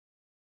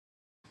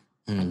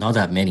 Not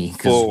that many.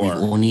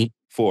 4.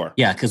 4.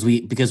 Yeah, because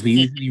we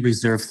usually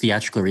reserve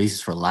theatrical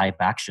releases for live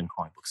action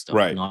comic book stuff,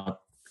 right? Not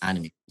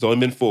anime. It's only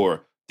been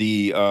 4.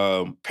 The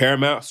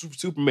Paramount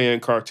Superman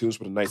cartoons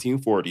from the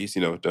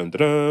 1940s, dun dun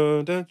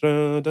dun dun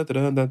dun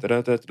dun dun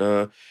dun dun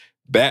dun.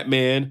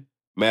 Batman,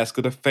 Mask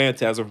of the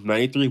Phantasm from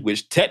 93,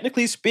 which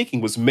technically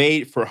speaking was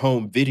made for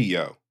home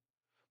video.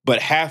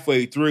 But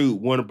halfway through,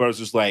 Warner Bros.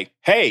 Was like,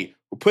 hey,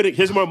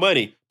 here's more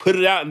money, put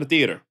it out in the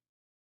theater.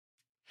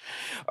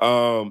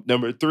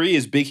 Number 3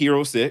 is Big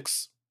Hero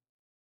 6.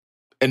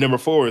 And number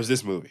 4 is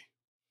this movie.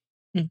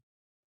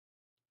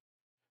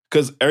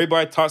 Because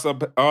everybody talks all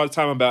the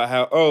time about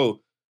how,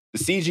 the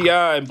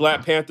CGI in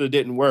Black Panther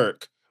didn't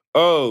work.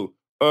 The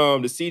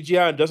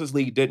CGI in Justice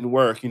League didn't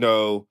work.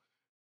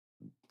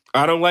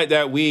 I don't like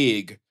that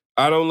wig.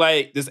 I don't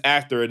like this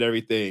actor and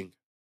everything.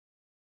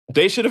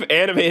 They should have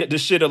animated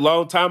this shit a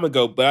long time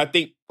ago, but I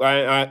think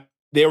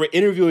they were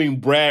interviewing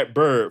Brad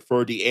Bird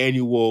for the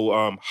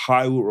annual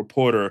Hollywood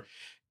Reporter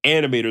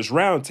Animators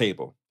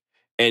Roundtable.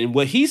 And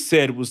what he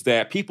said was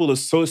that people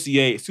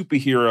associate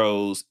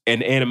superheroes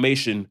and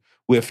animation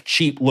with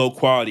cheap,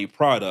 low-quality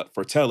product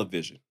for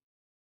television.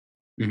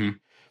 Mm-hmm.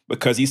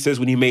 Because he says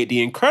when he made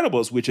The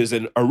Incredibles, which is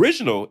an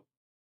original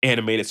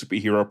animated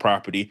superhero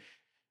property,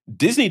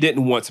 Disney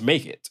didn't want to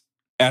make it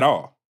at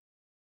all.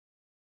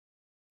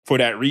 For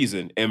that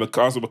reason. And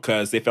also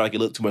because they felt like it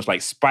looked too much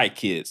like Spy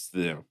Kids to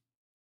them.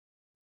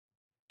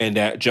 And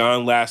that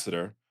John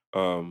Lasseter,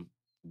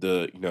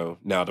 the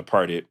now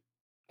departed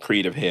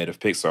creative head of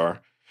Pixar,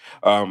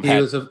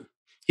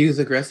 he was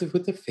aggressive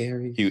with the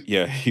fairies.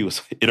 He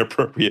was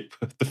inappropriate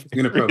with the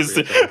fairies.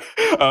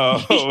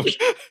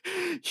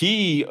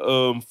 He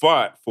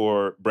fought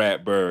for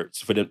Brad Bird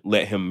for them to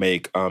let him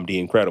make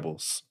The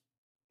Incredibles.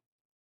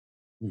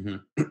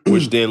 Mm-hmm.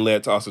 Which then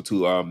led to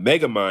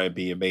Megamind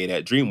being made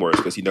at DreamWorks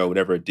because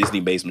whenever Disney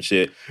made some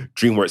shit,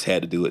 DreamWorks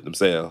had to do it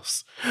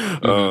themselves.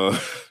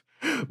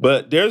 Mm-hmm.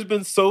 But there's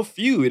been so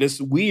few, and it's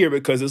weird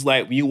because it's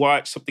like when you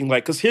watch something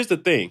like, because here's the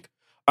thing,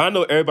 I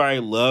know everybody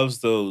loves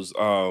those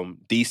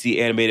DC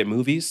animated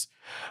movies.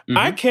 Mm-hmm.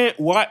 I can't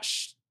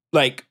watch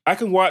I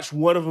can watch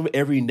one of them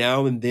every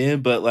now and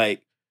then, but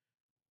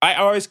I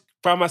always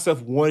find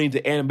myself wanting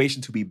the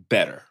animation to be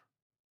better.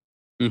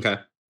 Okay.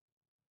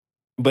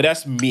 But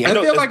that's me. I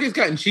feel like it's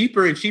gotten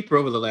cheaper and cheaper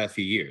over the last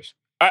few years.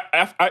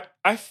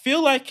 I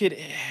feel like it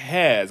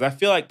has. I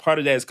feel like part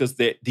of that is because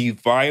the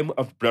volume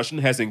of production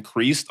has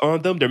increased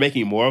on them. They're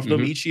making more of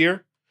them each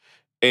year.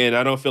 And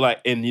I don't feel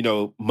like, and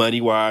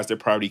money-wise, they're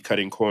probably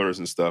cutting corners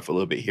and stuff a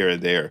little bit here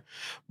and there.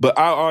 But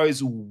I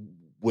always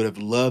would have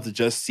loved to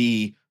just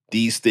see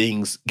these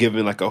things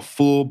given a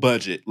full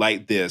budget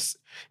like this.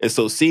 And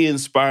so seeing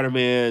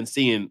Spider-Man,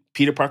 seeing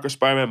Peter Parker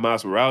Spider-Man,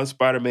 Miles Morales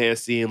Spider-Man,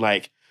 seeing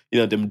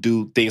them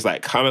do things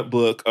like comic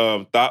book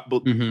thought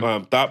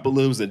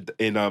balloons and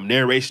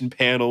narration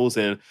panels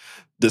and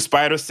the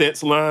Spider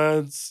Sense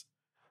lines,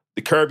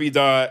 the Kirby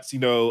dots,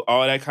 all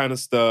that kind of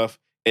stuff,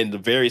 and the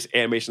various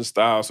animation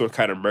styles sort of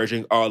kind of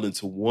merging all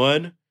into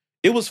one.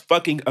 It was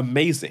fucking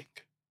amazing.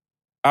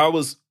 I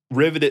was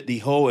riveted the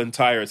whole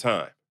entire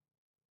time.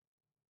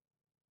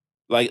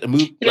 I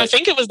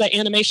think it was the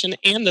animation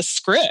and the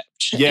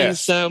script. Yes. And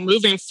so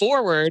moving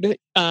forward,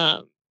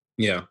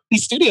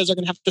 these studios are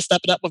going to have to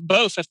step it up with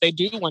both if they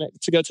do want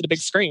it to go to the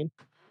big screen.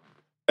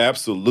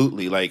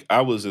 Absolutely.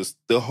 I was just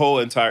the whole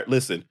entire,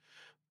 listen,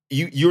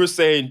 you were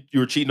saying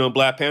you were cheating on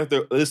Black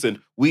Panther. Listen,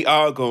 we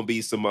are going to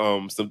be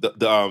some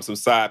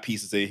side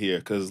pieces in here.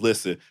 Cause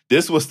listen,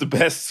 this was the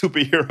best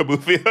superhero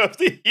movie of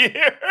the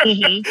year.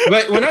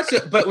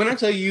 Mm-hmm. But when I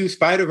tell you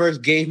Spider-Verse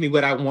gave me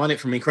what I wanted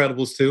from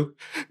Incredibles 2.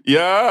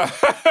 Yeah.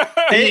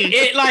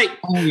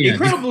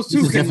 Incredibles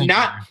 2 could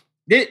not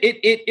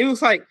It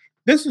was like,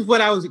 this is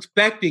what I was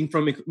expecting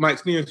from my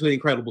experience with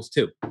Incredibles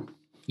 2.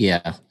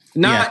 Yeah.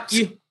 Not yeah.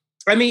 you.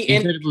 I mean,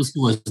 Incredibles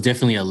 2 was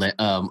definitely a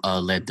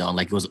letdown.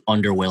 Like, it was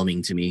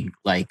underwhelming to me.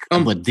 Like,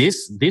 but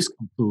this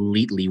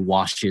completely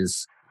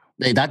washes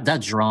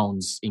that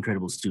drowns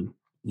Incredibles 2.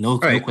 No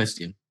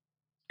question.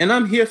 And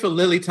I'm here for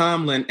Lily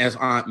Tomlin as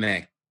Aunt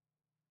May.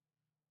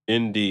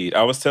 Indeed.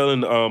 I was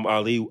telling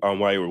Ali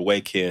while you were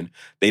away, Ken,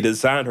 they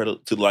designed her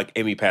to like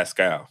Amy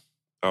Pascal.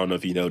 I don't know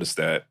if you noticed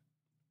that.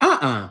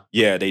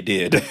 Yeah, they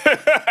did.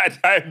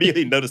 I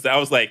immediately noticed that. I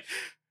was like,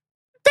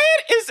 that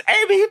is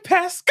Amy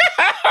Pascal.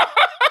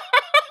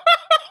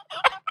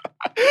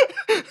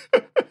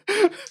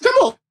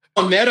 Come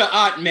on, meta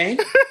Aunt May.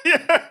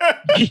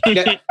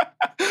 Yeah.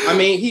 I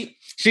mean,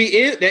 she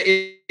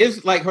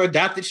is like her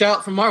adopted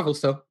child from Marvel,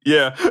 so.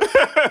 Yeah.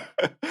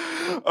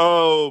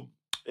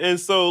 And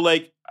so,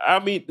 like, I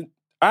mean,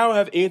 I don't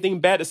have anything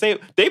bad to say.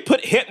 They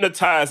put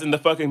Hypnotize in the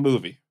fucking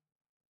movie.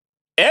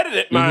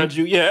 Edited, mind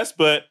you, yes,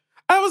 but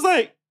I was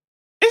like,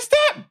 is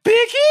that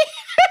Biggie?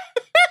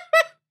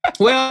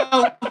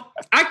 Well,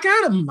 I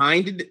kind of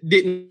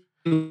didn't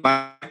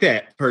like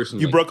that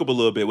personally. You broke up a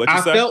little bit. What'd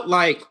you say? I felt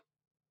like,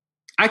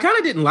 I kind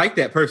of didn't like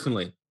that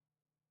personally.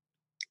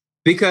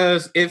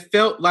 Because it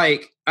felt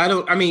like,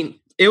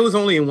 it was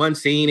only in one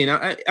scene,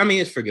 and I mean,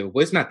 it's forgivable.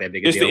 It's not that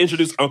big a deal. It's to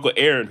introduce Uncle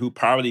Aaron, who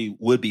probably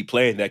would be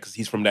playing that because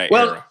he's from that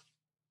era.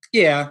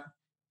 Yeah.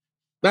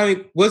 I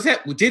mean,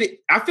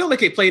 I feel like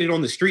they played it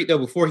on the street, though,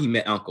 before he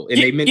met Uncle. And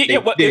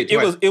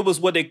it was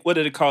what did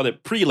they call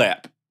it?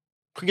 Pre-lapped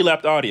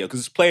audio,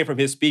 because it's playing from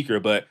his speaker,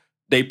 but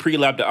they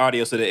pre-lapped the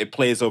audio so that it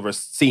plays over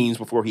scenes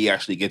before he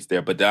actually gets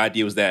there. But the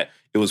idea was that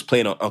it was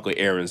playing on Uncle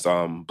Aaron's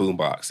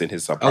boombox in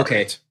his apartment.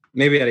 Okay.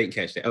 Maybe I didn't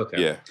catch that.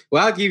 Okay. Yeah.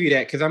 Well, I'll give you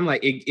that, because I'm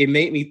like, it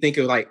made me think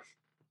of like,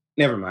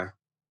 never mind.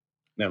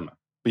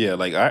 Yeah,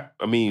 like,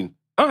 I mean,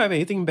 I don't have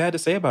anything bad to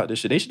say about this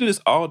shit. They should do this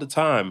all the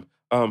time.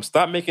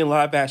 Stop making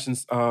live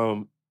actions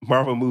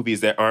Marvel movies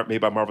that aren't made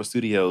by Marvel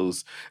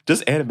Studios.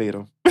 Just animate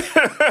them.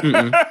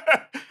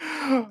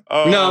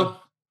 No.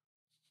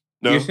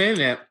 You're saying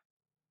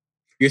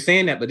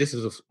that, but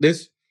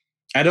this.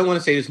 I don't want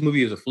to say this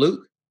movie is a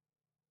fluke,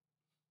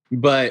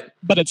 but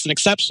it's an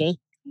exception.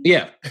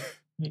 Yeah,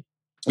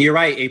 you're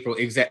right, April.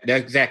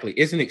 Exactly.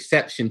 It's an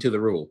exception to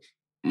the rule.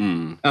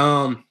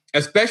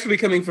 Especially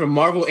coming from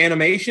Marvel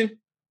Animation.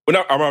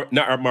 Well,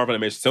 not Marvel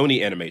Animation,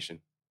 Sony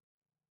Animation.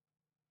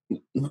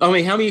 I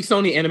mean, how many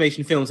Sony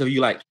Animation films have you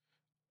liked?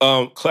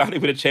 Cloudy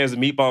with a Chance of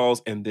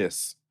Meatballs and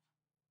this.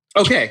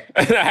 Okay.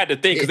 I had to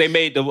think, because they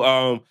made the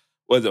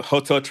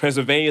Hotel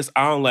Transylvania.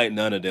 I don't like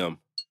none of them.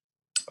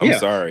 I'm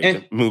sorry.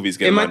 The movies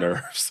get on my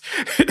nerves.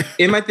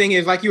 And my thing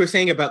is, like you were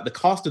saying about the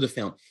cost of the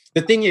film,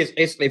 the thing is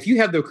if you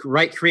have the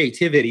right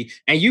creativity,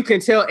 and you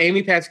can tell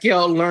Amy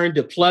Pascal learned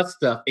to plus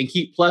stuff and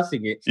keep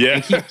plussing it,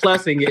 and keep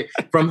plussing it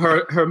from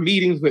her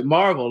meetings with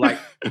Marvel, like,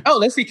 oh,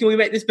 let's see, can we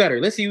make this better?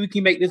 Let's see, we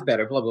can make this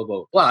better, blah, blah,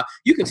 blah, blah.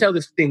 You can tell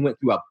this thing went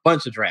through a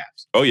bunch of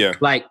drafts. Oh, yeah.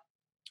 Like,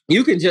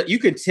 you can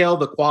tell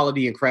the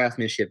quality and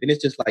craftsmanship, and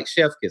it's just like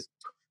chef kiss.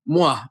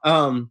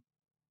 Mwah.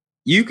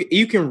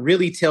 You can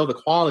really tell the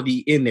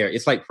quality in there.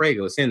 It's like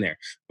Prego, it's in there.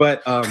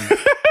 But oh,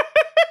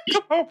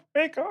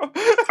 Prego.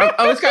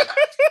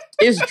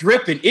 It's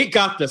dripping. It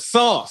got the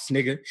sauce,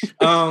 nigga.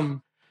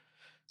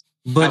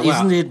 But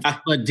isn't it?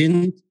 But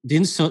didn't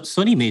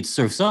Sony made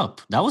Surf's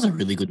Up? That was a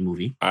really good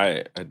movie.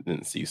 I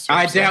didn't see Surf's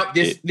I doubt Up.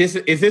 this.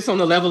 Is this on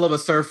the level of a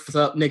Surf's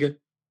Up, nigga?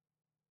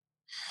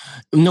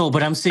 No,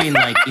 but I'm saying,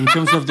 like, in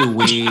terms of the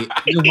way,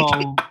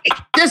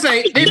 this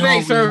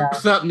ain't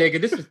Surf's Up,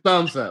 nigga. This is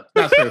Thumbs Up,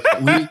 not Surf's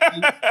Up.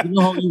 You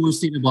know how you were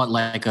saying about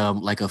like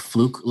a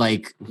fluke.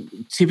 Like,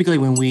 typically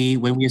when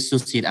we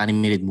associate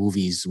animated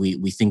movies,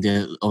 we think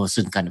that a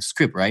certain kind of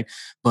script, right?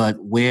 But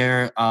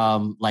where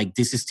like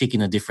this is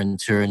taking a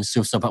different turn.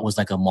 Surf's Up was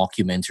like a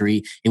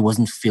mockumentary. It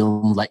wasn't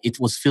filmed like it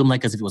was filmed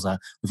like as if it was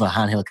with a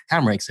handheld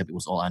camera, except it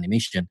was all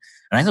animation.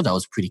 And I thought that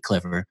was pretty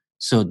clever.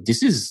 So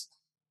this is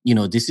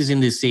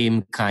in the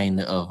same kind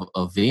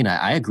of vein.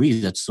 I agree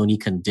that Sony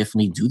can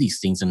definitely do these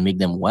things and make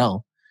them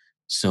well.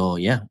 So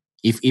yeah,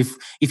 if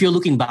you're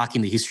looking back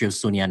in the history of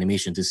Sony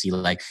Animation to see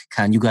like,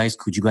 could you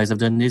guys have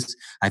done this?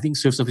 I think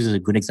Surf's Up is a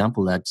good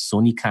example that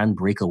Sony can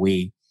break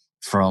away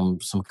from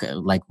some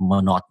like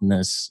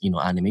monotonous,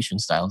 animation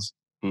styles.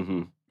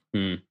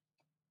 Mm-hmm.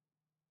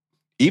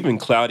 Even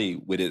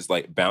Cloudy with its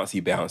like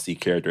bouncy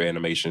character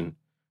animation,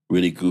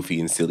 really goofy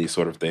and silly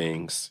sort of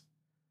things.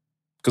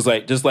 Because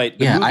the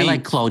movie, I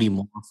like Cloudy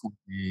more.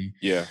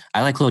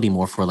 I like Cloudy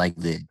more for like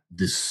the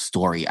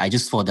story. I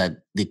just thought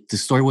that the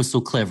story was so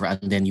clever, and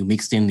then you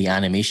mixed in the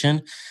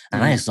animation,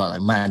 and I just thought,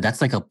 like, man,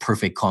 that's like a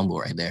perfect combo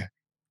right there.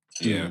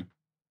 Yeah.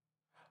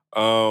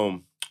 I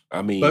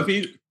mean,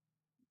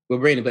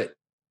 Brandon, but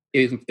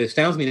it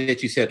astounds me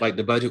that you said like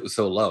the budget was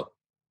so low.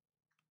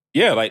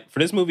 Yeah, like for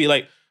this movie,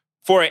 like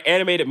for an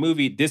animated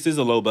movie, this is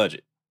a low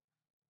budget.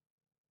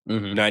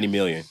 $90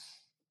 million.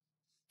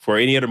 For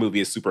any other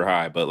movie, it's super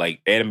high, but like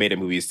animated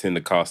movies tend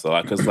to cost a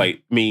lot because, like,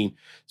 I mean,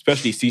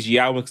 especially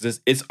CGI ones, because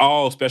it's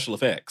all special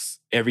effects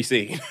every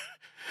scene.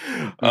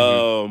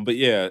 But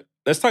yeah,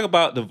 let's talk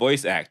about the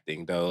voice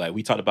acting though. Like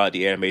we talked about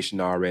the animation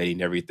already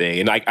and everything.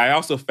 And like I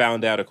also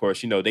found out, of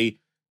course,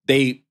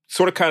 they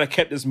sort of kind of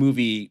kept this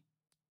movie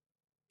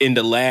in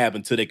the lab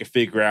until they could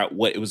figure out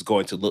what it was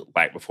going to look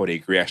like before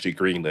they actually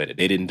greenlit it.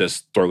 They didn't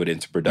just throw it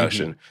into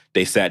production.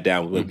 They sat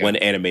down with one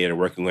animator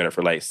working on it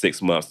for like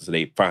 6 months until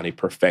they finally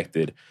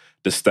perfected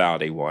the style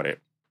they wanted,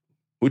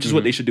 which is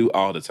what they should do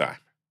all the time.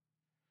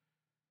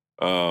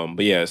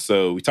 But yeah,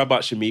 so we talk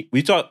about Shameik.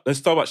 Let's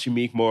talk about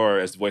Shameik Moore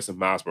as the voice of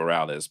Miles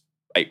Morales.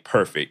 Like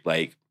perfect.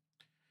 Like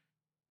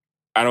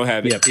I don't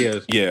have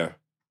it. Yeah,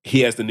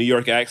 he has the New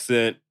York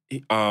accent.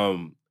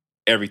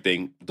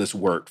 Everything just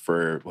worked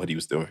for what he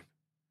was doing.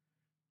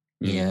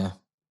 Yeah,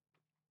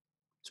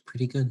 it's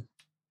pretty good.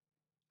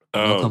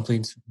 No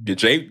complaints.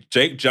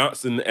 Jake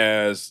Johnson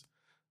as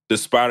the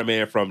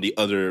Spider-Man from the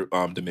other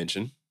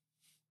dimension.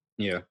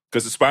 Yeah,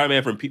 because the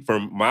Spider-Man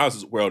from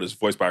Miles' world is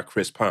voiced by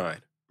Chris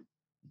Pine,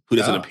 who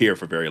doesn't appear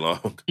for very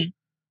long.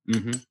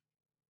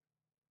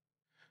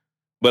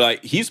 But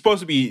like he's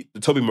supposed to be the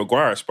Tobey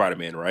Maguire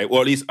Spider-Man, right?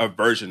 Or at least a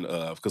version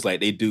of, because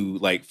like they do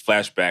like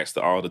flashbacks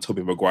to all the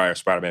Tobey Maguire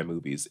Spider-Man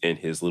movies in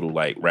his little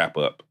like wrap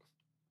up.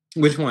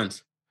 Which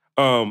ones?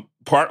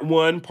 Part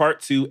 1,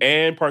 Part 2,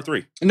 and Part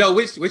 3. No,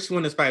 which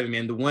one is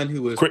Spider-Man? The one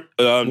who was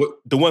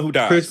the one who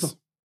dies.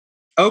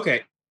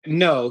 Okay,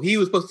 no, he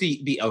was supposed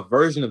to be a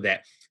version of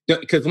that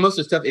because most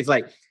of the stuff is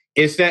like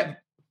it's that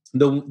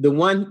the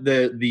one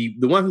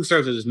who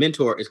serves as his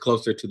mentor is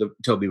closer to the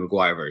Tobey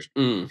Maguire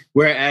version,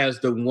 whereas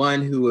the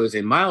one who was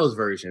in Miles'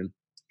 version,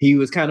 he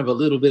was kind of a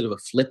little bit of a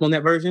flip on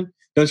that version.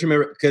 Don't you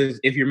remember? Because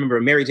if you remember,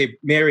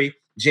 Mary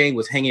Jane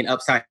was hanging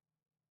upside.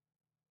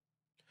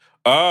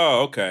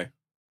 Oh, okay.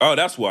 Oh,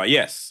 that's why.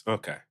 Yes.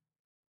 Okay.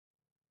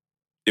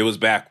 It was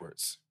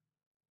backwards.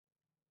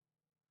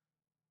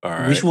 All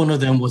right. Which one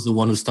of them was the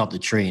one who stopped the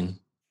train?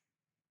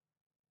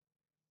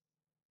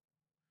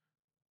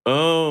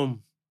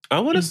 I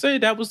want to say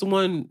that was the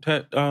one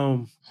that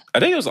I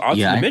think it was the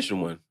alternate dimension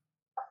one.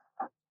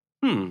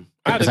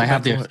 Because I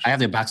have their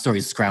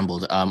backstories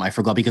scrambled. I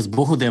forgot because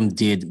both of them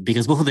did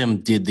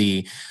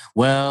the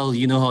well,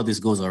 you know how this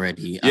goes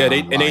already. Yeah,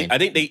 I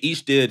think they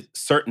each did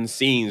certain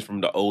scenes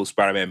from the old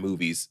Spider-Man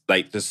movies,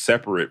 like the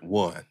separate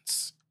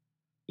ones.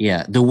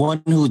 Yeah, the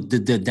one who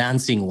did the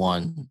dancing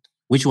one.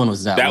 Which one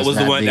was that? That was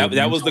the one.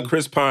 That was the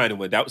Chris Pine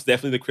one. That was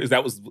definitely the Chris.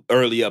 That was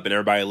early up, and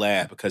everybody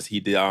laughed because he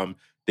did.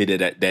 They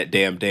did that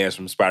damn dance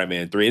from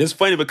Spider-Man 3. And it's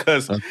funny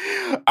because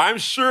I'm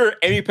sure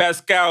Amy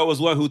Pascal was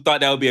one who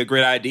thought that would be a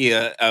great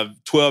idea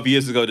 12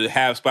 years ago to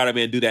have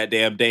Spider-Man do that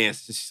damn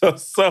dance.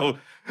 So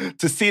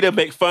to see them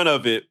make fun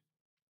of it,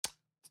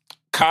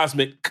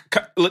 cosmic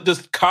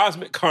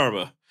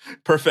karma,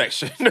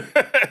 perfection.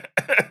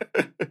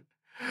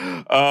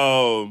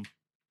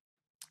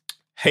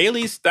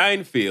 Haley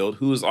Steinfeld,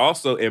 who is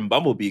also in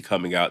Bumblebee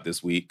coming out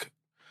this week,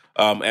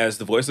 as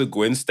the voice of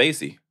Gwen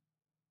Stacy.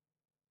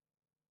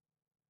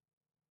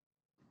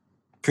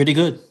 Pretty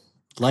good.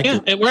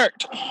 It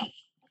worked.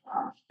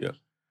 Yeah.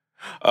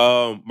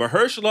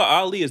 Mahershala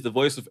Ali is the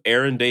voice of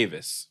Aaron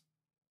Davis.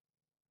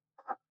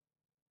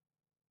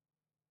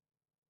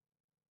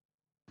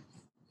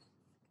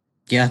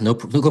 Yeah, no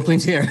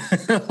complaints here.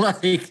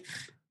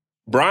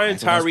 Brian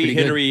Tyree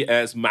Henry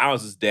as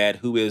Miles' dad,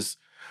 who is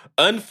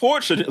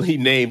unfortunately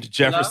named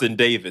Jefferson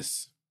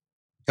Davis.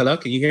 Hello,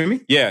 can you hear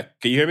me? Yeah,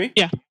 can you hear me?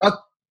 Yeah.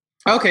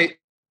 Okay,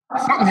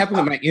 something happened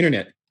with my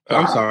internet.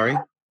 I'm sorry.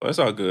 Well, that's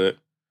all good.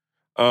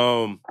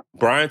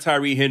 Brian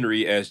Tyree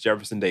Henry as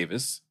Jefferson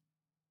Davis.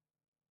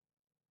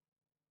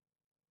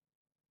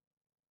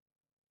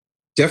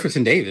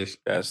 Jefferson Davis.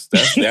 That's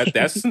his name.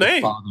 That's his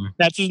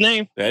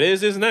name. That is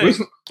his name.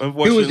 Who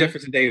was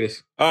Jefferson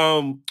Davis?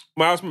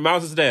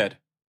 Miles' dad.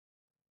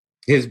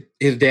 His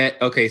dad.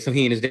 Okay, so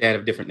he and his dad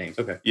have different names.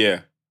 Okay.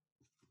 Yeah.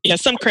 Yeah.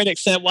 Some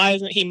critics said, "Why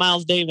isn't he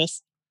Miles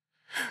Davis?"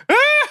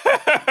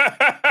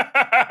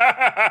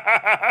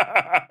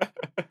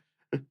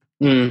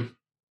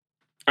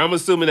 I'm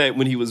assuming that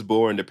when he was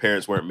born, the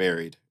parents weren't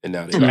married, and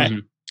now they're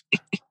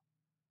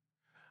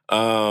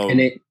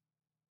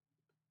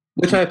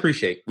which I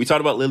appreciate. We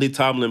talked about Lily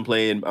Tomlin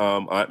playing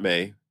Aunt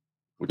May,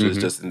 which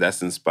is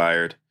that's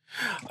inspired.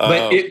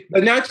 But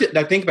now that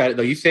I think about it,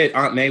 though, you said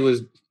Aunt May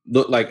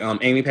looked like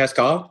Amy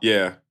Pascal.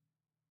 Yeah,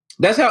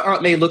 that's how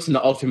Aunt May looks in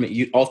the ultimate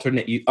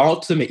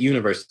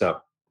universe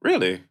stuff.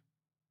 Really,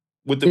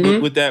 with the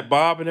with that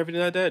bob and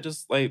everything like that,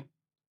 just like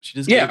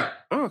she just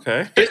oh,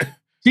 okay.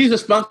 She's a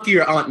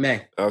spunkier Aunt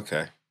May.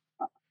 Okay.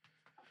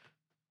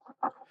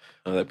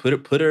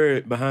 Put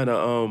her behind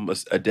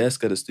a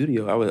desk at a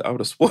studio. I would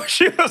have sworn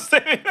she was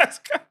saying that.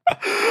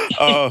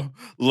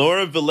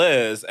 Laura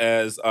Velez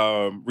as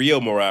Rio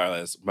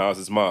Morales,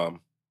 Miles'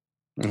 mom.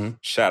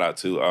 Shout out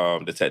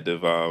to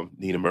Detective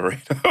Nina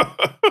Moreno.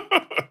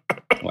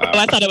 Wow.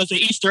 I thought it was an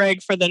Easter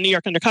egg for the New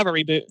York Undercover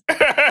reboot.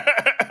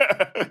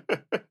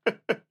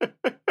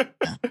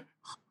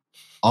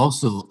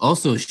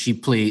 Also, she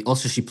plays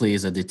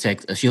a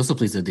detective. She also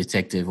plays a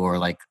detective or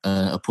like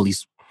a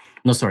police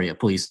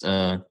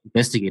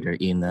investigator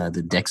in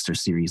the Dexter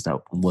series that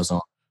was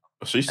on.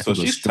 She's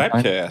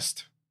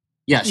typecast.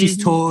 Yeah, she's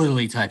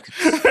totally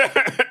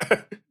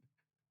typecast.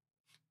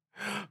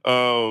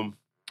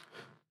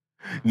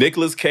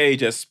 Nicolas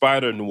Cage as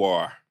Spider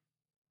Noir.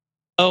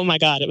 Oh my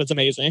God, it was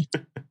amazing.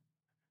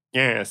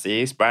 Yeah,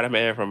 see,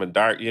 Spider-Man from a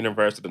dark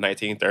universe of the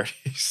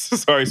 1930s.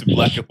 Sorry, it's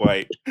black and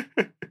white.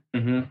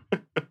 And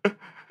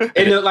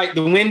like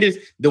the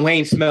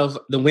wind smells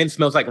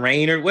like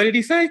rain, or what did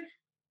he say?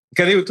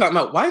 Because he was talking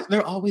about why is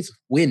there always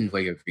wind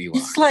wherever you are?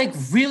 It's like,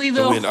 really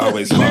though? The wind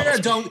always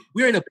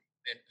we're in a basement.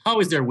 How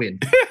is there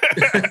wind?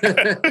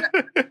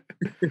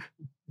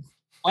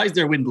 Why is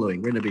there wind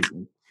blowing? We're in a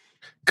basement.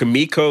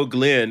 Kimiko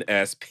Glenn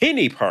as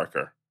Penny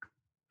Parker,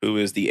 who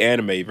is the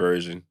anime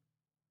version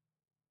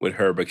with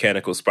her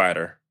mechanical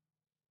spider.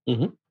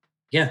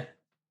 Yeah.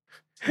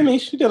 I mean,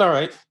 she did all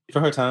right for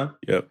her time.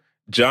 Yep.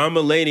 John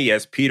Mulaney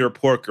as Peter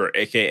Porker,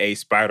 a.k.a.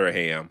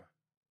 Spider-Ham.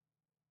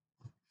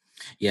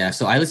 Yeah,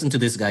 so I listened to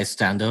this guy's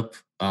stand-up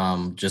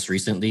just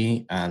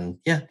recently, and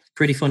yeah,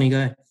 pretty funny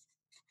guy.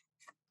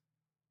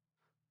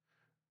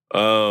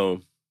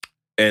 And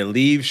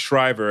Liev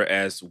Schreiber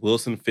as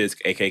Wilson Fisk,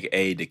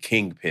 a.k.a. the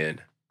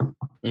Kingpin.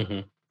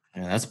 Yeah,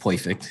 that's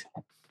perfect.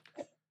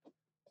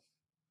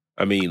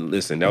 I mean,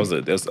 listen, it was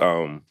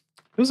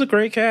a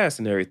great cast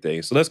and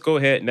everything. So let's go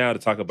ahead now to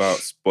talk about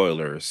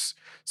spoilers.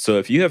 So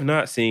if you have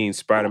not seen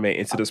Spider-Man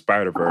Into the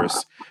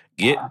Spider-Verse,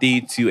 get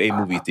thee to a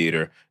movie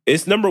theater.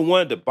 It's number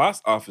one at the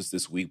box office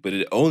this week, but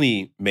it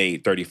only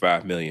made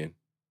 $35 million.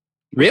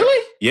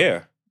 Really?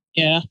 Yeah.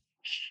 Yeah.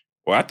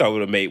 Well, I thought it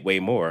would have made way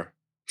more.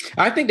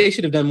 I think they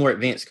should have done more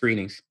advanced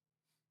screenings.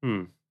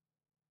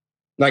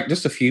 Like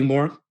just a few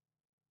more.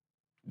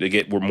 To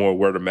get more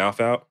word of mouth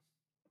out?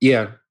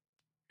 Yeah.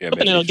 Yeah,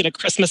 Hoping it'll get a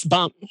Christmas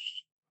bump.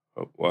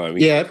 Well, I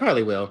mean, yeah, it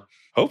probably will.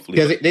 Hopefully.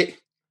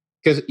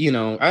 Because, you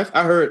know, I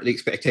heard the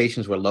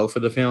expectations were low for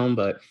the film,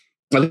 but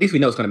at least we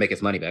know it's going to make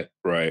its money back.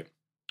 Right.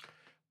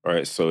 All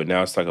right, so now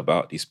let's talk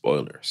about these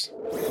spoilers.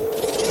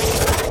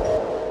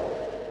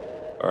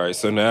 All right,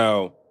 so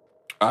now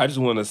I just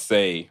want to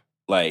say,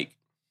 like,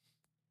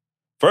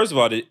 first of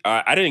all,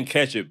 I didn't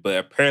catch it, but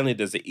apparently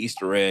there's an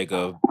Easter egg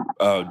of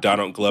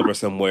Donald Glover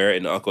somewhere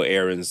in Uncle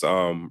Aaron's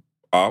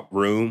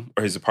room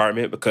or his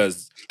apartment,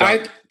 because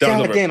I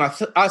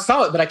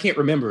saw it, but I can't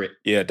remember it.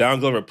 Yeah, Donald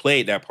Glover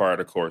played that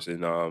part, of course,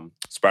 in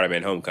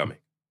Spider-Man Homecoming.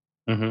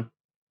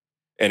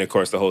 And of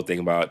course, the whole thing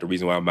about the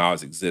reason why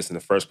Miles exists in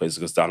the first place is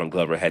because Donald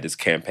Glover had this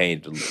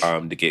campaign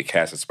to get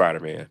cast as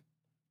Spider-Man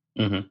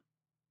when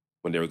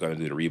they were going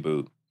to do the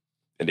reboot,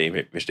 and they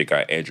eventually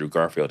got Andrew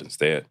Garfield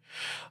instead.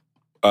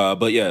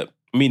 But yeah,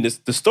 I mean,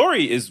 the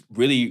story is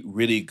really,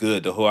 really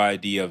good. The whole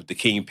idea of the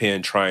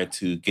Kingpin trying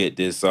to get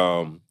this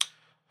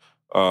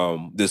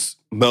this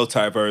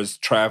multiverse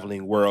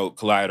traveling world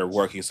collider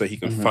working so he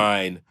can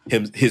find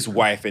his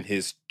wife and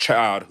his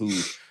child who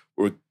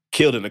were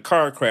killed in a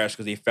car crash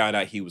because they found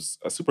out he was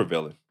a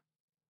supervillain.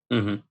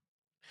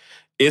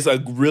 That's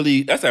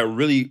a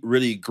really,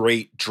 really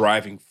great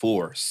driving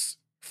force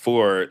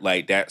for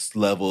like that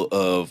level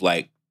of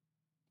like,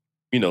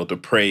 you know,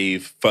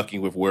 depraved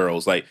fucking with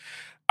worlds. Like,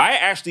 I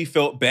actually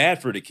felt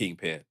bad for the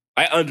Kingpin.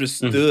 I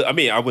understood. I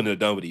mean, I wouldn't have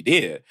done what he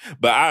did,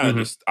 but I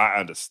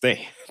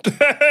understand.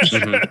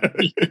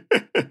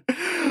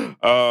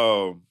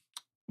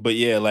 But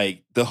yeah,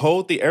 like the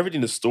whole thing,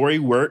 everything, the story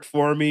worked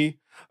for me.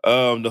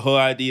 The whole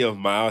idea of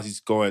Miles, he's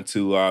going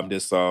to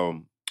this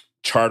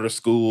charter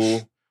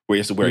school where he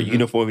has to wear a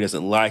uniform. He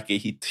doesn't like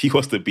it. He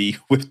wants to be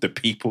with the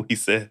people, he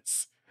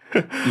says.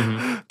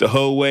 The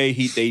whole way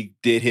they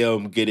did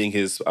him getting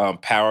his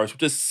powers,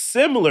 which is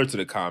similar to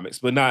the comics,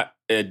 but not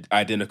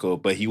identical.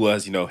 But he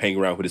was, you know, hanging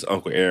around with his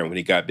Uncle Aaron when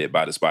he got bit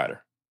by the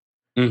spider.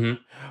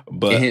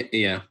 But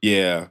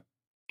yeah,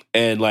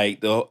 and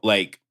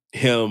like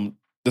him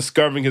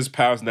discovering his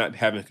powers, not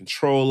having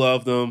control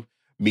of them,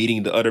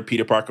 meeting the other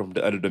Peter Parker from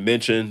the other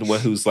dimension, the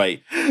one who's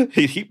like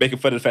he making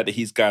fun of the fact that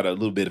he's got a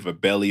little bit of a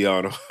belly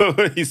on him.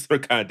 He's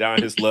sort of kind of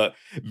down his luck.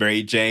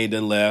 Mary Jane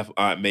done left.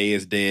 Aunt May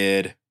is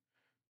dead.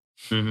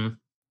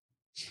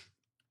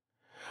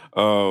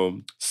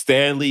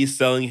 Stan Lee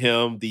selling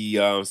him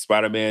the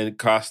Spider-Man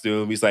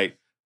costume. He's like,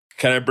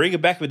 "Can I bring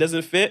it back if it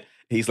doesn't fit?"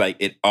 He's like,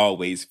 "It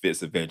always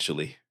fits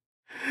eventually."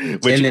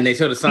 And then they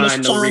show the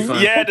sign, no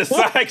refund. Yeah, the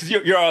sign, because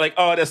you're all like,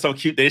 "Oh, that's so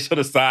cute." They show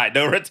the sign,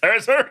 no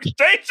returns or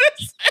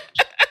exchanges.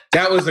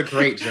 That was a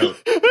great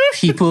joke.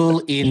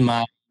 People in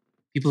my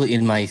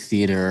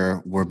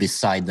theater were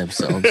beside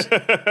themselves.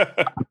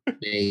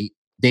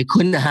 They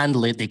couldn't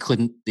handle it.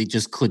 They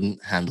just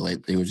couldn't handle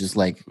it. They were just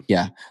like,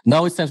 yeah,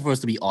 now it's time for us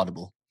to be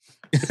audible.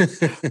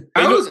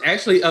 I was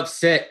actually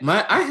upset.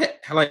 I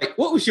had like,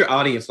 what was your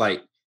audience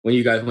like when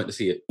you guys went to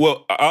see it?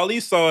 Well,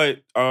 Ali saw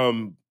it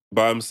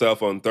by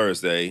himself on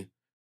Thursday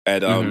at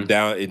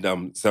down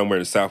in somewhere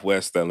in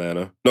southeast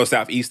Atlanta.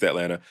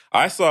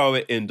 I saw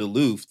it in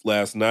Duluth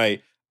last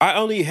night. I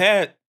only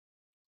had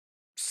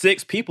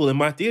 6 people in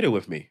my theater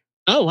with me.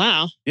 Oh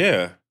wow.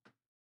 Yeah.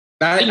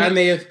 I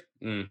may have.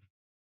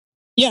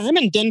 Yeah, I'm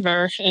in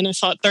Denver, and I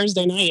saw it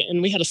Thursday night,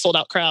 and we had a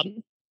sold-out crowd.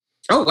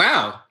 Oh,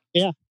 wow.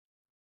 Yeah.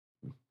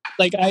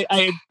 Like,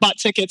 I bought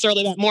tickets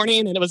early that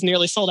morning, and it was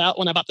nearly sold out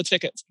when I bought the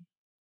tickets.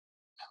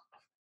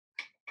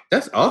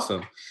 That's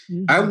awesome.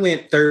 I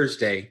went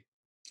Thursday,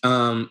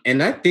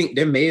 and I think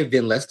there may have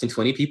been less than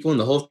 20 people in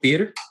the whole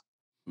theater.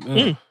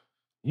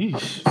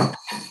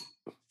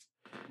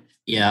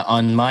 Yeah,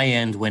 on my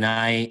end, when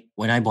I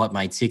bought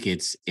my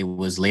tickets, it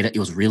was late. It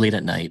was really late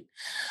at night,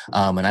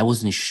 and I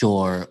wasn't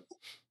sure.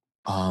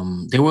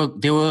 There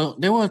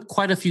were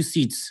quite a few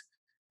seats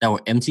that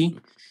were empty,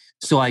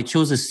 so I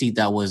chose a seat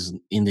that was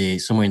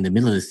somewhere in the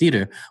middle of the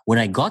theater. When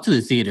I got to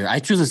the theater, I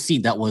chose a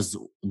seat that was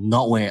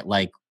not where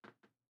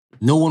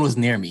no one was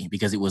near me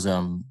because it was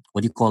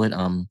what do you call it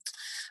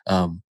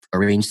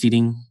arranged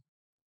seating.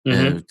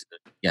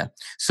 Yeah.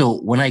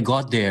 So when I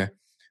got there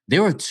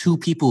were two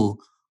people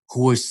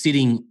who were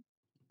sitting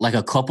like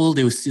a couple.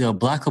 There was a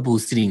black couple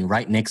was sitting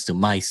right next to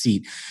my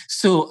seat.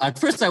 So at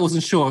first I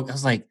wasn't sure. I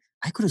was like,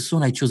 I could have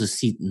sworn I chose a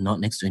seat not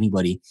next to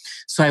anybody.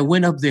 So I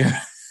went up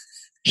there.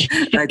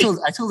 And I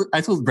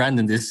told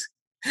Brandon this.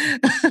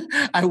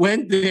 I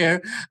went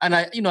there and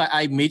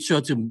I made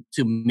sure to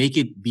make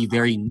it be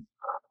very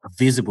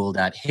visible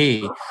that,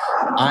 hey,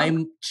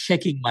 I'm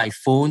checking my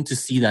phone to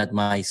see that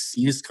my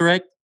seat is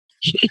correct.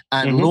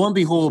 And lo and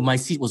behold, my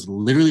seat was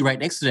literally right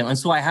next to them. And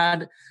so I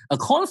had a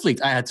conflict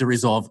I had to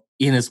resolve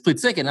in a split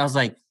second. I was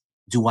like,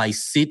 do I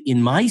sit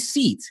in my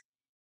seat?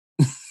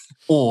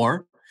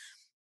 Or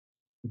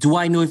do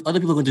I know if other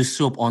people are going to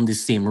show up on the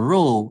same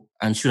row?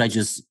 And should I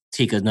just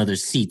take another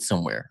seat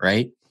somewhere,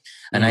 right?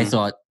 And I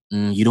thought,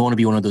 you don't want to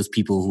be one of those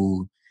people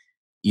who,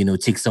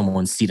 take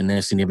someone's seat and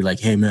then they'll be like,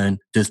 hey, man,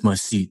 that's my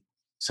seat.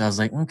 So I was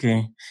like,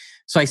 okay.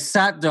 So I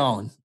sat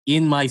down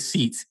in my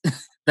seat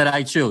that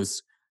I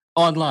chose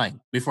online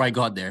before I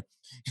got there.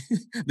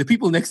 The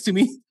people next to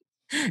me,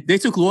 they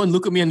took one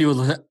look at me and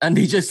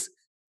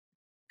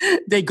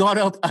they got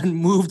up and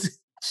moved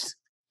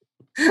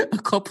a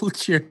couple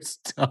chairs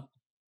down.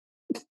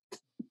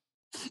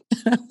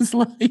 I was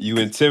like, you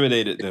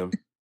intimidated them.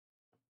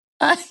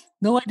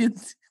 No, I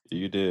didn't.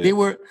 You did. They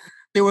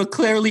were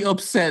clearly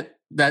upset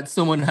that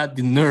someone had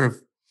the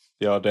nerve,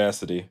 the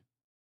audacity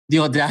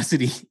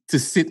to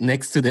sit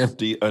next to them.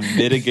 The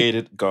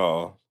unmitigated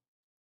gall.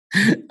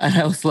 And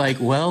I was like,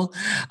 well,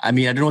 I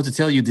mean, I don't know what to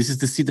tell you. This is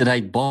the seat that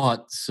I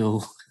bought,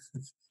 so.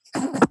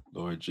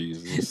 Lord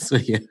Jesus. So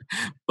yeah,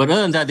 but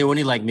other than that, there were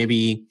only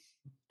maybe,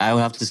 I would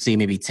have to say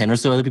maybe 10 or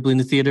so other people in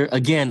the theater.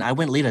 Again, I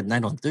went late at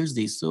night on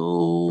Thursday,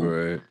 so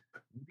right.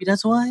 Maybe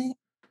that's why.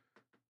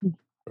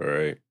 All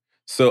right.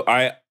 So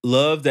I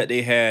love that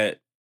they had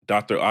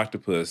Dr.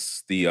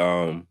 Octopus.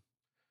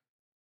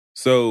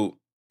 So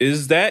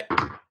is that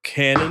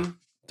canon?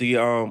 The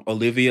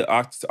Olivia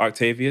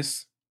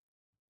Octavius?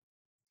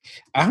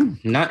 I'm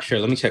not sure.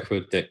 Let me check for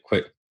that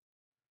quick.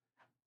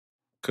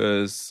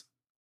 Because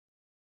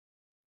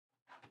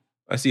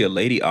I see a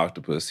lady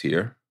octopus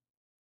here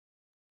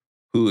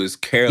who is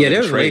Carolyn. Yeah,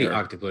 there's Trader, a lady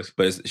octopus,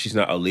 but she's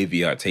not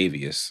Olivia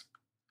Octavius.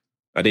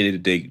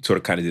 They sort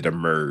of kind of did a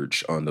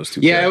merge on those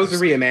two. Yeah,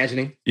 characters. It was a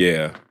reimagining.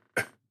 Yeah.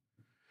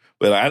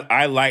 But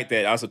I like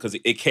that also because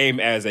it came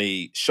as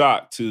a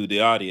shock to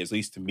the audience, at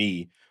least to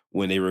me,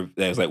 when they were.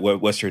 It was like,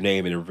 "What's your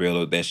name?" and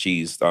revealed that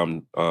she's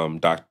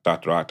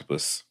Dr.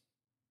 Octopus.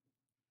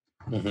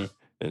 Mm-hmm.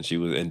 And she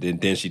was, and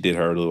then she did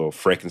her little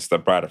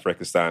Bride of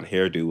Frankenstein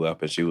hairdo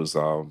up, and she was.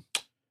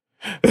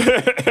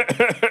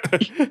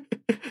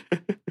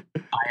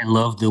 I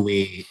love the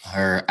way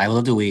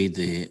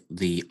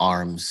the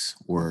arms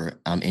were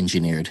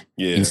engineered.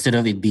 Yeah. Instead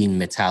of it being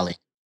metallic,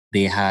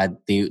 they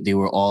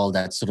were all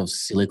that sort of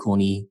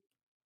silicone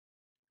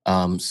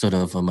sort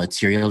of a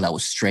material that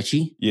was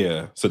stretchy.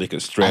 Yeah, so they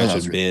could stretch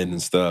and bend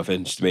and stuff,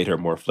 and just made her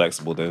more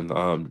flexible than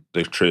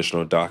the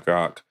traditional Doc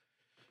Ock.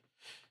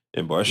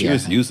 And boy, she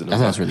was using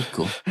them. That was really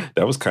cool.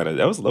 That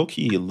was low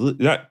key,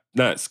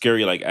 not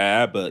scary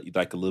but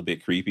like a little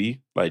bit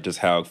creepy, like just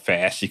how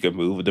fast she could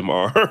move with them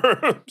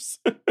arms.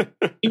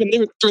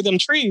 Even through them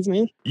trees,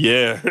 man.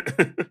 Yeah,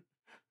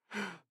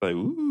 like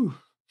ooh,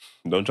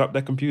 don't drop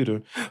that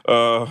computer.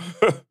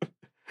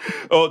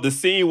 Oh, the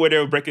scene where they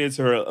were breaking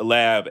into her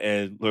lab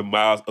and when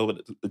Miles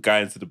opened the guy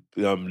into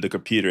the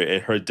computer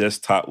and her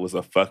desktop was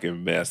a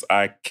fucking mess.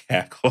 I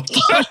cackled.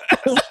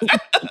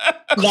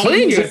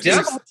 Clean your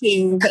desktop.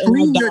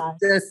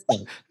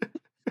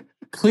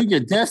 Clean your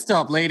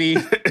desktop, lady.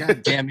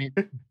 God damn it.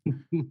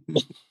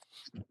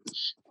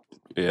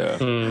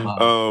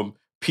 Yeah.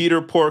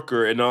 Peter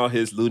Porker and all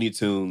his Looney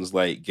Tunes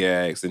like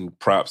gags and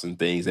props and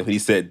things. And when he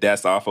said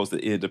that's awful to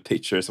end the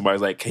picture,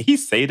 somebody's like, can he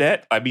say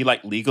that? I mean,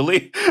 like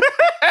legally?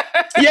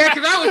 Yeah,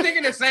 because I was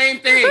thinking the same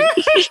thing.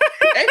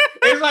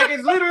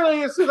 It's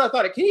literally as soon as I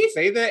thought, can he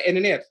say that? And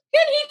then can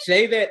he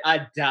say that?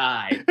 I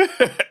died.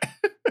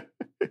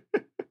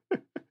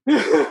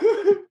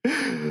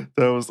 That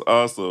was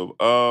awesome.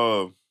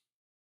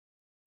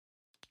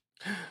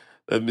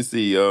 Let me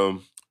see.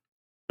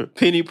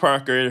 Penny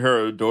Parker and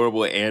her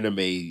adorable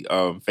anime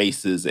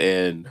faces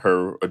and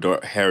her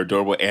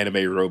adorable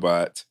anime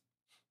robot.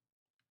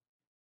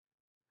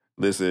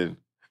 Listen,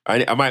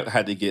 I might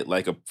have to get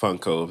like a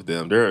Funko of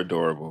them. They're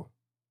adorable.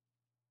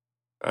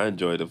 I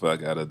enjoy the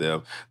fuck out of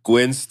them.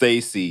 Gwen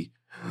Stacy.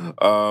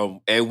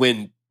 And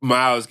when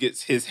Miles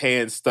gets his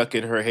hand stuck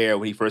in her hair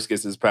when he first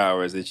gets his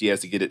powers, and she has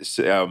to get it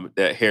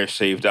that hair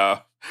shaved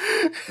off.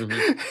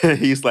 Mm-hmm.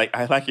 He's like,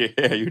 "I like your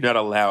hair. You're not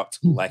allowed to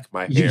like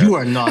my hair. You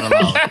are not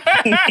allowed.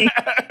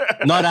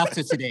 Not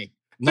after today.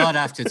 Not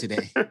after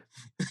today."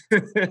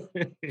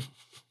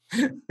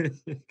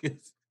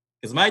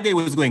 Because my day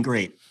was going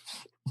great.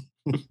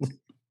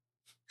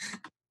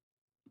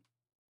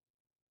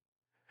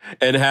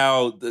 And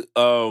how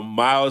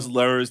Miles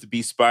learns to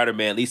be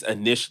Spider-Man, at least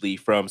initially,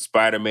 from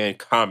Spider-Man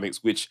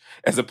comics, which,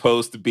 as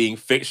opposed to being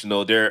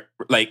fictional, they're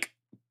like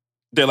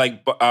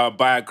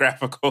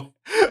biographical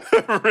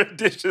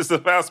renditions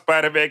of how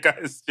Spider-Man got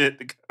his shit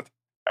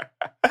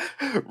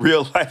together.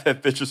 Real life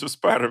adventures of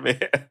Spider-Man.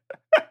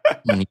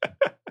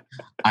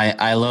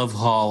 I love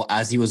how,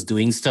 as he was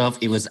doing stuff,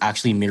 it was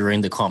actually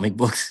mirroring the comic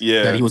books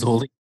that he was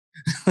holding.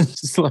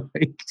 Just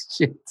like,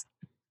 shit.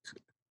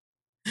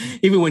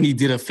 Even when he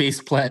did a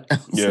face plant, I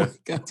was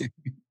like, God damn.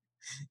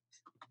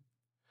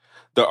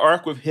 The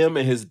arc with him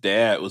and his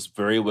dad was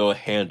very well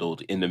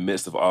handled in the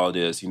midst of all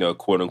this,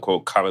 quote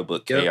unquote comic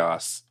book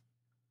chaos.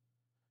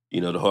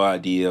 The whole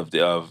idea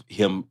of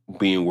him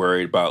being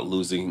worried about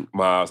losing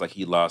Miles, like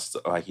he lost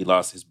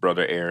his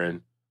brother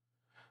Aaron.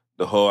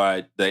 The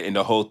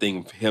whole thing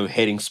of him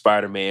hating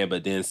Spider-Man,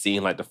 but then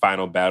seeing like the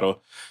final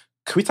battle.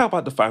 Can we talk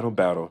about the final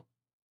battle?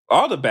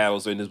 All the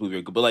battles are in this movie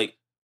are good, but like,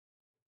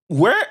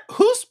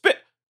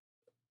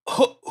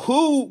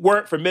 who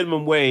worked for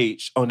minimum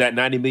wage on that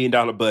 $90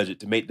 million budget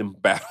to make them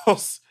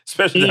battles,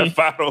 especially that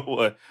final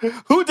one?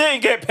 Who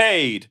didn't get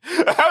paid?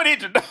 I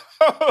need to know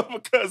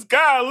because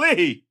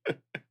golly,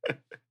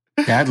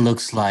 that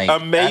looks like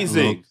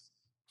amazing.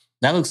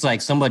 That looks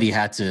like somebody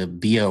had to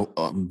be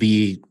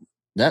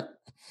that.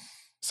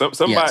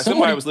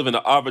 Somebody was living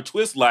an Oliver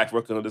Twist life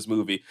working on this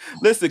movie.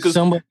 Listen, because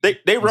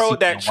they rode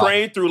that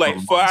train through like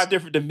 5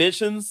 different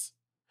dimensions.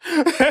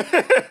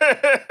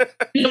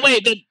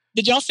 Wait,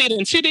 did y'all see it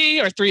in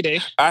 2D or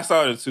 3D? I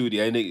saw it in 2D.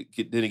 I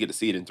didn't get to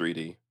see it in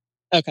 3D.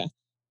 Okay.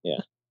 Yeah.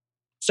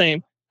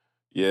 Same.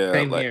 Yeah.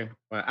 Same here.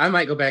 Well, I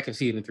might go back and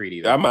see it in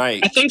 3D, though. I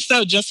might. I think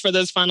so, just for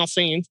those final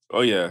scenes.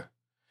 Oh, yeah.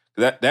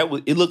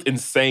 It looked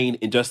insane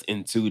in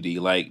 2D.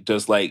 Like,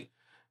 just like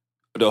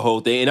the whole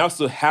thing. And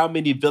also how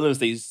many villains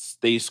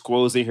they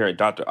squoze in here.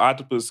 Dr.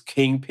 Octopus,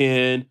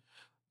 Kingpin,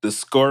 the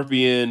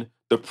Scorpion,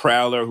 the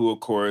Prowler, who,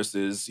 of course,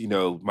 is,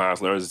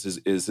 Miles learns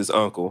is his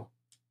uncle.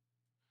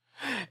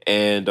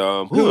 And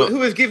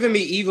who is giving me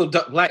evil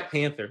Black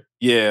Panther?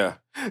 Yeah.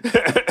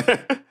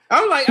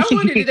 I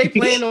wonder, did they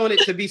plan on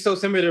it to be so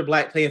similar to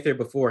Black Panther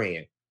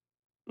beforehand?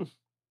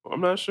 I'm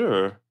not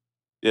sure.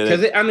 Yeah,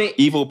 because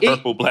evil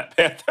purple Black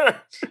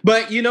Panther.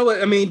 But you know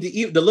what? I mean,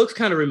 the looks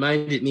kind of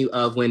reminded me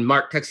of when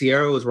Mark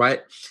Texiero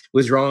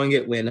was drawing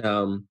it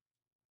when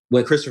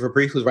Christopher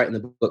Priest was writing the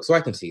book. So I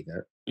can see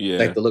that. Yeah,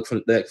 like the look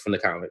from the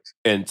comics.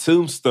 And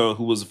Tombstone,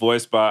 who was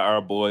voiced by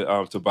our boy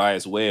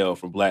Tobias Whale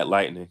from Black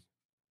Lightning.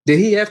 Did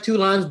he have 2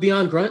 lines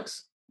beyond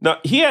grunts? No,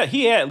 he had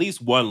at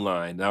least 1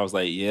 line. And I was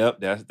like,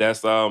 "Yep,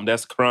 that's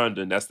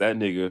Crondon. That's that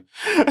nigga."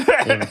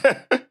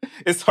 Yeah.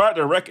 It's hard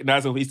to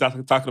recognize him when he's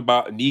talking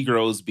about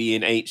Negroes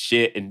being ain't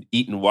shit and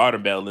eating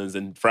watermelons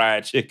and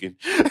fried chicken.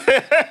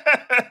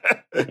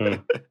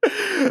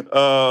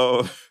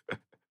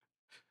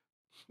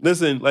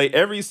 Listen, like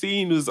every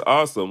scene was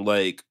awesome.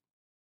 Like,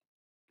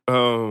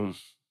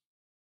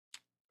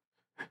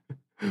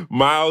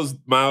 Miles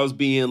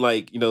being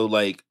like,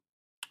 like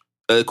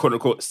a quote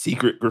unquote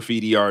secret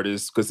graffiti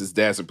artist because his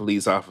dad's a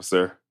police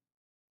officer.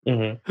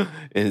 Mm-hmm.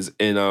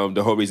 And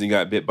the whole reason he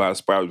got bit by a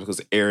spider was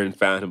because Aaron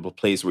found him a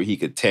place where he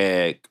could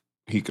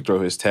throw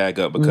his tag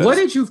up. Because what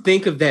did you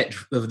think of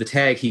the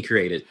tag he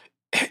created?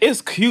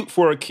 It's cute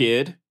for a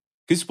kid.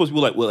 He's supposed to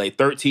be like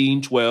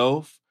 13,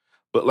 12.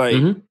 But like,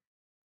 I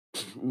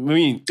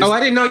mean, I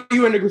didn't know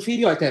you were into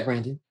graffiti like that,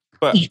 Brandon.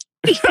 But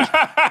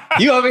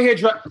you over here.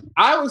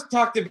 I was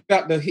talking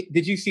about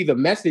did you see the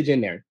message in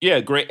there? Yeah,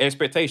 Great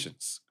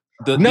Expectations.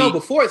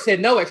 Before it said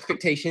no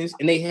expectations,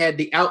 and they had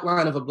the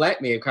outline of a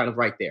black man kind of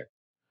right there.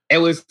 It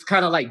was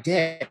kind of like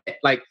that,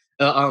 like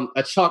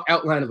a chalk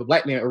outline of a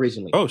black man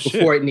originally. Oh shit!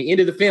 Before in the end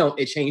of the film,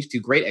 it changed to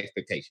Great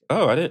Expectations.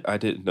 Oh, I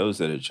didn't notice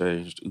that it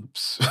changed.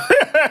 Oops.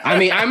 I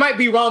mean, I might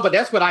be wrong, but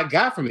that's what I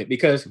got from it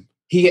because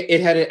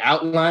it had an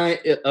outline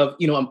of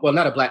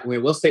not a black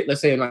man. Let's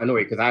say a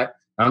minority because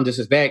I'm just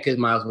as bad because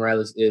Miles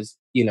Morales is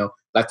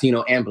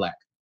Latino and black.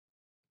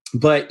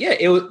 But yeah,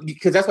 it was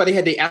because that's why they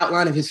had the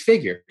outline of his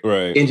figure,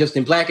 right? And just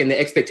in black and the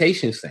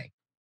expectations thing.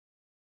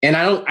 And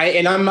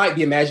I might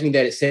be imagining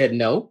that it said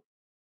no,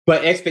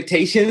 but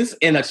expectations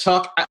in a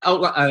chalk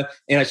outline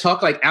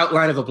like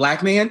outline of a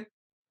black man.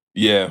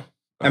 Yeah,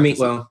 I'm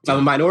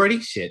a minority.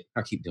 Shit,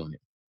 I keep doing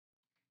it.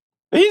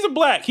 He's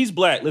black. He's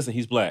black. Listen,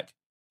 he's black.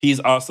 He's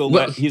also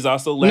he's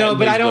also Latin. No,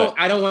 but I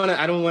don't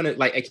want to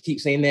like I keep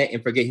saying that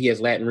and forget he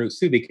has Latin roots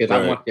too because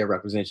I want their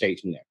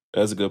representation there.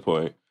 That's a good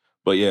point.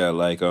 But yeah,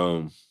 like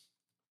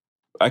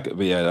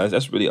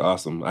that's really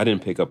awesome. I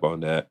didn't pick up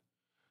on that.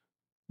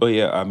 But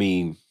yeah, I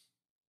mean,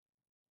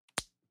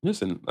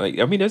 Listen, like,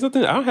 I mean, there's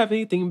nothing. I don't have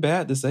anything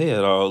bad to say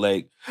at all.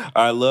 Like,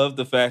 I love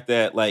the fact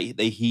that like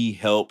he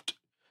helped.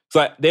 So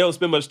like, they don't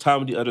spend much time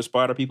with the other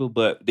Spider people,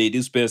 but they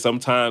do spend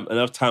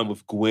enough time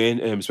with Gwen,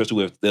 and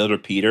especially with the elder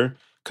Peter,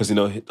 because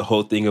the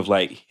whole thing of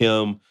like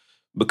him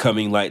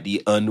becoming like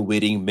the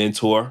unwitting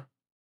mentor.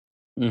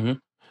 Mm-hmm.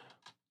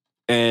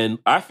 And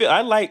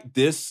I like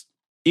this,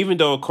 even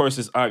though of course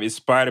it's obvious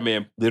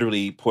Spider-Man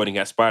literally pointing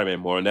at Spider-Man.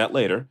 More on that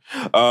later.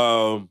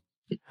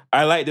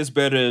 I like this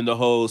better than the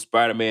whole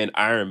Spider-Man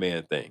Iron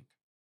Man thing,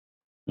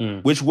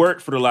 which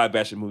worked for the live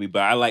action movie,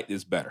 but I like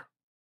this better.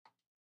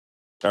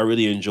 I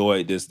really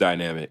enjoyed this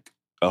dynamic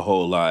a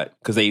whole lot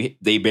because they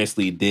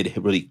basically did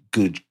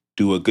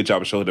do a good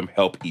job of showing them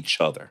help each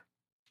other.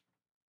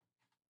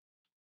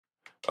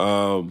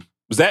 Was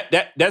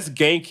that's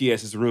Genki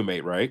as his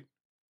roommate, right?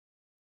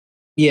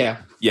 Yeah.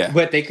 Yeah.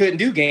 But they couldn't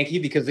do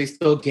Genki because they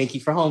stole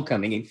Genki for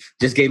Homecoming and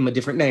just gave him a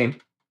different name.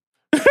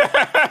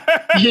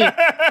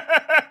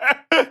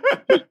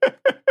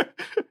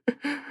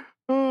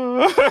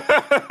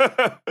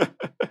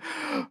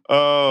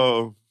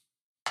 Oh,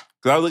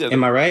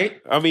 am I right?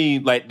 I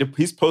mean, like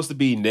he's supposed to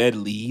be Ned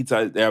Leeds.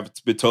 I've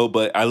been told,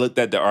 but I looked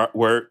at the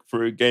artwork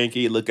for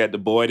Genki. Look at the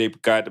boy they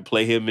got to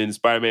play him in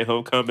Spider-Man: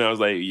 Homecoming. I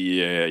was like,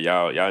 yeah,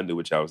 y'all knew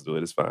what y'all was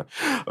doing. It's fine.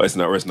 Oh, it's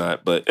not. Or it's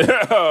not. But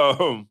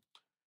I'm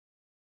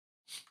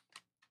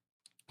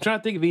trying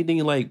to think of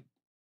anything like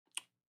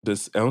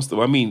this else.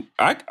 I mean,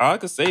 all I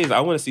could say is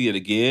I want to see it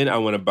again. I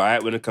want to buy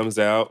it when it comes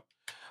out.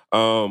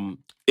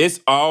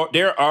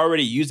 They're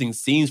already using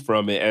scenes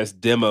from it as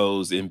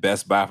demos in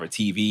Best Buy for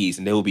TVs,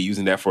 and they will be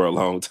using that for a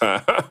long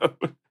time.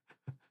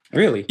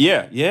 Really?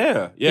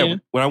 Yeah.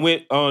 When I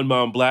went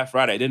on Black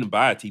Friday, I didn't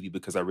buy a TV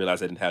because I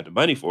realized I didn't have the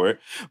money for it.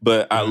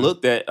 But I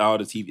looked at all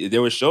the TV. They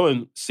were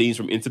showing scenes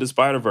from Into the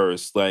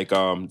Spider-Verse, like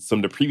some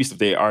of the previous stuff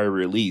they already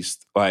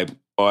released, like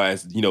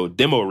as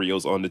demo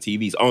reels on the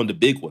TVs, on the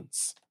big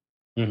ones.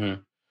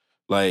 Mm-hmm.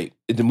 Like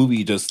the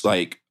movie, just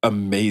like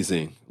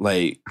amazing.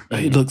 Like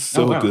it looks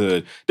so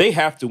good. They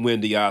have to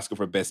win the Oscar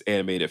for Best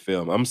Animated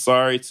Film. I'm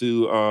sorry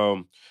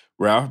to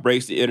Ralph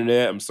Breaks the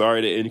Internet. I'm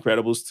sorry to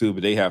Incredibles 2,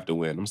 but they have to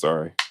win. I'm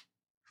sorry.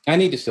 I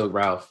need to still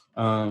Ralph.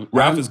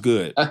 Ralph is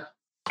good.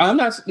 I'm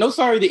not. No,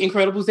 sorry, the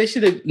Incredibles. They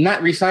should have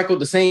not recycled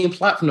the same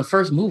plot from the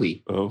first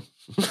movie. Oh.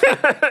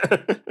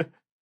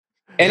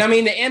 And I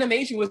mean, the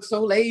animation was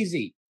so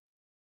lazy.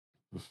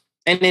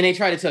 And then they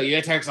try to tell you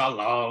it takes a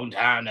long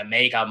time to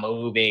make a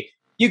movie.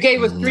 You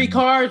gave us 3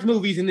 Cars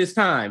movies in this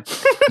time.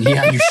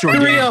 Yeah, you sure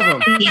 3 did. of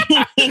them.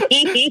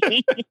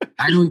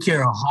 I don't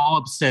care how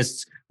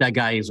obsessed that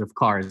guy is with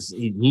cars.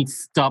 He needs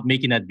to stop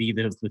making that be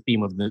the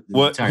theme of the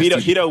entire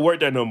he don't work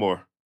there no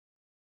more.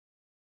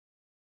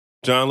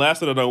 John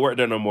Lasseter don't work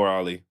there no more,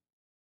 Ollie.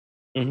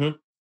 Mm-hmm.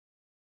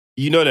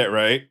 You know that,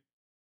 right?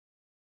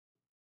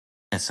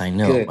 Yes, I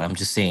know. Good. But I'm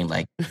just saying,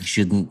 like, you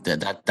shouldn't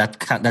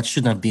that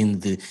shouldn't have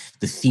been the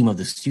theme of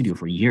the studio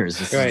for years.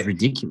 This is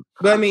ridiculous.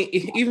 But I mean,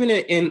 even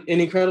in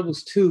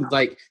Incredibles 2,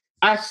 like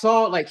I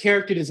saw like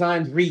character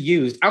designs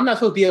reused. I'm not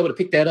supposed to be able to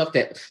pick that up.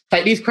 That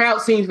like these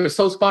crowd scenes were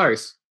so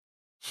sparse.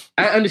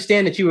 I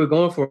understand that you were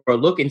going for a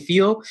look and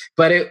feel,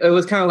 but it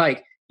was kind of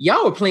like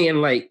y'all were playing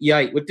like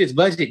with this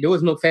budget. There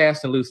was no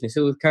fast and looseness.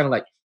 It was kind of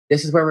like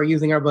this is where we're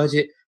using our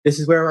budget.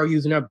 This is where we're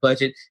using our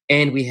budget,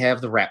 and we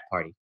have the rap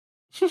party.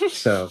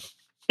 So.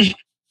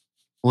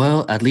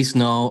 Well, at least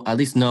now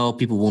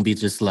people won't be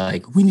just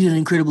like, we need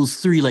an Incredibles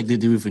 3 like they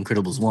do with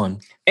Incredibles 1.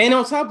 And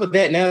on top of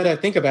that, now that I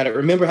think about it,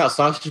 remember how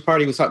Sausage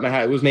Party was talking about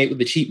how it was made with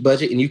a cheap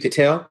budget and you could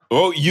tell?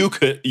 Oh, you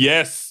could.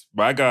 Yes.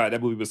 My God,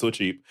 that movie was so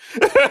cheap.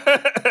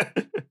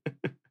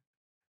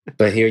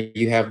 But here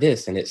you have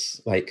this and it's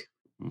like,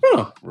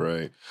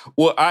 Right.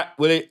 Well,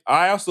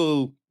 I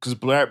also, because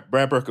Brad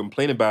Bird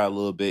complained about it a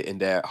little bit in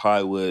that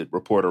Hollywood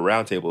Reporter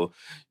Roundtable,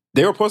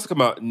 they were supposed to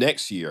come out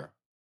next year.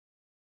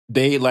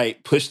 They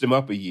like pushed them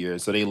up a year,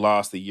 so they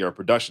lost a year of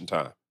production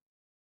time.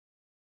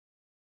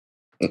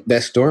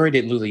 That story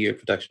didn't lose a year of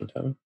production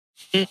time.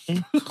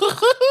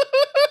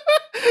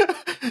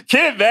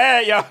 Get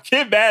mad, y'all.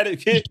 Get mad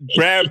at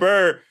Brad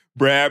Bird.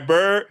 Brad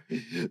Bird.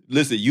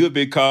 Listen, you have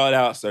been called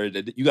out, sir.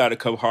 You got to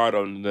come hard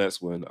on the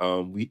next one.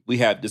 We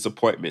have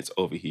disappointments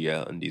over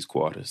here in these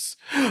quarters.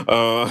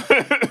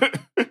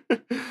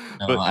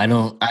 No, I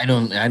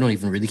don't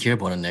even really care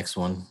about the next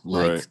one.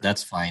 Like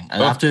that's fine.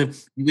 After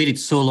you waited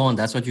so long,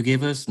 that's what you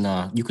gave us?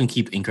 Nah, you can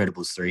keep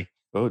Incredibles 3.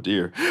 Oh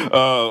dear.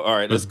 All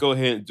right, let's go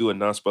ahead and do a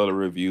non-spoiler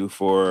review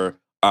for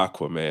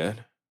Aquaman.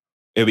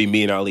 It'll be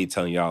me and Ali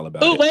telling y'all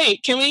about it. Oh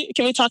wait, can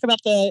we talk about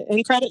the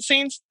end credit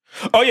scenes?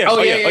 Oh yeah.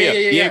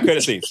 End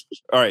credit scenes.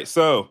 All right,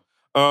 so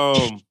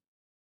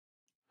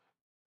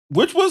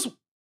which was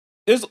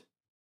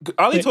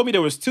Ali told me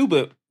there was 2,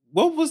 but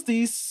what was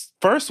the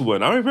first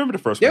one? I don't remember the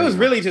first one. There was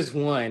really just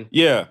one.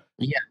 Yeah.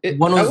 Yeah.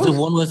 One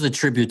was the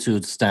tribute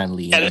to Stan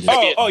Lee. Yeah.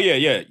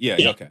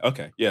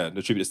 Okay. Yeah,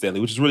 the tribute to Stan Lee,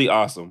 which is really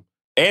awesome.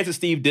 And to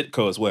Steve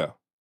Ditko as well.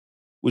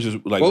 Which is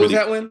like what was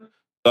that one?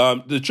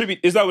 The tribute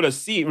is not what a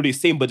scene,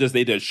 but just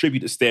they did a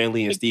tribute to Stan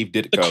Lee and Steve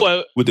Ditko the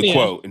quote. with the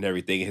quote and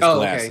everything, his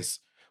glasses.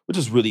 which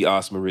is really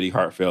awesome and really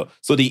heartfelt.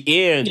 So the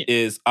end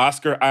is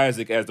Oscar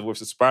Isaac as the voice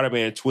of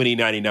Spider-Man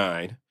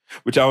 2099,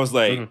 which I was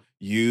like,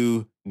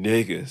 you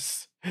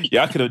niggas.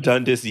 Y'all could have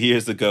done this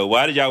years ago.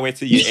 Why did y'all wait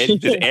till you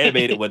this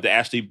animated one to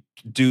actually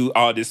do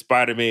all this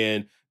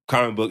Spider-Man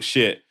comic book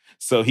shit?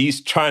 So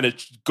he's trying to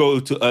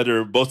go to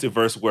other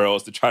multiverse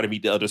worlds to try to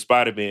meet the other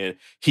Spider-Man.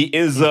 He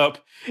ends up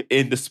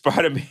in the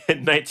Spider-Man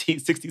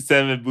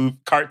 1967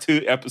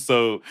 cartoon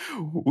episode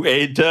where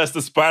he does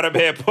the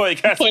Spider-Man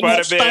point at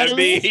Spider-Man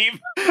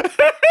meme.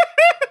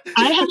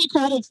 I had a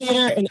crowded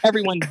theater and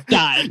everyone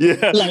died.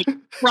 Like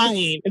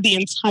crying. The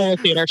entire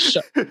theater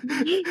shook.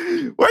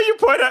 Why are you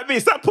pointing at me?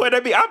 Stop pointing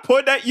at me. I'm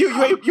pointing at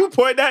you. You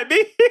pointing at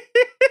me.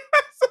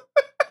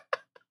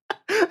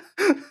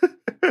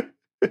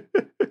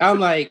 I'm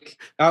like,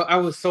 I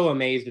was so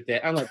amazed at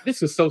that. I'm like,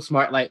 this is so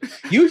smart. Like,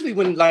 usually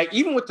when, like,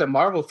 even with the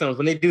Marvel films,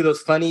 when they do the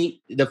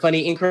funny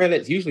end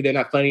credits, usually they're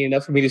not funny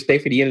enough for me to stay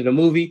for the end of the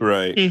movie.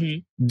 Right.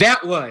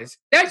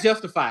 That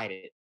justified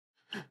it.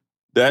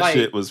 That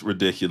shit was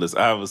ridiculous.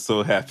 I was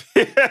so happy.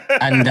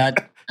 and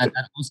that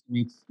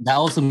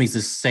also makes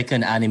the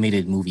second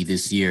animated movie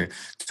this year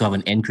to have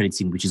an end credit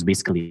scene, which is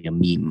basically a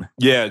meme.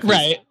 Yeah.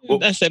 Right.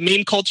 That's it.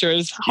 Meme culture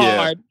is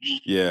hard.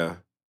 Yeah.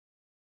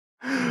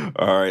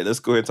 All right, let's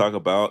go ahead and talk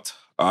about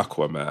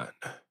Aquaman.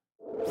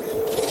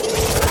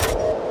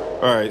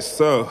 All right,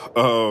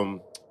 so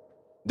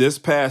this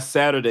past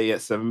Saturday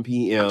at 7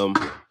 p.m.,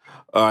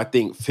 I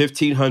think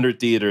 1,500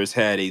 theaters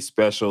had a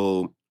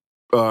special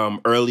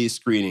early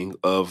screening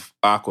of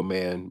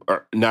Aquaman,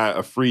 or not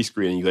a free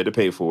screening. You had to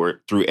pay for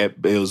it.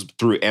 It was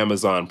through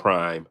Amazon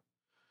Prime.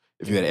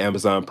 If you had an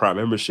Amazon Prime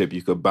membership,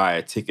 you could buy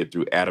a ticket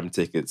through Atom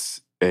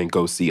Tickets and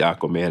go see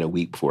Aquaman a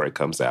week before it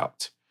comes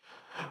out.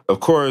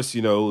 Of course,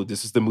 you know,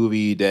 this is the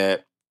movie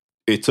that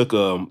it took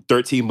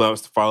 13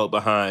 months to follow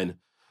behind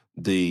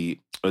the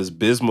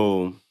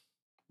abysmal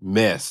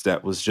mess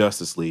that was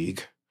Justice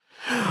League.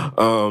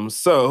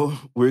 So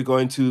me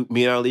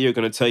and Ali are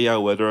going to tell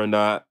y'all whether or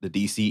not the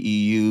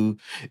DCEU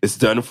is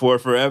done for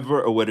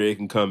forever or whether it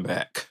can come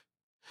back.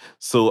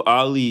 So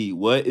Ali,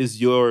 what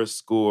is your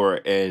score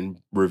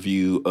and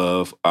review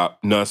of,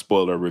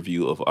 non-spoiler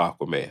review of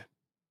Aquaman?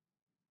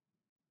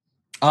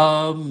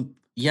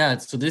 Yeah,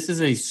 so this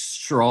is a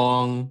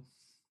strong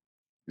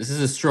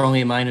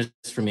A-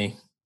 for me.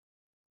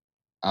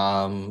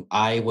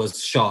 I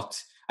was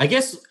shocked. I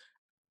guess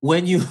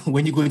when you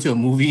go into a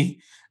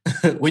movie,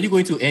 when you go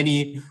into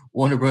any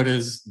Warner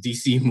Brothers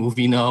DC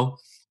movie now,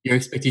 your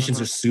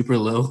expectations are super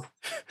low.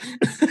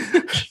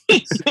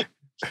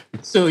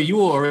 So you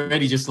were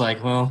already just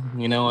like, well,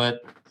 you know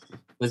what?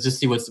 Let's just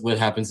see what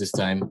happens this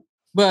time.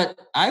 But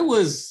I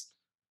was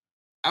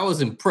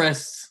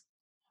impressed.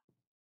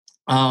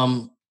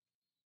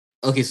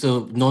 Okay,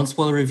 so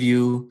non-spoiler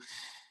review.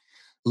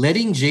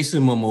 Letting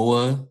Jason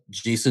Momoa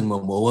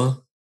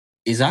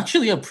is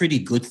actually a pretty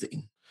good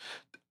thing.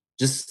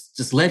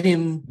 Just let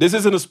him. This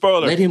isn't a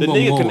spoiler. Let him the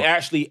nigga Momoa. can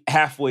actually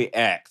halfway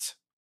act.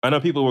 I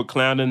know people were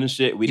clowning and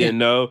shit. We didn't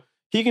know.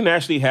 He can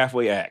actually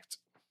halfway act.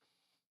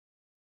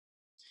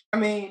 I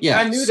mean,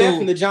 I knew that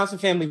from the Johnson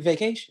Family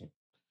Vacation.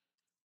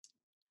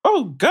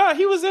 Oh, God,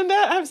 he was in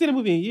that? I haven't seen the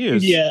movie in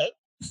years. Yeah.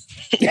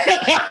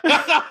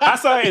 I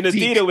saw it in the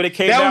theater when it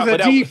came out. That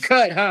was a deep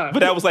cut, huh?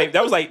 But that was like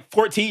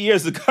 14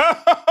 years ago.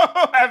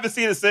 I haven't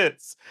seen it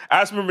since.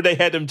 I just remember they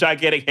had them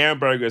gigantic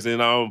hamburgers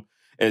and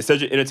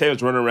Cedric Entertainment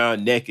was running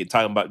around naked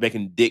talking about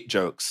making dick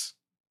jokes.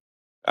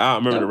 I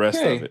don't remember the rest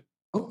of it.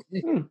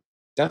 Okay.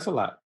 That's a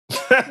lot.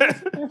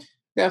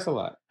 That's a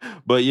lot.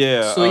 But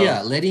yeah. So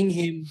letting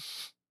him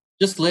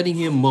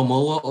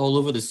Momoa all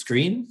over the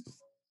screen,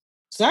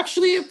 it's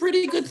actually a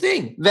pretty good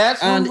thing.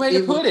 That's one way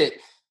to put it.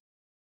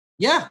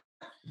 Yeah.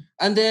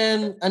 And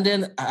then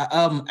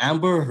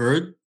Amber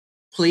Heard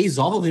plays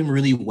off of him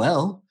really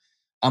well.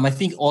 I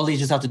think all they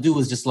just have to do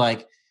is just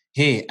like,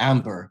 hey,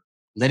 Amber,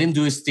 let him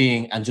do his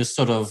thing and just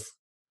sort of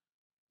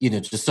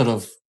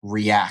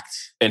react.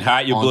 And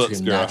hide your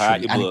books, girl.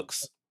 Hide your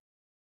books.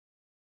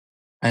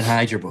 And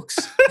hide your books.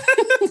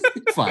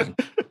 Fine.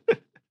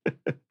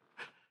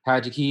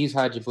 Hide your keys,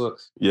 hide your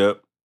books.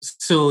 Yep.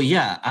 So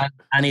yeah,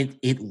 and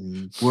it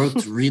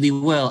worked really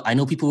well. I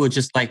know people were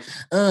just like,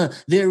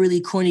 they're really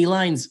corny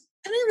lines.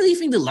 I didn't really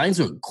think the lines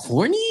were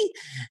corny.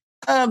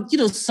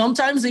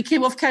 Sometimes they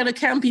came off kind of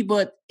campy,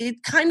 but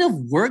it kind of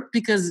worked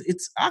because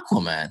it's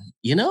Aquaman.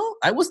 You know,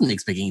 I wasn't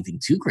expecting anything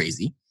too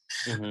crazy.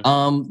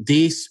 Mm-hmm.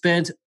 They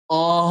spent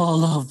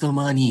all of the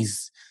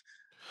monies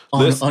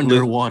on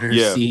underwater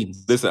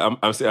scenes. Listen,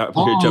 I'm here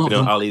jumping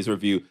on Ali's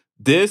review.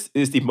 This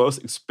is the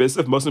most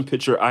expensive motion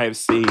picture I have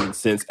seen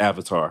since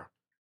Avatar.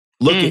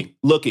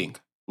 Looking,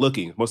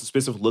 most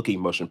expensive looking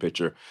motion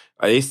picture.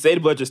 They say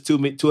the budget's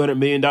 $200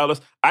 million.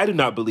 I do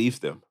not believe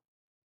them.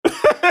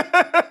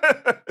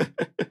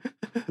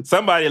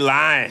 Somebody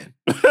lying.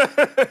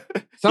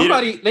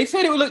 They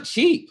said it would look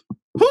cheap.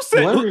 Who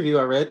said? One review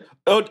I read.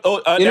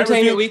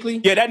 Entertainment Weekly?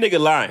 Yeah, that nigga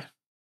lying.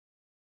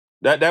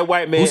 That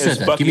white man Who said is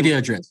that? fucking... Give me the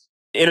address.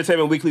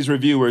 Entertainment Weekly's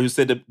reviewer who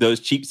said those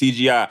cheap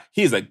CGI.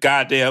 He's a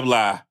goddamn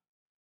lie.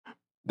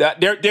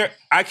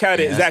 I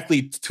counted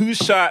exactly 2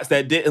 shots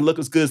that didn't look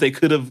as good as they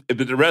could have.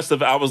 But the rest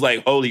of it, I was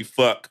like, holy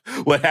fuck,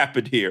 what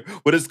happened here?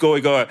 What is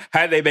going on?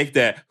 How did they make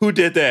that? Who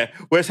did that?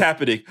 What's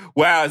happening?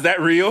 Wow, is that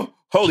real?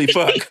 Holy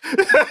fuck.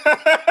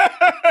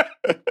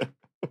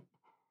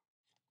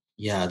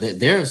 Yeah,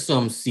 there are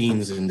some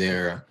scenes in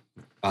there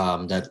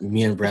that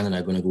me and Brandon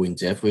are going to go in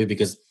depth with,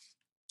 because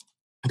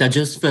that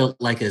just felt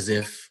like as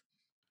if,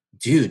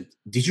 dude,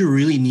 did you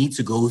really need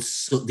to go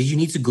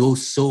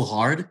so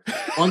hard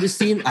on this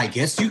scene? I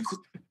guess you could.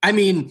 I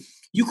mean,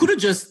 you could have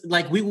just,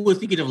 like, we were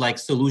thinking of like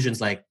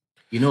solutions, like,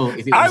 if it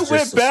was I just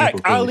went a back,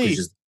 simple thing, Ali.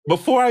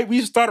 Before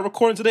we started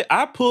recording today,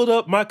 I pulled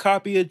up my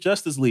copy of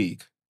Justice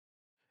League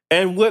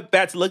and went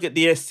back to look at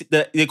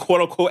the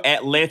quote unquote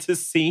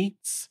Atlantis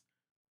scenes.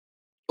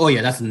 Oh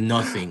yeah, that's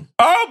nothing.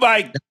 Oh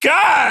my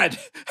God!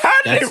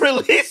 How did they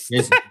release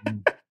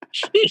that?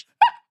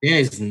 There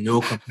is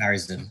no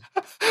comparison.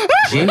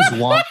 James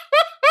Wan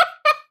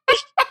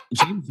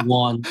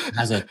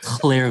has a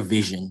clear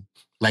vision.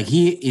 Like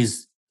he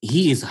has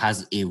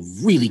a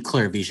really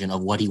clear vision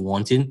of what he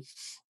wanted,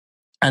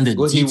 and the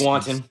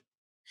details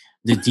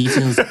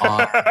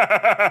are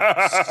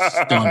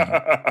stunning.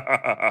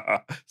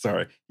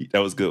 Sorry, that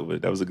was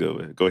good. That was a good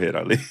one. Go ahead,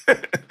 Ali.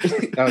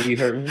 Oh, you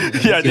heard me?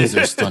 Yeah, the details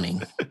are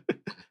stunning.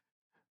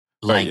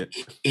 Like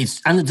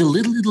it's and the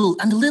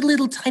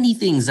little tiny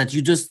things that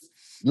you just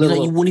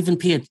you won't even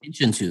pay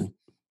attention to.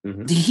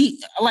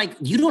 Mm-hmm.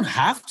 You don't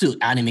have to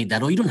animate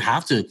that, or you don't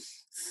have to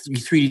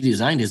 3D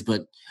design this,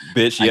 but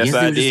bitch, yes,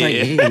 I did. Like,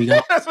 hey, we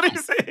got That's what he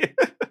said.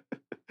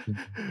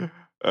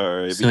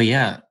 All right. So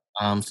it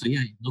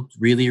looked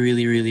really,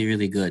 really, really,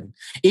 really good.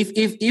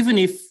 Even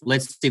if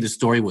let's say the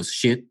story was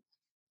shit,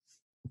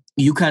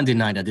 you can't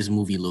deny that this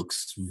movie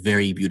looks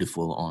very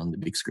beautiful on the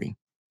big screen.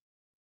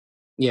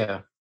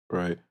 Yeah.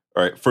 Right.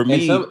 All right. For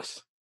me, all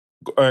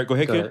right. Go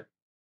ahead, Ken.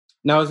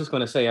 No, I was just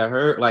going to say, I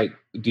heard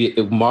Disney.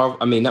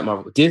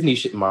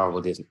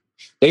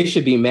 They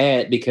should be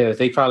mad because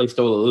they probably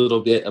stole a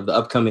little bit of the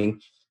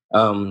upcoming,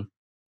 Little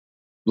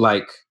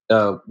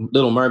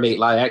Mermaid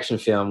live action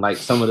film. Like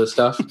some of the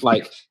stuff,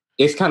 like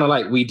it's kind of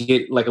like we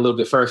did like a little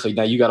bit first. So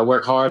now you got to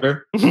work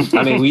harder.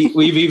 I mean,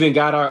 we've even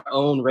got our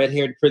own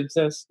red-haired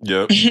princess.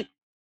 Yep.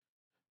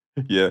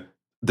 Yeah.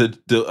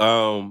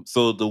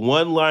 So the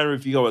one line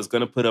review I was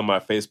going to put on my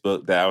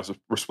Facebook that I was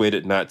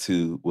persuaded not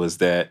to was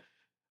that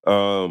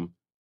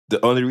the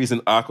only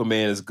reason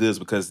Aquaman is good is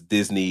because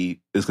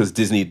Disney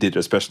did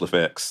their special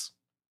effects,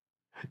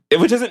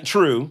 which isn't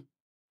true,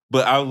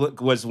 but I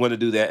just want to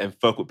do that and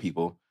fuck with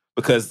people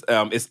because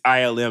it's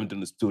ILM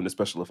doing the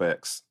special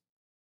effects,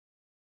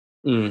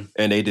 and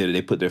they did it.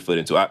 They put their foot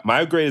into it.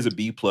 My grade is a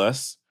B+.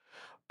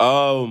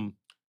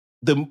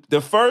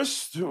 The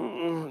first,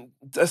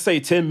 let's say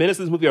 10 minutes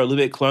of this movie are a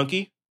little bit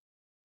clunky,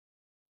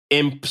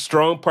 in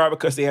strong part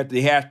because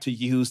they have to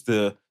use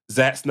the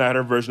Zack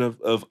Snyder version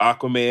of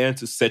Aquaman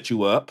to set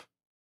you up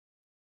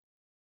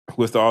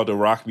with all the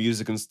rock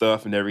music and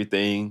stuff and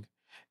everything.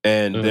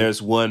 And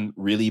there's one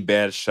really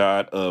bad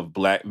shot of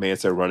Black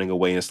Manta running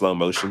away in slow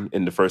motion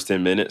in the first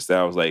 10 minutes that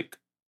I was like,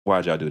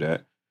 why'd y'all do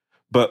that?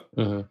 But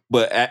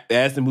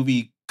as the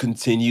movie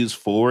continues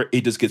forward,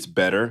 it just gets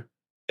better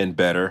and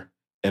better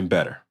and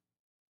better.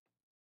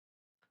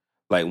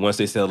 Like once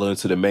they settle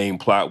into the main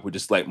plot, we're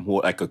just like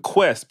more like a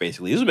quest,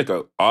 basically. This would make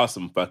an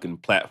awesome fucking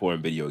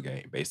platform video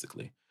game,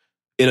 basically.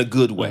 In a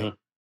good way.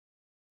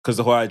 Because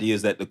the whole idea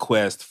is that the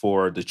quest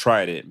for the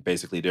Trident,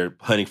 basically, they're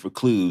hunting for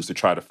clues to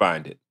try to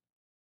find it.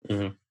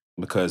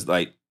 Because,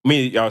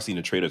 y'all seen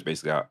the trailers,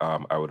 basically,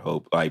 I would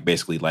hope. Like,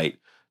 basically, like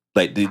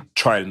the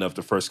Trident of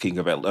the first king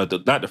of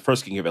not the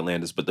first king of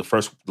Atlantis, but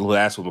the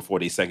last one before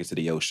they sank into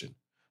the ocean.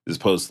 It's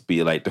supposed to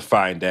be like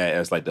define that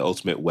as like the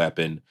ultimate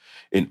weapon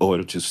in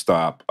order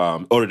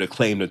to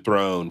claim the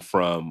throne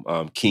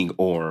from King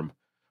Orm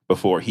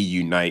before he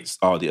unites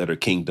all the other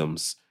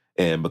kingdoms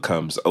and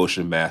becomes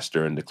Ocean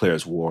Master and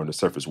declares war on the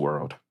surface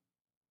world.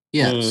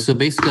 Yeah. So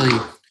basically,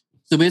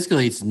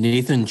 it's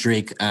Nathan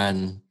Drake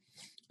and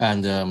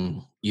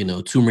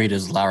Tomb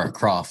Raider's Lara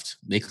Croft.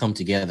 They come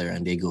together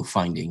and they go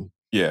finding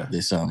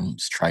this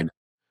Trident.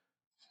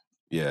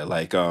 Yeah,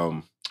 like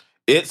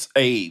it's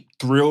a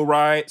thrill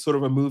ride sort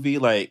of a movie.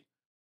 Like,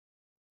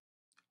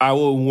 I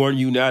will warn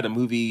you now, the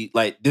movie,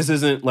 like, this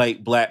isn't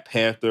like Black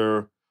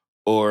Panther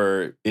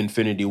or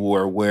Infinity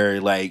War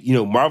where, like,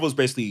 Marvel's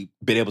basically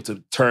been able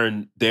to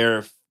turn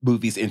their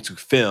movies into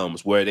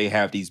films where they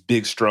have these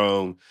big,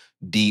 strong,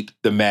 deep,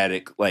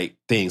 thematic, like,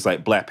 things.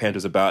 Like Black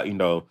Panther's about,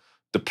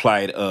 the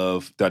plight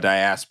of the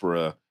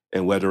diaspora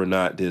and whether or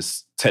not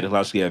this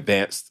technologically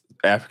advanced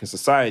African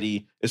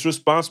society is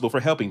responsible for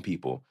helping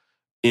people.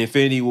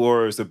 Infinity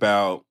War is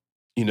about,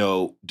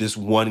 this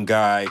one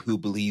guy who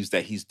believes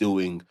that he's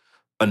doing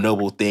a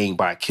noble thing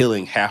by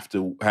killing half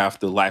the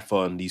life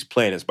on these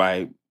planets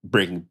by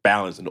bringing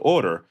balance and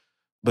order.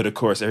 But of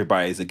course,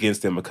 everybody is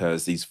against him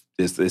because this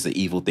is an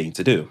evil thing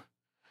to do.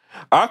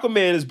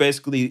 Aquaman is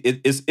basically,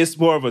 it's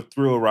more of a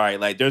thrill ride.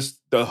 Like, there's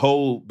the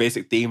whole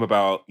basic theme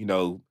about,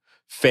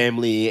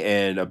 family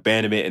and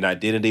abandonment and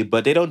identity,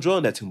 but they don't drill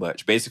in that too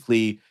much.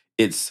 Basically,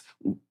 it's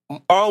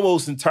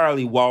almost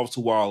entirely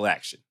wall-to-wall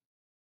action.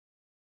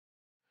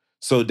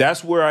 So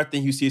that's where I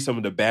think you see some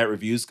of the bad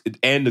reviews.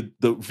 And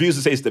the reviews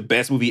that say it's the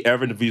best movie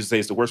ever and the reviews that say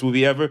it's the worst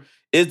movie ever.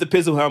 It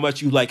depends on how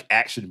much you like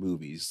action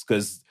movies.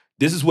 Because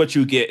this is what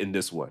you get in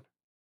this one.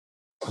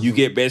 You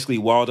get basically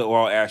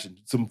wall-to-wall action.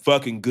 Some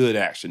fucking good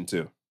action,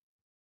 too.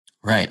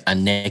 Right.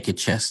 And naked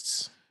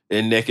chests.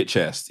 And naked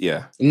chests,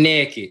 yeah.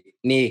 Naked.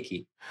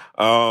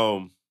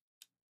 All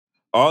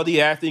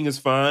the acting is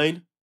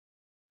fine.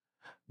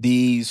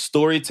 The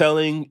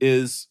storytelling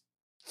is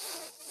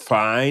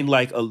fine.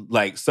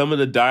 Like some of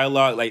the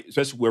dialogue, like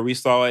especially where we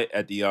saw it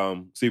at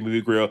the See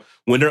Movie Grill,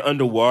 when they're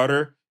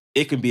underwater,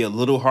 it can be a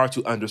little hard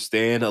to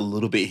understand a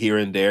little bit here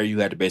and there. You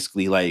had to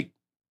basically like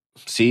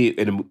see it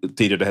in a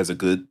theater that has a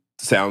good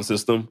sound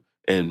system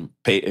and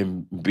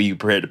be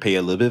prepared to pay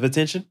a little bit of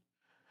attention.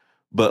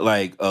 But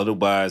like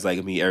otherwise, like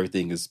I mean,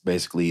 everything is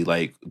basically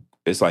like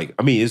it's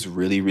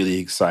really, really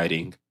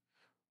exciting,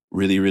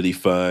 really, really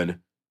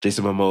fun.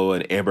 Jason Momoa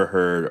and Amber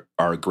Heard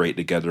are great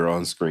together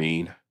on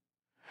screen.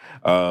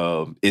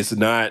 It's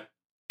not.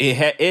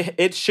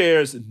 It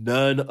shares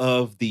none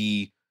of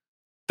the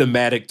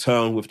thematic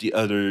tone with the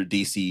other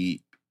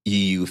DC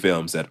EU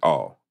films at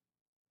all.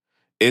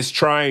 It's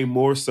trying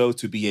more so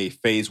to be a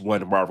Phase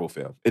 1 Marvel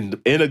film in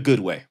a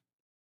good way.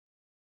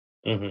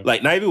 Mm-hmm.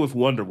 Like not even with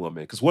Wonder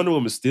Woman, because Wonder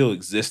Woman still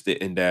existed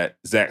in that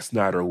Zack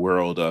Snyder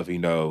world of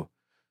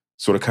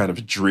sort of kind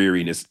of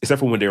dreariness,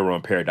 except for when they were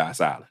on Paradise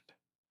Island.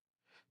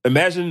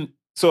 Imagine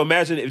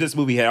if this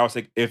movie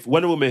if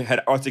Wonder Woman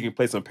had all taken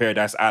place on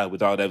Paradise Island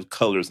with all those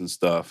colors and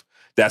stuff.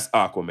 That's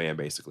Aquaman,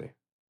 basically.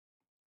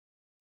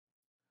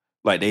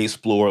 Like they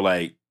explore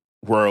like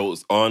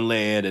worlds on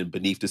land and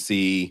beneath the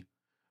sea,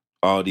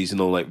 all these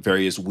like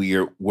various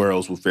weird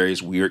worlds with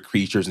various weird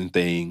creatures and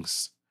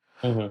things.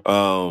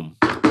 Mm-hmm.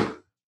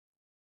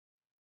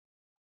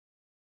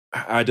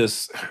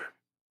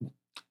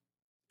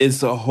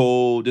 It's a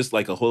whole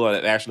lot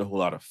of action, a whole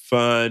lot of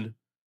fun.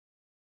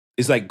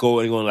 It's like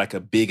going on like a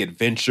big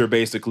adventure,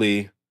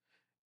 basically.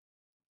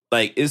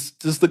 Like it's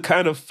just the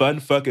kind of fun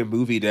fucking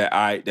movie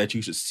that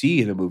you should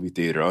see in a movie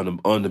theater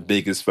on the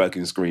biggest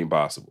fucking screen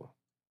possible.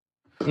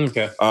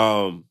 Okay.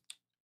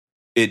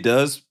 It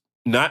does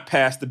not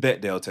pass the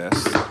Bechdel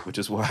test, which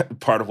is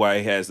part of why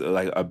it has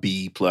like a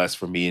B+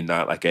 for me and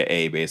not like an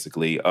A,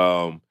 basically.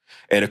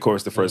 And of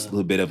course, the first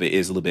little bit of it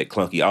is a little bit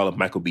clunky. All of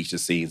Michael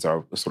Beach's scenes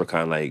are sort of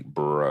kind of like,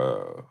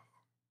 bruh.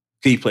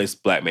 He plays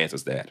Black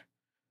Manta's dad,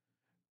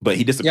 but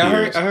he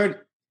disappears. Yeah,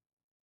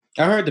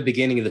 I heard the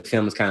beginning of the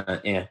film is kind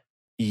of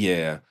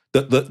Yeah,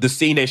 the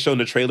scene they showed in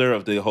the trailer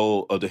of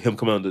him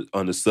coming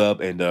on the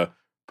sub and the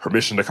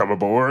permission to come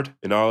aboard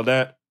and all of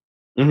that.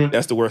 Mm-hmm.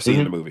 That's the worst scene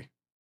in the movie.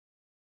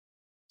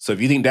 So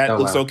if you think that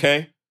looks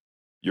okay,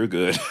 you're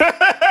good.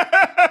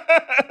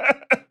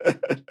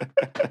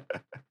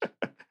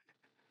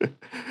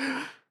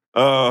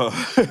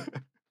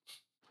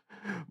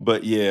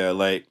 But yeah,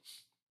 like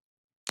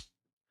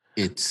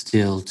it's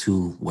still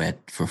too wet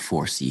for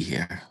 4C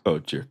here. Oh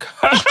dear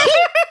God.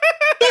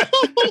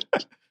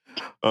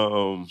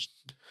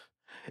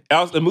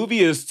 The movie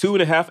is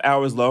 2.5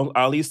 hours long.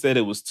 Ali said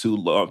it was too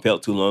long,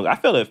 felt too long. I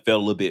felt it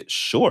felt a little bit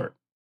short.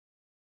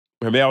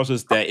 Maybe I was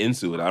just that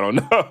into it. I don't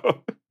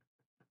know.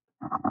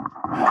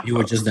 You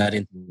were just that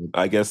into it.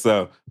 I guess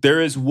so.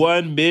 There is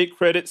one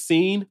mid-credit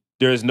scene.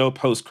 There is no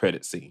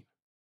post-credit scene.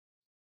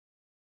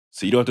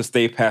 So you don't have to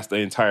stay past the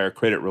entire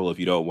credit roll if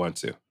you don't want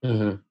to.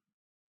 Mm-hmm.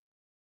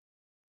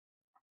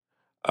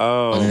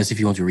 Unless if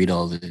you want to read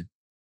all the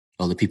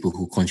people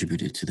who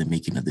contributed to the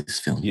making of this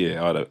film. Yeah,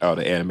 all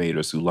the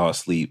animators who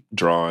lost sleep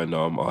drawing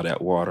all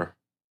that water.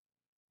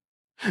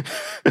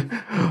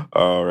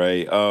 All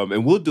right.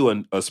 And we'll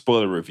do a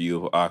spoiler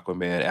review of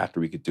Aquaman after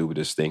we get through with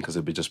this thing, because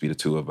it'll just be the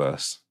two of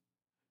us.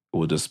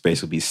 We'll just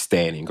basically be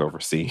standing over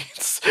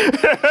scenes.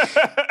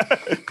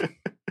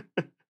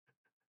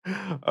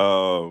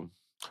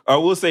 I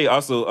will say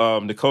also,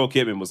 Nicole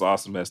Kidman was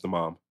awesome as the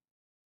mom.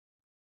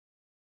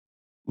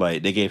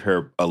 Like, they gave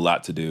her a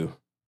lot to do.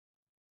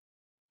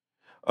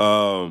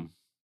 Well,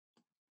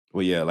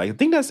 yeah, like I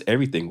think that's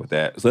everything with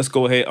that. So let's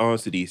go ahead on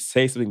to the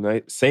Say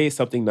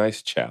Something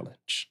Nice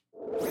challenge.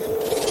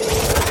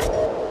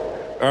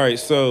 All right,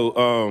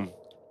 so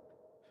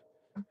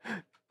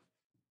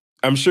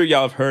I'm sure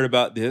y'all have heard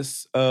about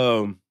this.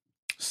 So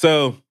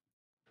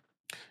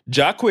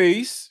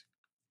Jacquees,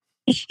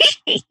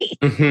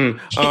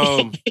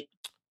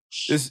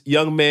 this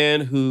young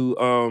man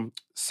who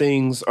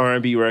sings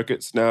R&B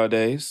records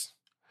nowadays,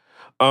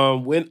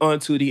 went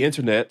onto the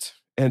internet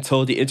and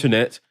told the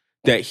internet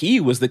that he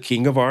was the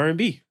king of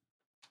R&B.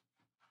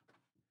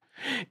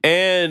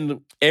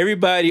 And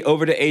everybody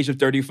over the age of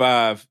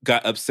 35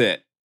 got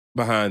upset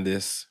behind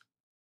this.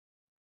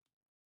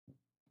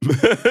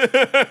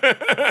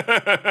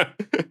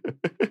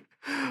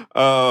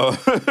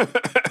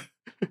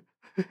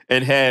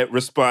 And had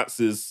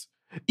responses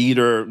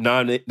either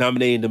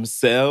nominating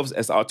themselves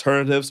as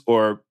alternatives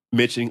or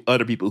mentioning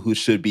other people who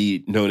should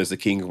be known as the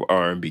king of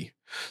R&B.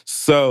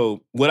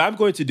 So what I'm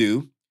going to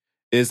do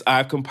is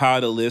I've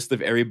compiled a list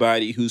of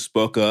everybody who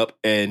spoke up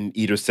and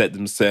either said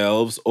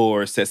themselves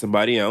or said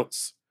somebody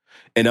else.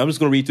 And I'm just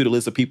going to read through the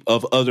list of people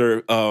of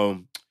other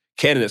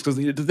candidates. Because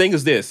the thing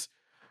is this.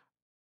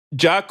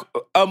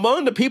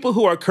 Among the people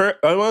who are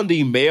among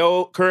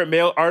the current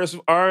male artists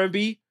of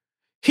R&B,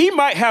 he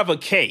might have a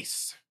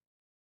case.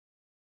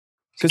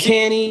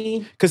 Can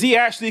he? Because he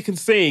actually can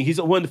sing.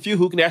 He's one of the few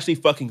who can actually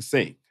fucking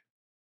sing.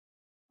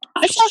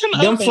 I saw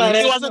him open.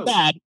 He wasn't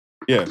bad.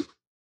 Yeah.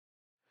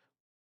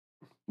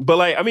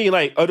 But of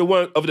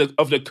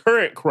the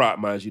current crop,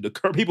 mind you, the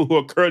current people who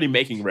are currently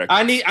making records.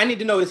 I need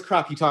to know this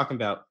crop you're talking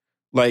about.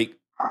 Like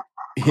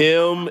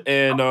him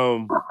and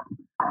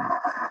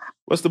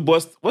what's the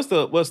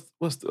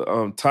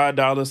Ty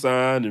Dolla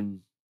 $ign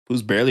and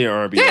who's barely an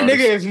R&B That artist.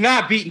 nigga is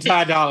not beating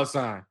Ty Dolla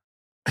 $ign.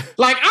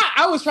 Like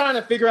I was trying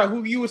to figure out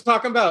who you was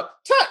talking about.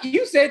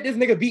 You said this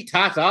nigga beat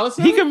Ty Dolla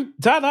 $ign?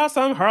 Ty Dolla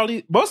 $ign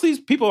hardly. Most of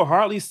these people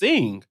hardly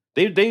sing.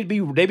 They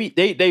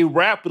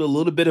rap with a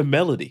little bit of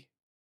melody.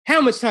 How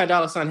much Ty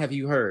Dolla $ign have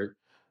you heard?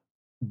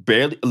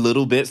 Barely, a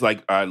little bit.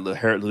 Like I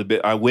heard a little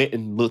bit. I went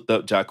and looked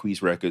up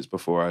Jacquees records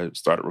before I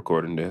started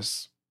recording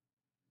this.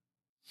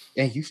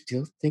 And you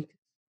still think?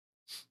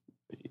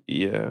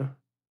 Yeah.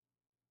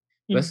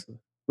 Let's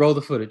roll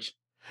the footage.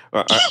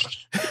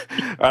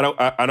 I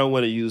don't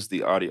want to use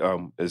the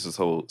audio. It's this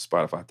whole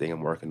Spotify thing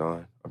I'm working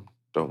on. I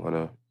don't want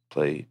to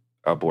play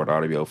outboard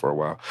audio for a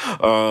while.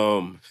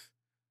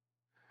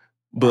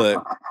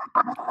 But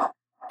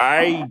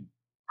I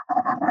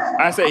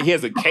say he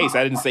has a case.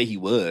 I didn't say he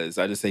was.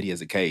 I just said he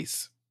has a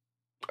case.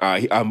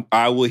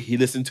 He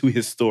listened to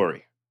his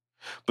story.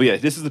 But yeah,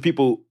 this is the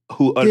people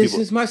who. This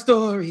is my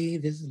story.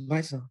 This is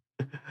my song.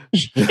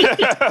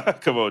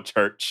 Come on,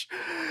 church.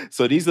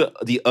 So these are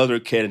the other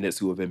candidates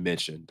who have been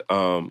mentioned.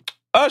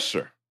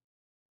 Usher.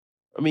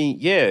 I mean,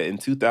 yeah, in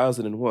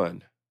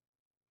 2001,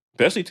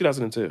 especially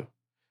 2002.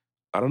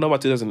 I don't know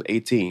about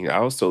 2018.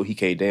 I was told he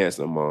can't dance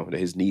no more. That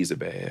his knees are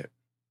bad.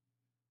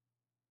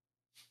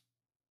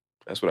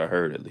 That's what I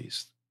heard, at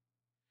least.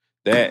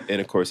 That, and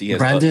of course, he has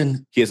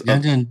Brandon. Yes,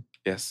 Brandon.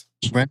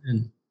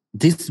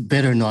 This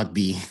better not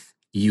be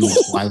you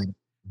whiling.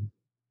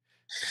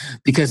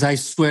 Because I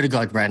swear to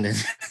God, Brandon.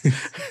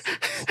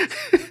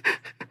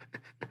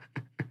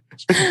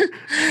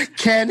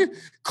 Ken,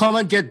 come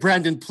and get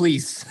Brandon,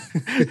 please.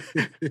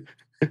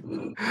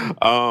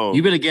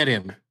 You better get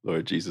him.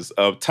 Lord Jesus.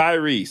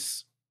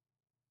 Tyrese.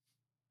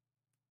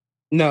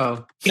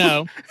 No.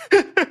 No.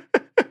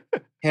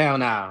 Hell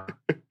no.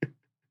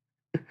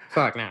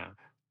 Fuck no.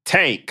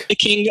 Tank. The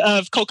king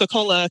of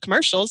Coca-Cola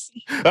commercials.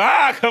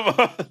 Ah, come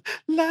on.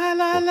 La,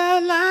 la, la,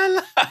 la,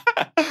 la.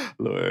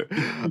 Lord.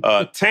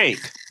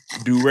 Tank.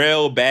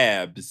 Durrell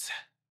Babs.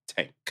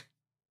 Tank.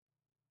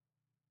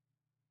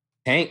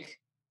 Tank?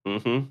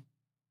 Mm-hmm.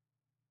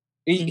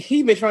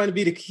 He's been trying to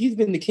be he's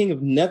been the king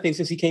of nothing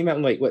since he came out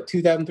in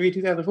 2003,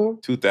 2004?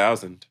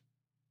 2000.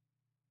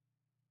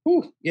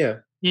 Ooh, yeah.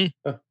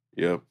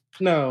 Yep.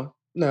 No.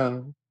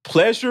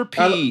 Pleasure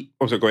P.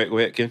 Oh, sorry, go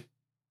ahead, Ken.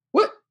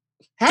 What?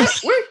 How?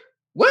 Wait,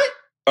 what?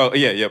 Oh,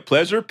 yeah.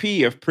 Pleasure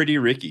P of Pretty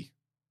Ricky.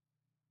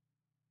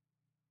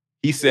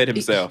 He said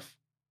himself.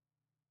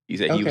 He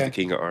said he was the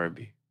king of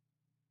R&B.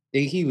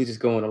 He was just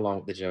going along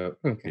with the joke.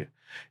 Okay. Yeah.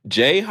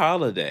 Jay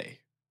Holiday,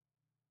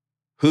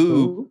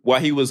 who, while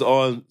he was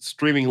on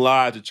streaming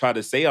live to try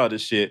to say all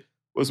this shit,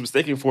 was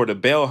mistaken for the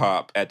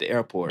bellhop at the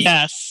airport.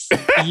 Yes.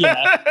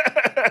 Yeah.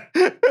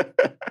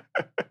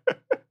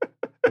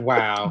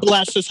 Wow.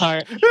 Bless his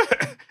heart.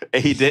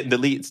 And he didn't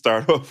delete and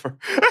start over.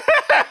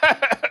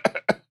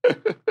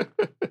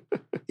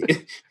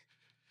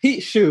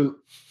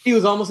 He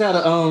was almost out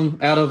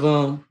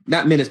of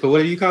not minutes, but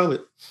what do you call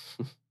it?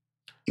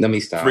 Let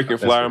me stop. Freaking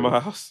flyer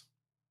miles?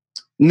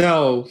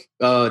 No,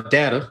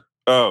 data.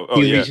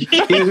 He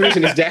was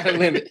reaching his data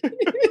limit.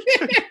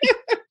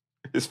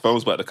 His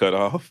phone's about to cut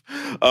off.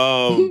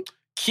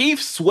 Keith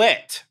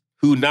Sweat,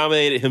 who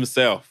nominated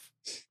himself.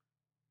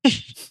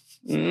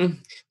 There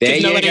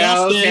you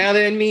go,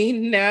 telling me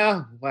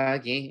now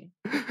again.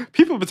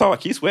 People have been talking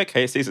about Keith Sweat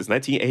can't say since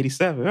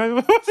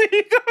 1987.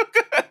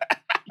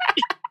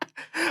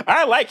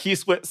 I like Keith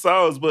Sweat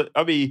songs, but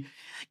I mean,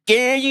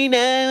 girl, you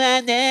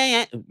know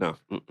I know.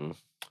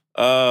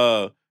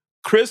 No.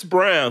 Chris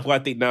Brown, who I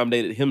think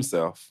nominated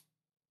himself.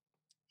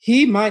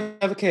 He might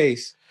have a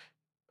case.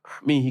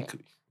 I mean, he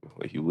could.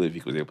 Well, he would if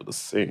he was able to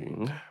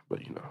sing,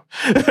 but you know.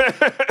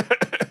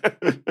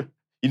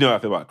 You know how I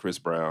feel about Chris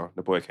Brown.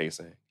 The boy can't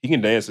sing. He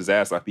can dance his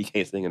ass off, but he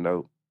can't sing a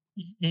note.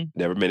 Mm-hmm.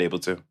 Never been able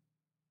to.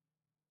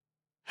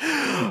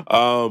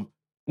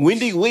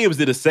 Wendy Williams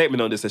did a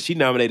segment on this, and she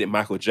nominated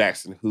Michael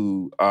Jackson,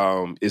 who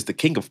is the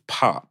king of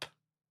pop,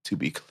 to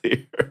be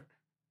clear.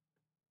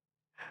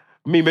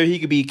 I mean, maybe he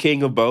could be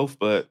king of both,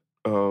 but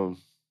I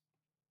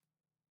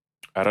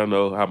don't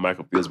know how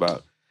Michael feels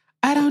about.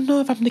 I don't know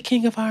if I'm the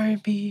king of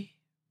R&B.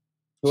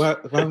 Why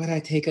would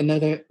I take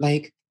another,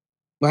 why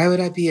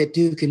would I be a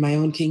duke in my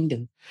own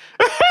kingdom?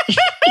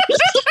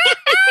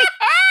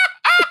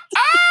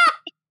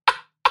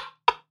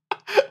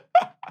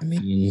 I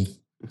mean,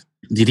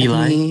 Did he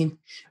lie? mean,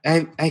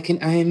 I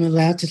am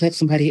allowed to let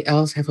somebody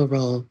else have a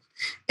role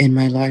in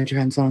my larger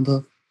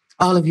ensemble.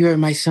 All of you are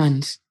my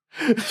sons.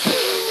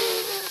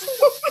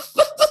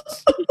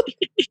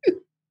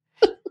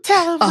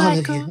 Tell him, All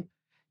Michael. of you.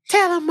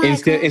 Tell him,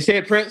 Michael.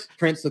 Instead,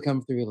 Prince will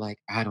come through like,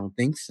 I don't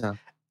think so.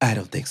 I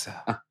don't think so.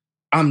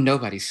 I'm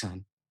nobody's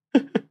son.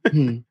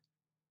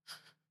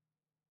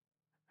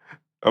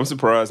 I'm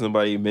surprised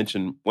nobody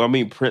mentioned. Well, I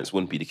mean, Prince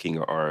wouldn't be the king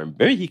of R&B.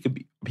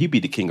 Maybe he'd be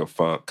the king of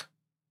funk.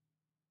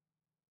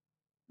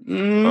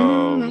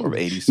 Or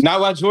 80s. Not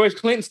while George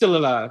Clinton's still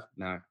alive.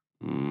 Nah.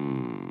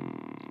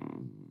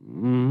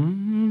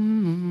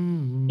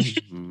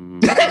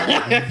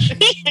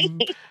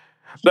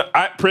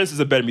 Prince is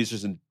a better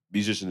musician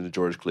than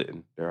George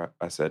Clinton. There,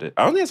 I said it.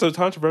 I don't think it's a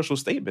controversial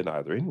statement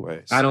either.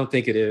 Anyways, I don't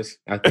think it is.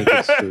 I think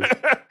it's true.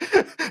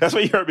 That's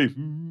why you heard me.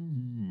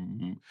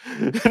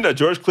 No,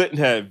 George Clinton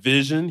had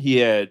vision. He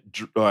had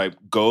like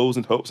goals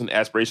and hopes and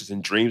aspirations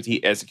and dreams.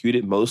 He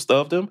executed most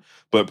of them.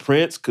 But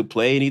Prince could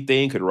play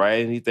anything, could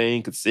write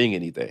anything, could sing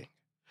anything.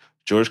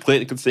 George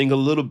Clinton could sing a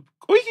little.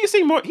 Well, he could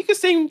sing more. He could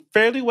sing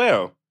fairly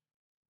well,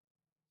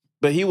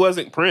 but he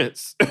wasn't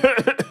Prince.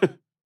 What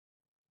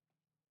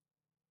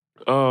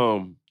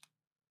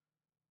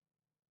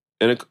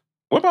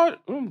about?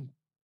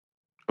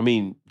 I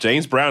mean,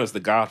 James Brown is the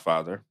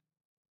Godfather.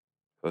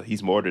 So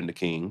he's more than the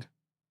king.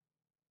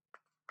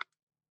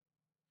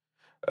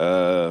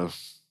 I'm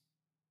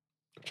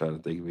trying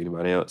to think of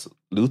anybody else.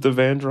 Luther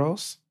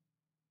Vandross.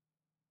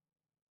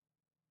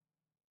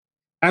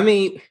 I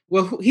mean,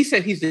 well, he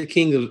said he's the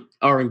king of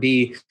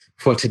R&B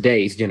for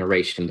today's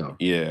generation, though.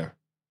 Yeah,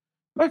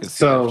 I can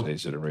see that for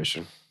today's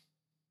generation.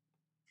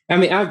 I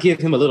mean, I'll give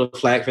him a little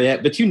flack for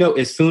that, but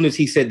as soon as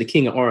he said the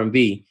king of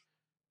R&B,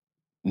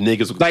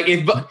 niggas like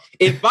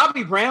if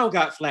Bobby Brown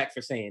got flack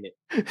for saying it.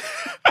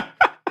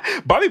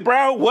 Bobby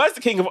Brown was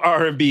the king of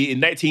R&B in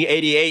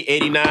 1988,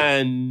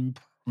 89,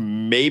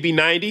 maybe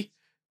 90.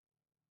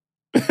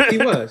 He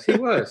was.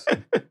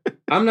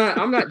 I'm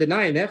not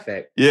denying that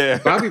fact. Yeah.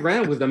 Bobby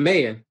Brown was the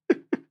man.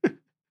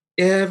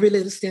 Every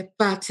little step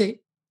I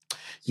take,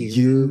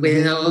 you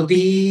will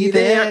be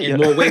there in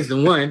more ways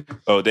than one.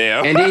 Oh,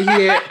 damn. And then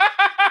he had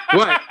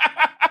what?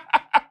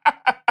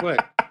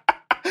 What?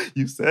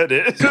 You said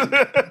it.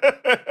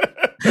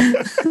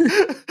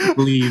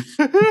 Leave.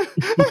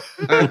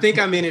 I think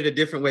I meant it a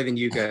different way than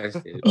you guys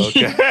did.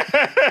 Okay.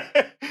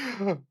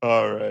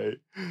 All right.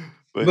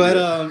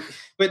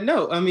 But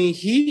no, I mean,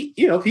 he,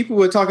 people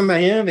were talking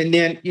about him, and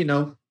then,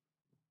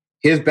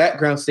 his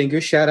background singer,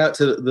 shout out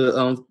to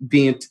the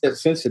being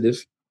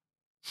sensitive.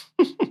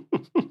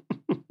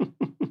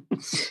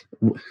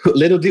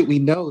 Little did we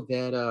know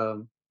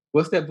that,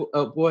 what's that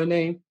boy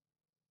name?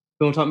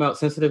 Who I'm talking about,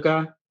 sensitive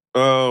guy?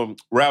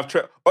 Ralph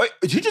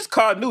did you just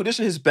call New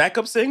Edition his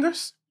backup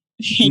singers?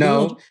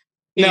 No.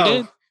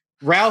 Did?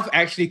 Ralph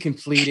actually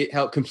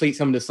helped complete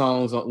some of the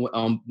songs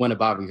on one of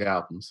Bobby's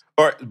albums.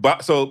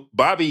 So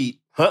Bobby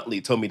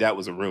Huntley told me that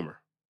was a rumor.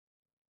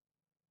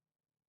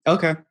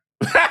 Okay.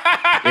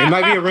 It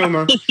might be a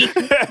rumor.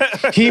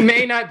 He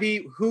may not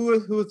be. Who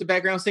is the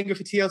background singer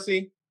for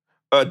TLC?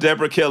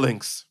 Deborah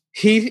Killings.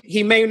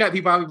 He may not be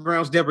Bobby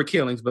Brown's Deborah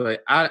Killings,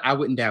 but I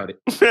wouldn't doubt it.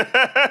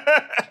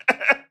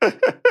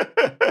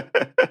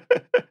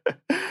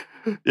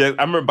 Yeah,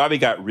 I remember Bobby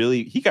got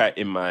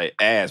in my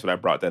ass when I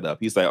brought that up.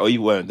 He's like, "Oh,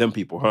 you one of them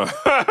people, huh?"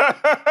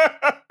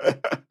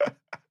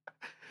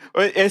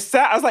 It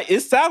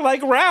sounded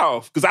like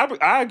Ralph, because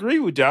I agree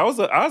with you. I was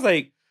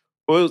like,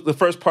 what was the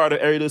first part of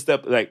every little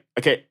step? Like,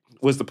 okay,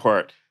 what's the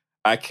part?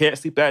 I can't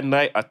sleep at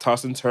night. I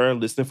toss and turn,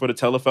 listening for the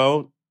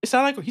telephone. He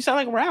sounded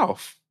like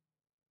Ralph.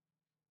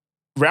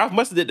 Ralph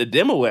must have did the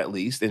demo at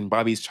least, and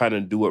Bobby's trying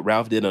to do what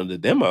Ralph did on the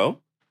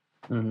demo.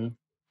 Mm-hmm.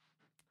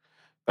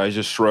 I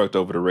just shrugged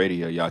over the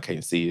radio. Y'all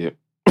can't see it.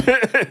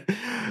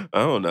 I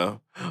don't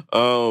know.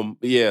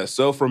 Yeah,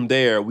 so from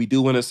there, we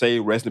do want to say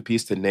rest in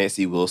peace to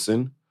Nancy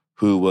Wilson,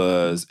 who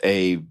was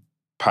a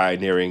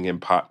pioneering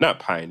and not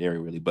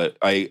pioneering really, but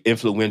a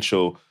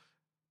influential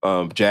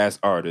jazz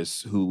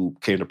artist who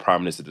came to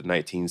prominence in the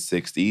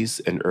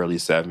 1960s and early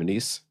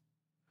 70s.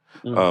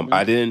 Mm-hmm.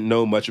 I didn't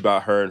know much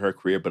about her and her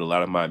career, but a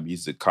lot of my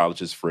music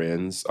college's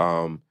friends,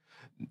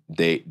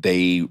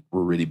 they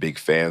were really big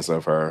fans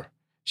of her.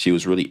 She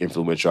was really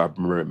influential. I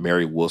remember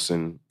Mary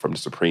Wilson from the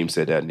Supreme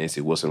said that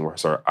Nancy Wilson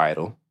was her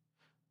idol.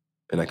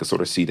 And I could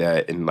sort of see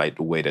that in like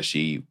the way that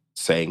she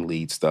sang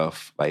lead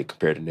stuff, like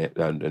compared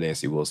to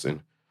Nancy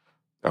Wilson.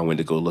 I went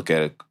to go look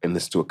at it and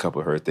listen to a couple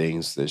of her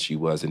things, that she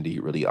was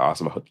indeed really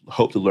awesome. I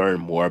hope to learn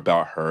more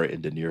about her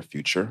in the near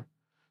future.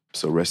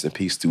 So rest in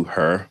peace to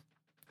her.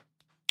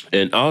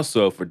 And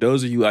also, for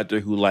those of you out there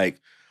who like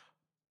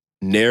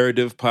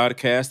narrative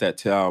podcasts,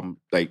 that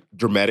like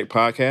dramatic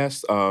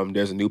podcasts,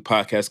 there's a new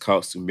podcast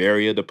called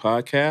Sumeria the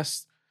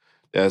Podcast.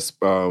 That's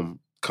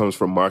comes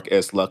from Mark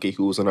S. Lucky,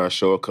 who was on our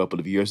show a couple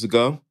of years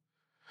ago.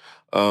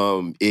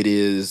 It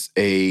is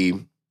a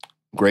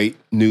great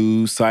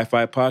new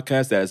sci-fi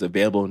podcast that is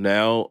available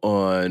now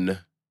on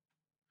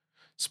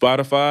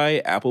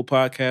Spotify, Apple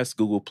Podcasts,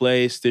 Google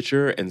Play,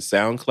 Stitcher, and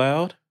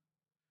SoundCloud.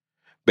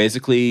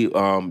 Basically,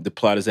 the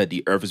plot is that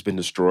the Earth has been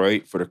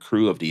destroyed. For the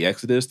crew of the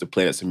Exodus, the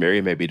planet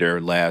Samaria may be their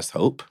last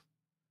hope.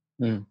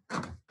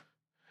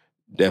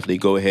 Definitely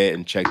go ahead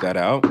and check that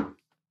out.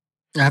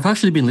 I've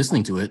actually been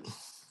listening to it.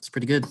 It's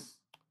pretty good.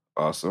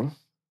 Awesome.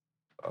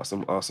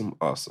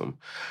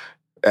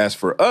 As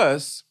for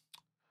us,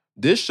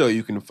 this show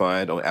you can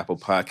find on Apple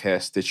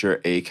Podcasts,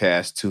 Stitcher,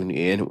 Acast,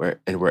 TuneIn,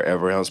 and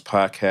wherever else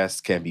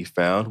podcasts can be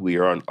found. We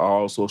are on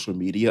all social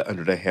media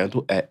under the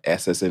handle at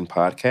SSN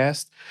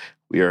Podcast.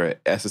 We are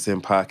at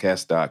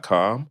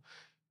ssnpodcast.com.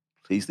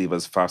 Please leave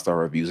us 5-star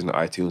reviews on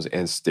iTunes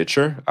and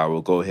Stitcher. I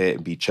will go ahead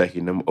and be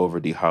checking them over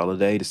the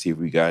holiday to see if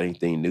we got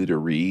anything new to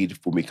read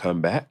when we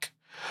come back.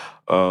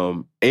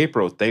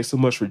 April, thanks so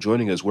much for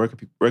joining us. Where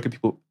can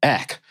people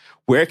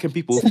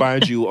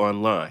find you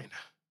online?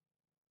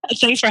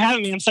 Thanks for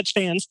having me. I'm such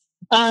fans.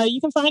 You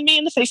can find me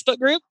in the Facebook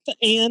group,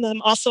 and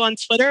I'm also on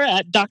Twitter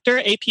at Dr.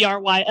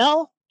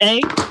 APRYLA.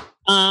 And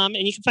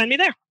you can find me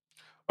there.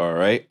 All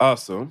right,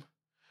 awesome.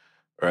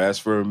 As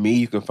for me,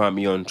 you can find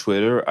me on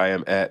Twitter. I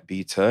am at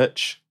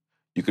BTouch.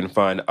 You can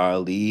find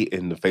Ali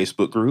in the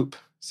Facebook group,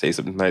 Say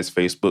Something Nice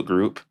Facebook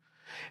group.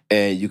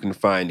 And you can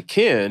find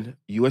Ken.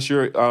 What's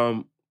your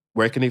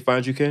where can they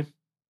find you, Ken?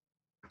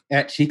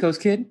 At Chico's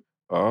Kid.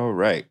 All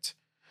right.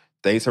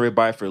 Thanks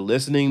everybody for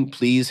listening.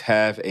 Please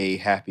have a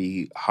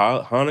happy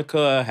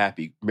Hanukkah, a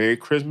happy Merry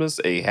Christmas,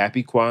 a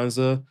happy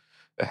Kwanzaa,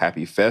 a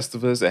happy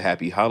Festivus, a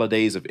happy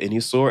holidays of any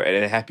sort,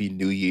 and a happy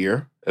New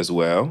Year as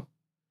well.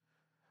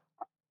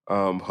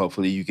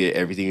 Hopefully you get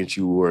everything that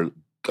you were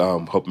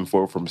hoping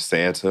for from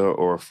Santa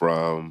or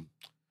from,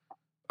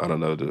 I don't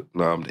know, the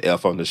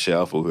Elf on the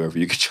Shelf or whoever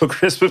you get your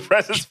Christmas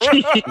presents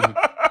from.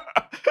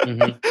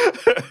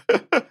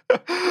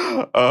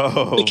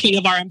 The king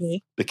of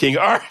R&B. The king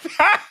of R&B.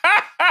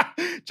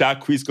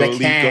 Jacquees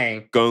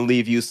gonna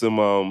leave you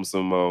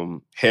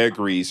some hair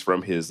grease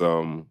from his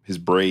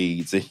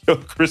braids in your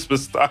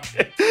Christmas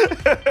stocking.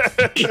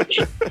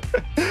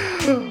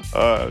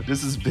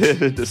 This has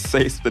been the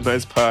Say Something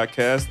Nice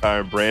podcast.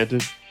 I'm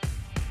Brandon.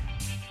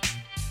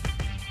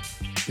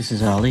 This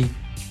is Ali.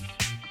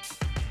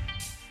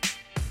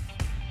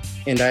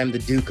 And I am the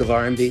Duke of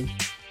R&B.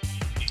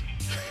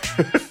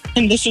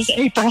 And this is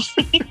April.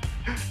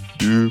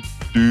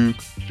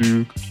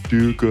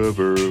 Duke of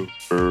Earl,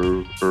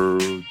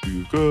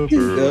 Duke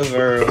of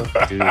Earl.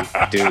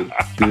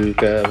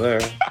 Duke of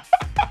Earl.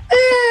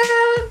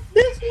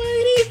 This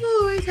lady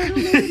voice, I don't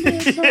know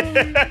this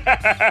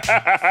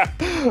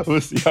song.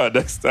 We'll see y'all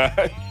next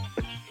time.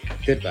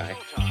 Goodbye.